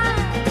ride.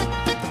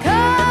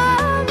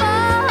 Come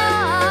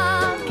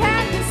on,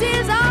 Cactus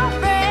is our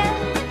friend.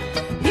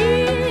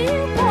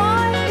 He'll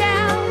point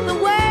out the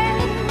way.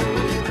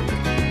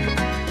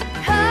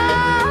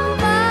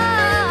 Come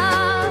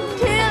on,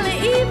 till the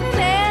evening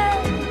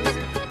ends,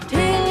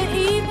 till the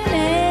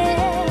evening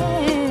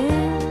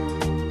ends.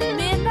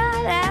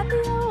 Midnight at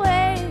the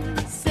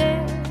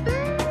oasis,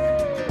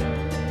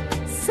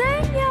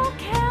 sing your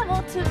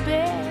camel to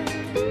bed.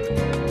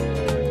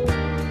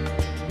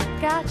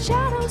 Got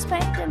shadows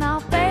painting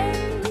our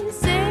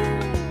faces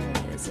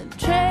and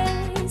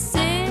traces,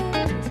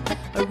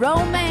 a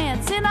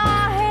romance in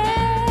our head.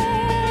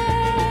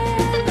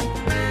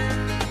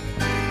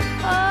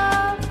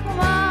 Oh, come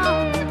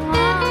on,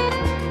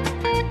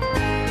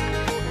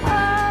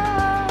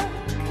 oh,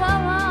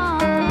 come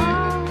on.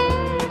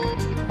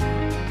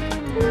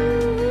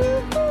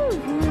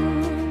 Ooh,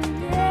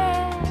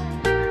 yeah.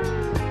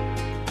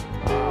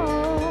 Oh,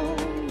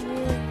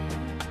 yeah.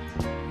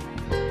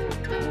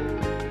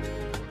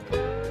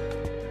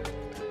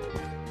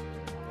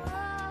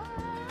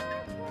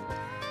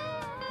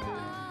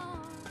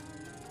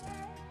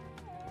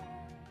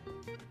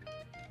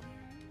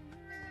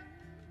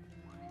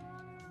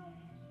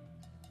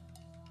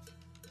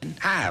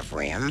 Hi,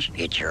 friends.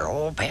 It's your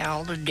old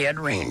pal, the Dead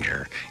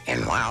Ranger.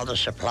 And while the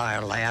supply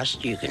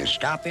lasts, you can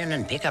stop in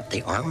and pick up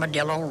the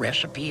armadillo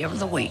recipe of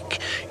the week.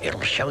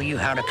 It'll show you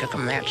how to cook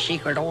 'em that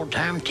secret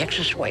old-time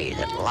Texas way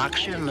that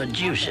locks in the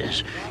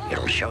juices.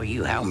 It'll show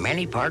you how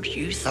many parts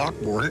you thought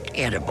weren't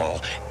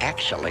edible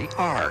actually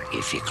are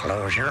if you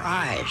close your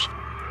eyes.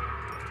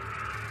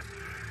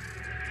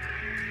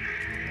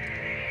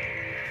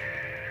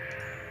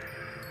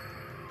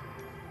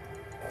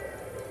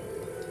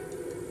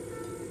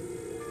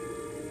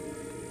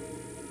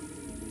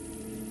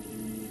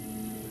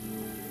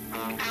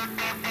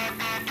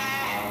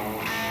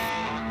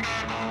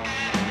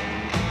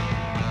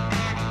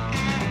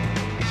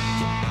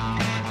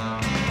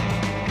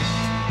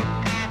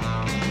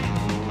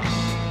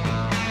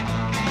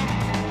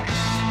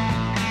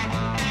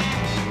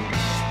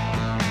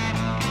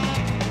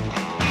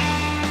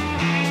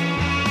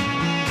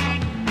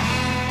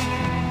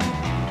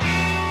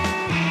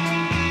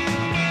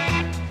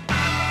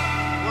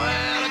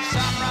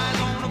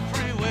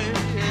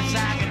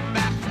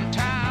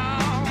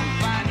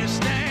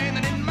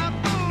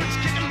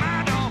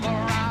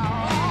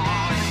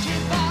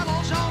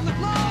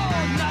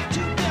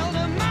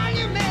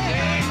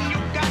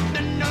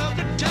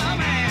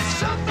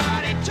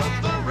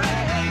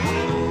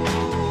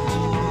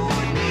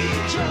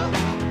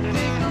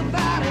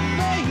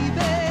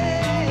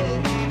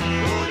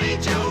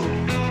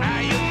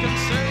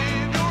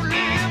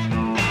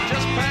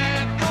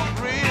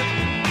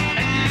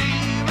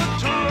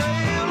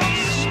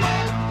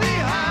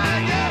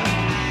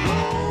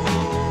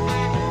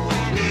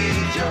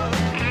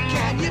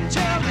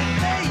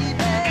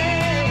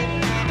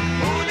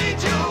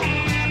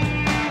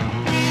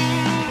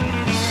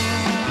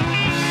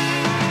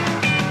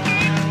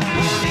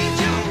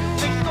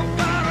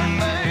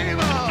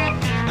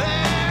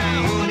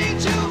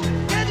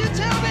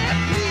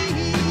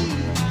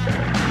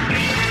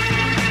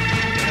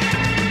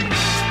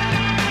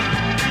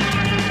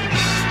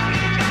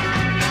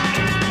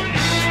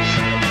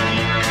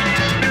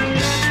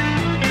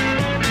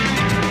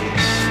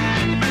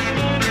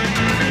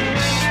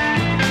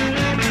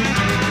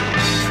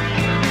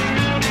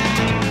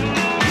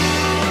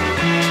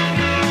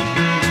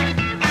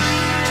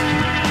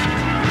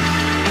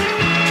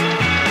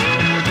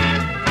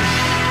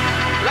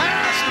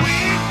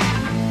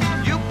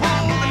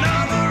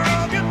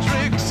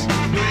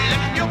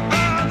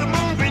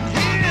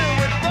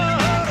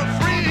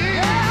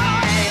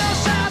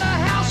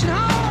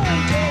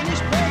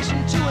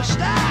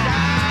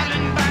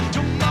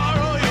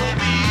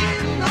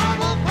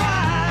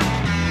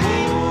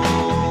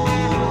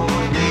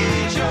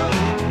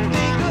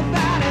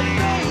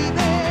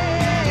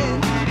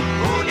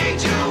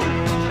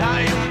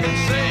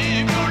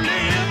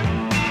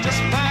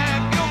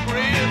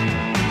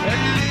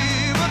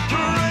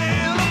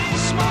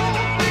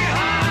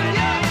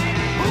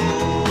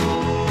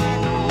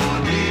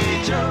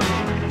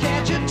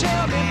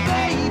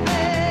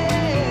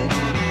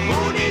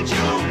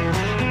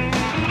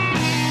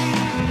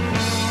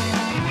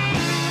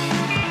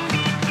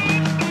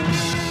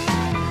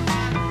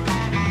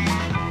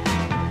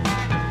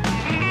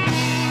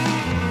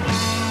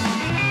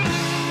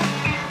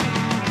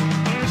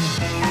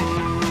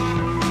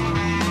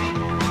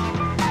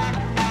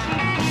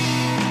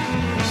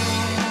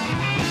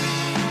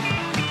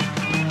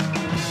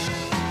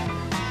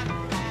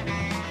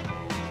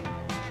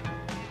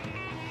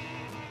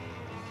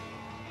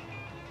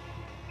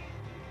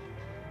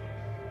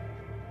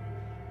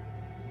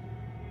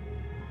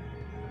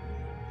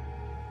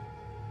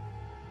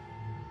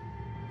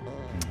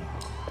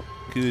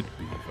 good,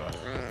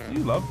 Beaver.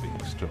 You love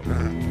being stroked,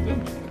 don't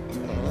you?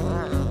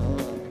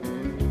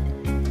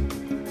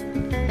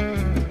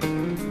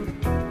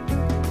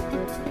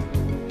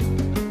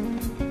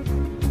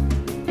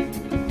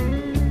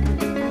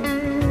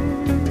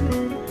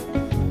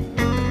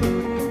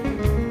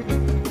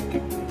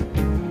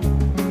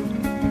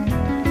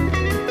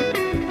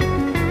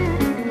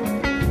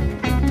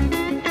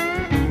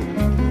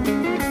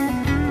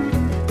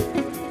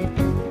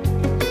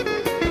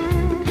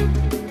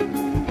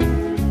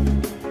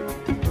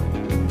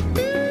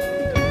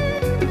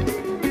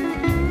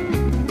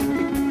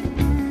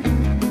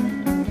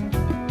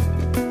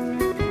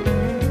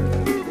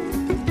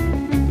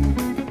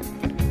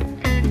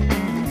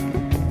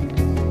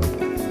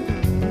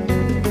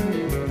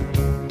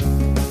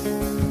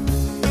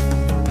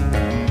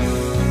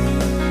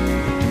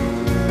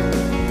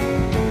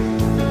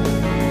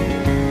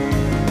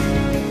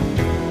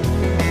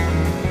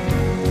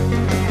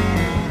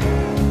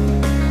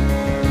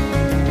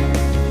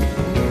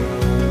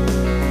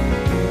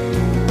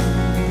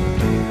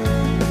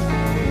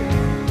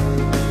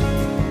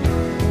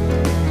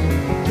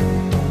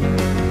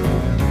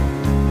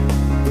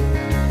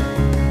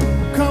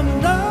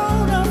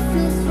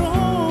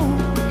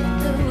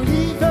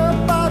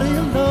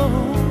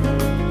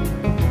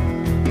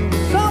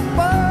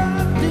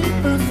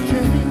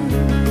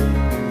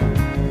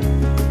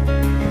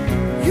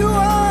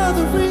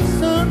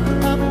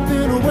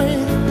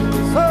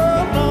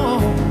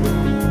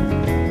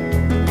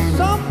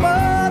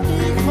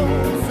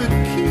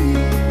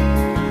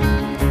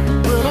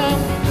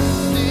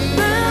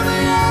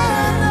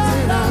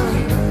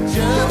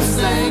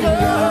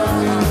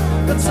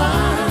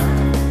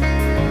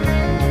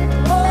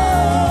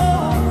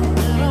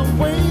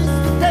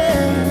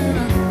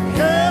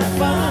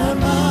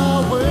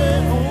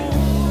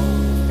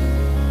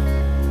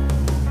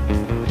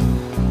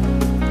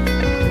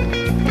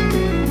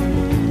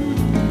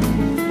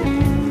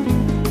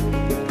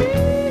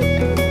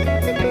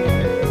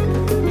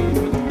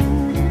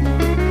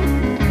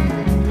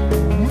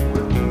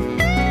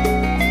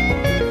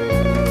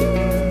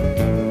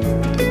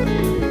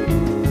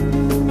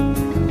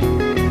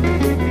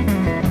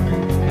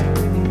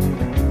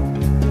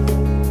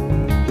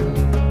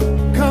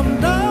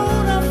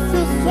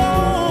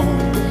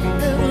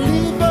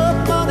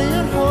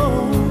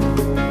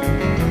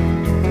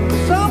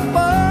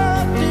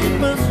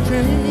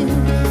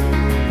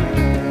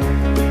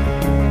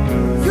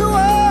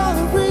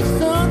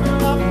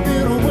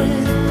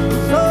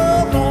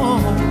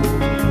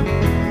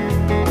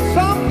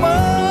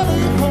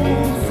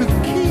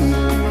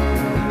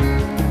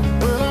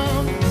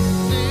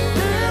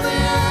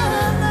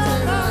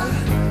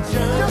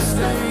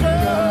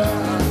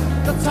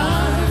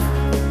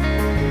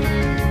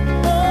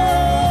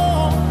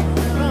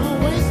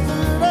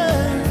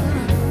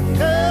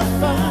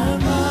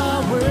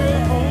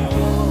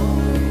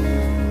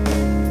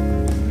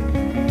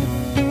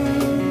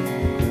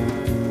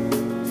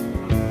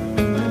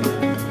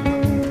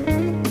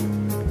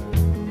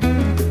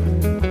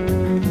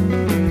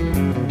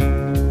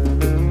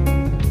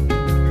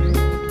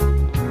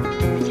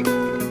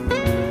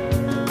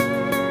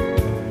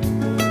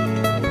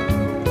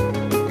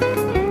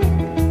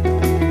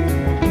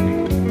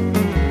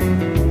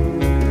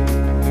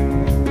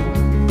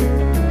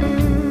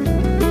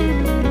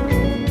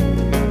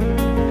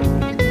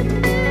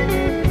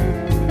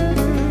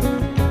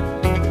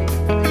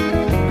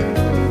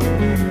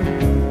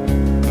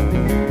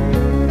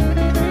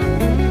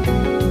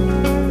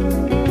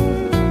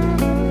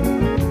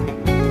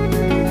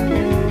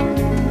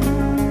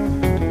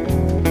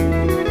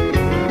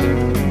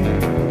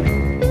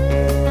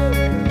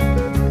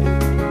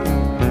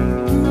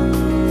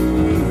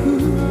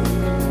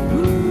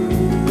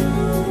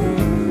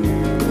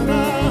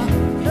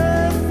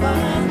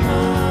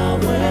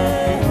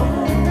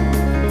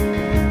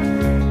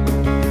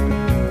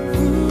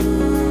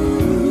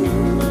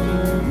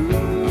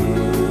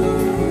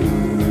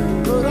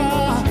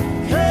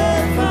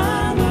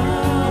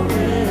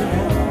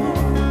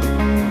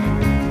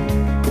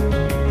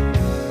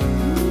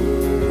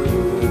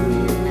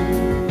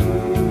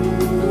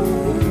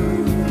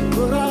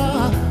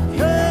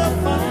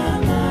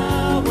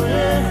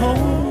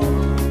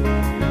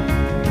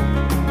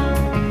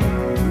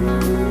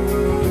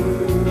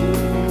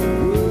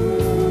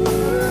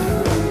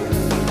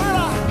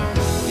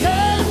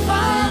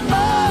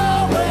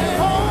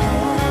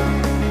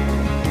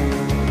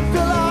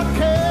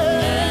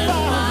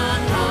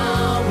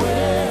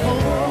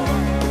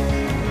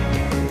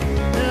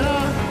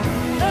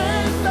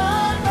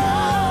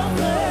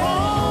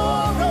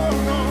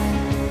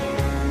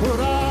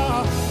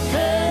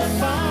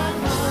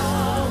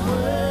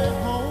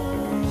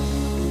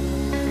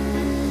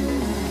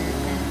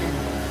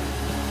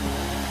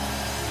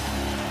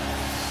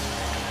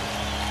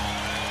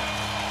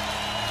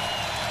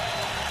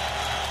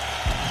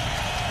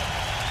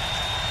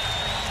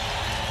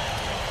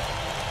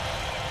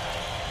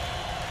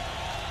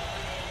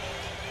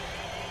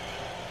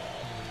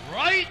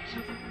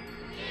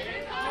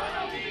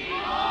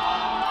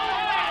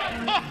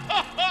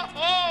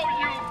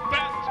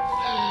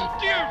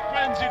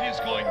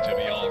 going to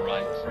be all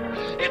right.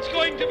 It's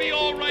going to be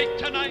all right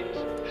tonight,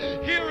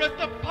 here at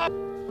the pub.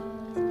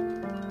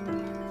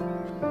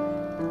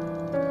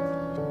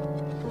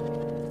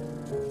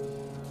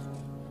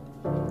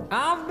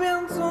 I've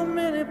been so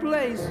many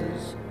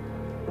places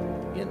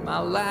in my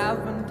life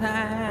and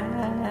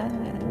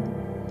time.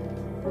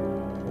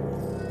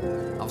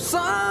 I've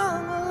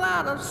sung a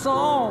lot of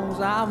songs,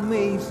 I've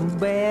made some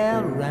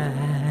bad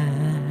rhymes.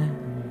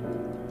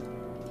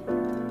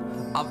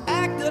 I've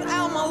acted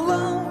out my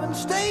love in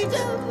stages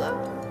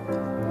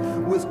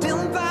with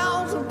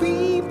 10,000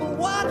 people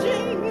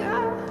watching.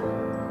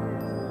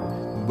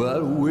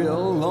 But we're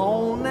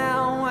alone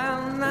now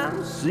and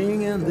I'm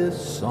singing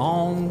this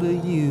song to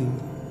you.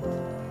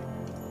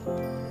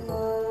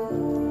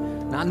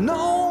 I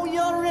know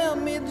your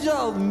image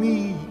of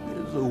me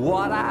is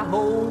what I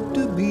hope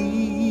to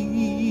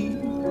be.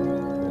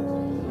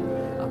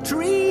 I've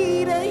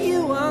treated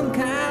you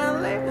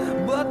unkindly,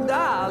 but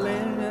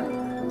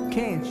darling,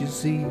 can't you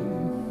see?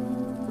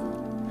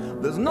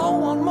 There's no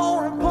one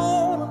more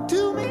important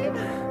to me.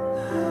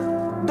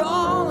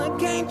 Darling,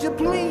 can't you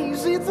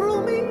please see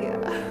through me?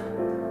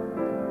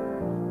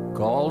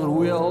 'Cause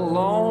we're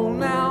alone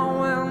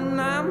now and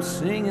I'm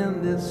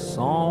singing this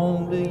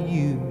song to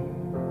you.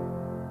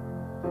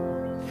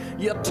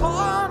 You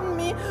taught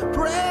me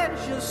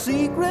precious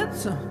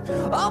secrets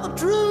of the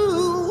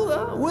truth,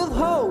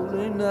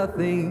 withholding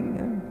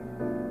nothing.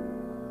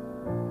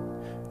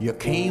 You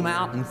came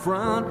out in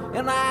front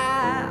and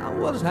I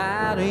was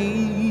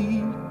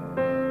hiding.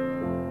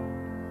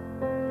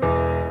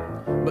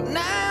 But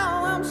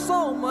now I'm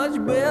so much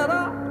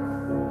better,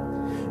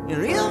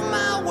 and if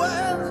my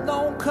words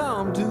don't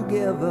come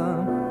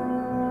together,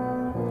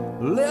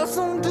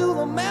 listen to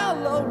the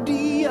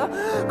melody,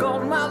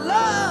 'cause my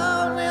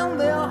love in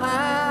their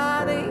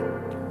hiding.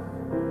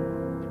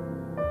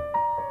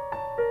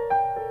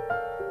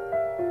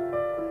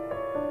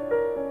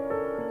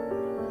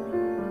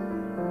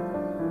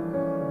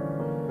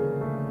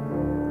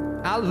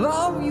 I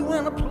love you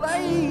in a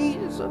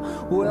place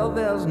where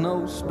there's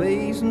no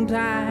space and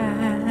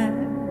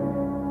time.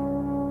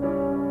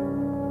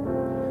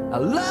 I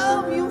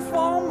love you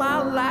for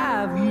my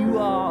life, you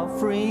are a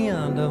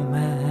friend of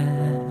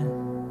mine.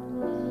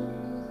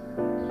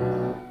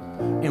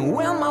 And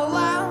when my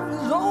life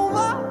is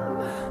over,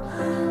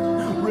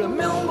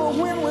 remember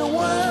when we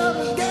were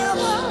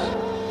together.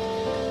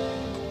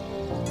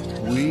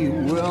 We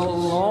were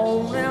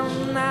alone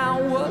and I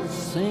was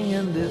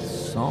singing this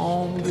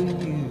song to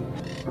you.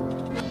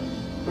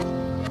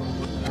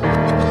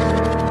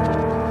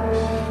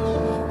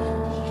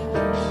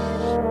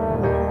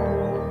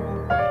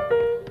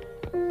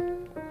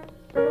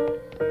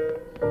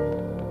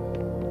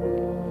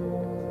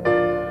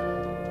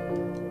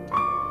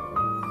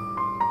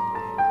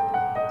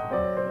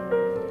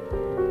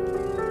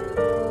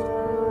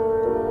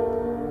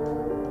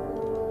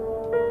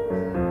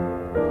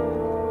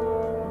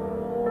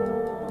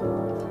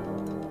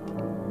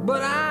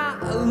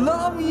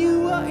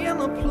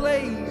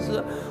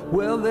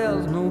 Where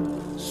there's no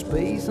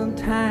space and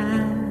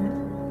time.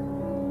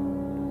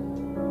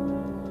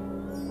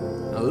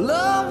 I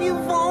love you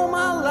for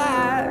my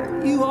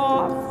life, you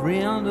are a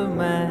friend of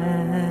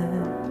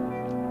mine.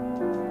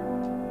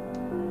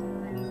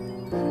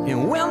 And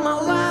when my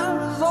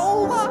life is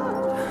over,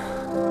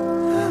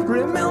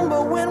 remember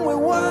when we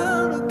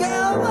were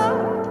together.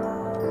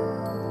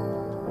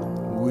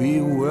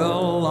 We were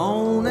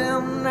alone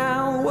and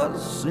I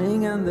was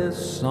singing this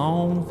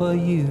song for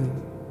you.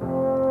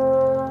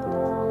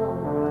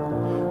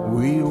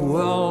 We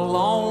were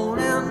alone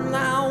and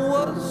I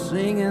was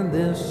singing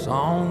this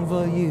song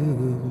for you.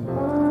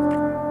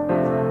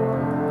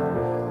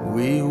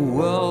 We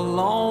were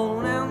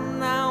alone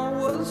and I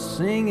was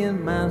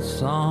singing my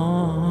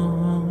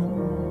song.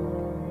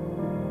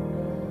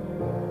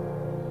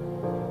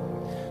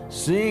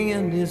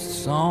 Singing this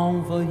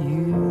song for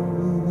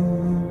you.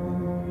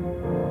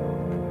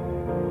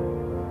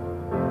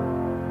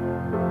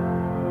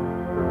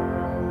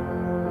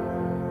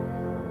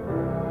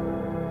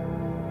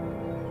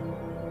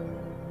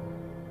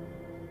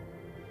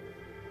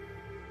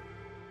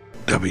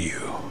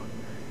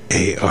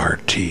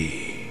 WART,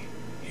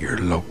 your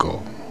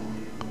local,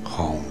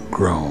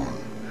 homegrown,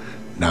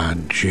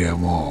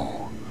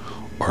 non-GMO,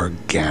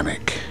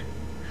 organic,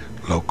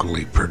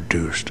 locally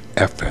produced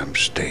FM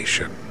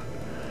station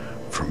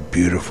from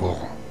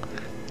beautiful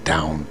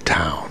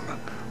downtown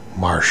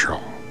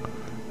Marshall,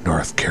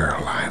 North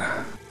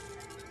Carolina.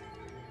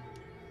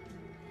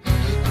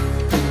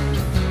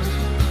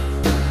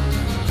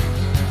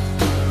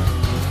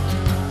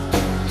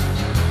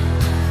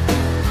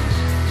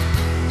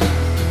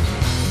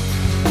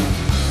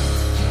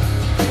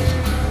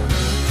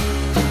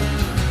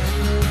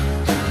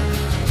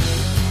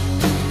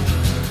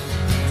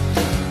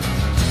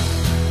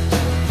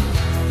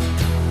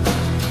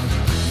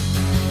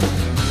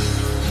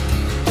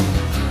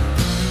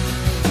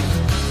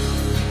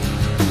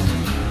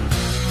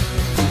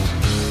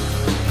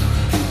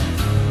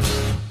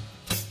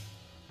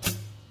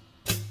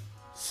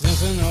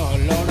 Since I know a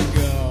lot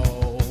ago,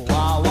 I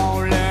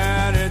won't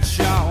let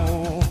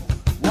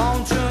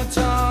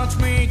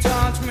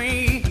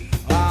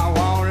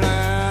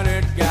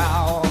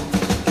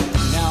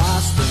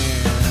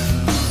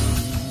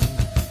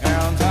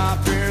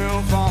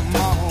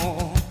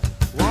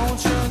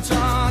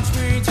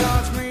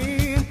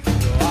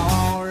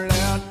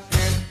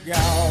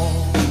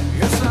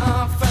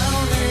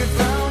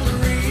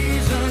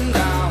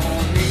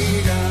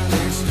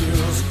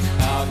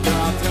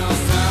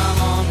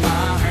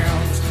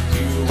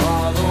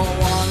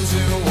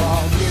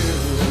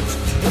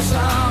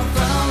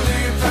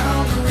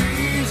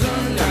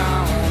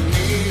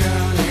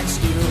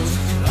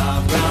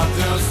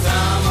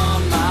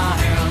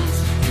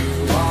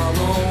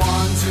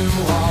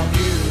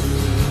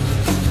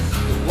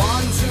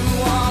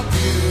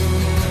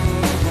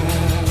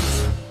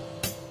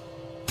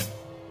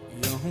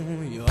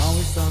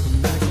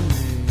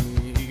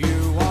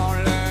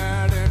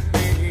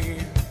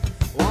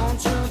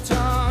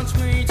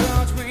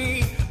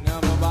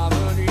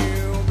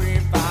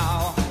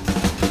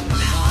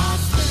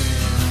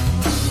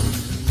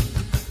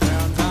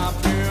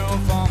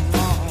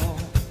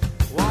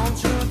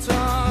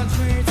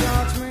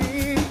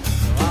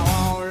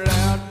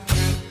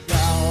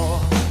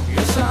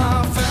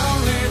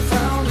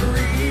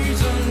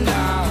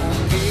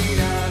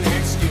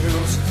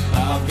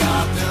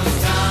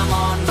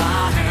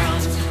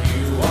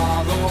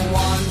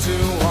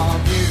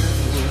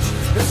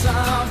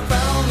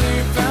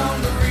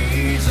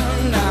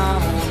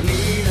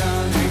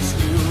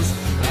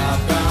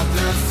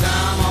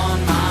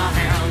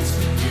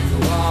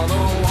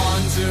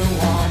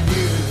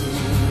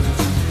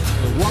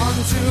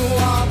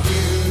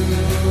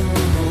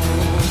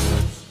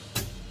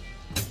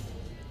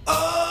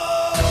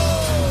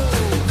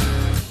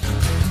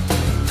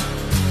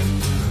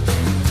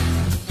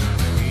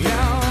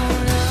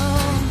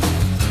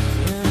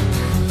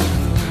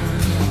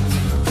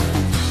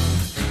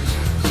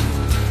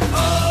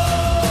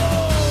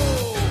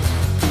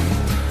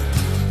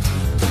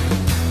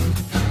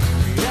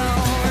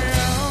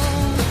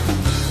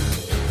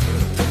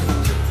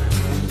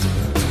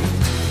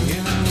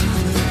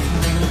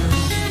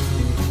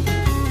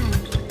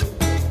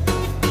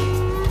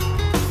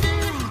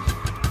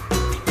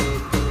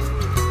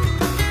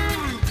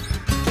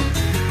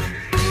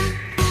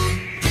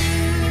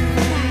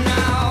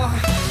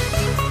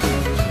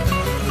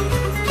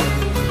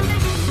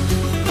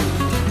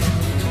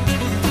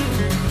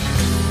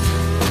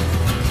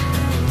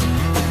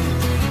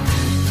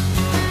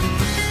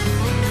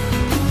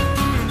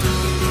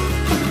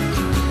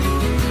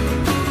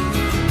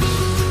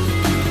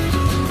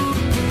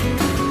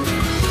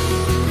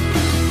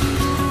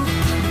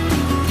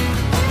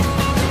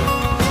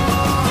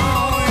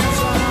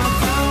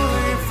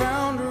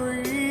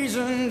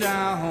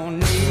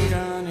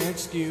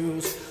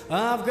excuse.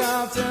 I've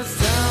got this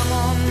time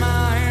on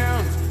my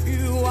hands.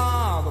 You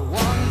are the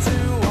one to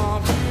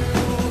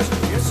abuse.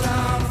 Yes,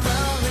 I've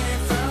finally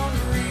found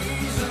a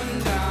reason.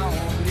 I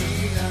won't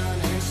need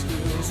an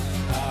excuse.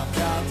 I've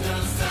got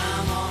this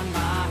time on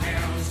my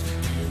hands.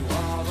 You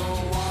are the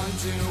one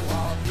to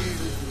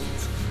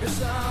abuse.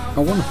 Yes, I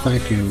want to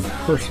thank you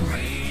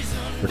personally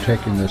for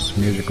taking this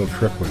musical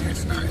trip with me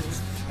tonight.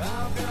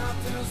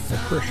 I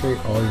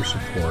appreciate all your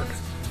support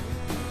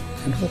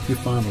and hope you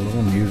find a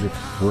little music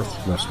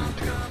worth listening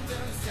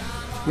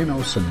to. You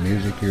know, some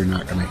music you're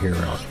not going to hear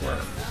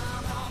elsewhere.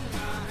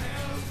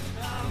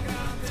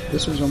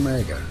 This is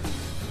Omega,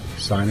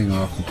 signing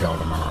off until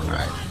tomorrow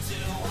night.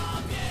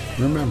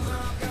 Remember,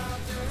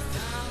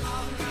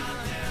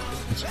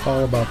 it's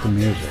all about the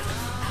music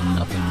and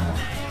nothing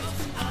more.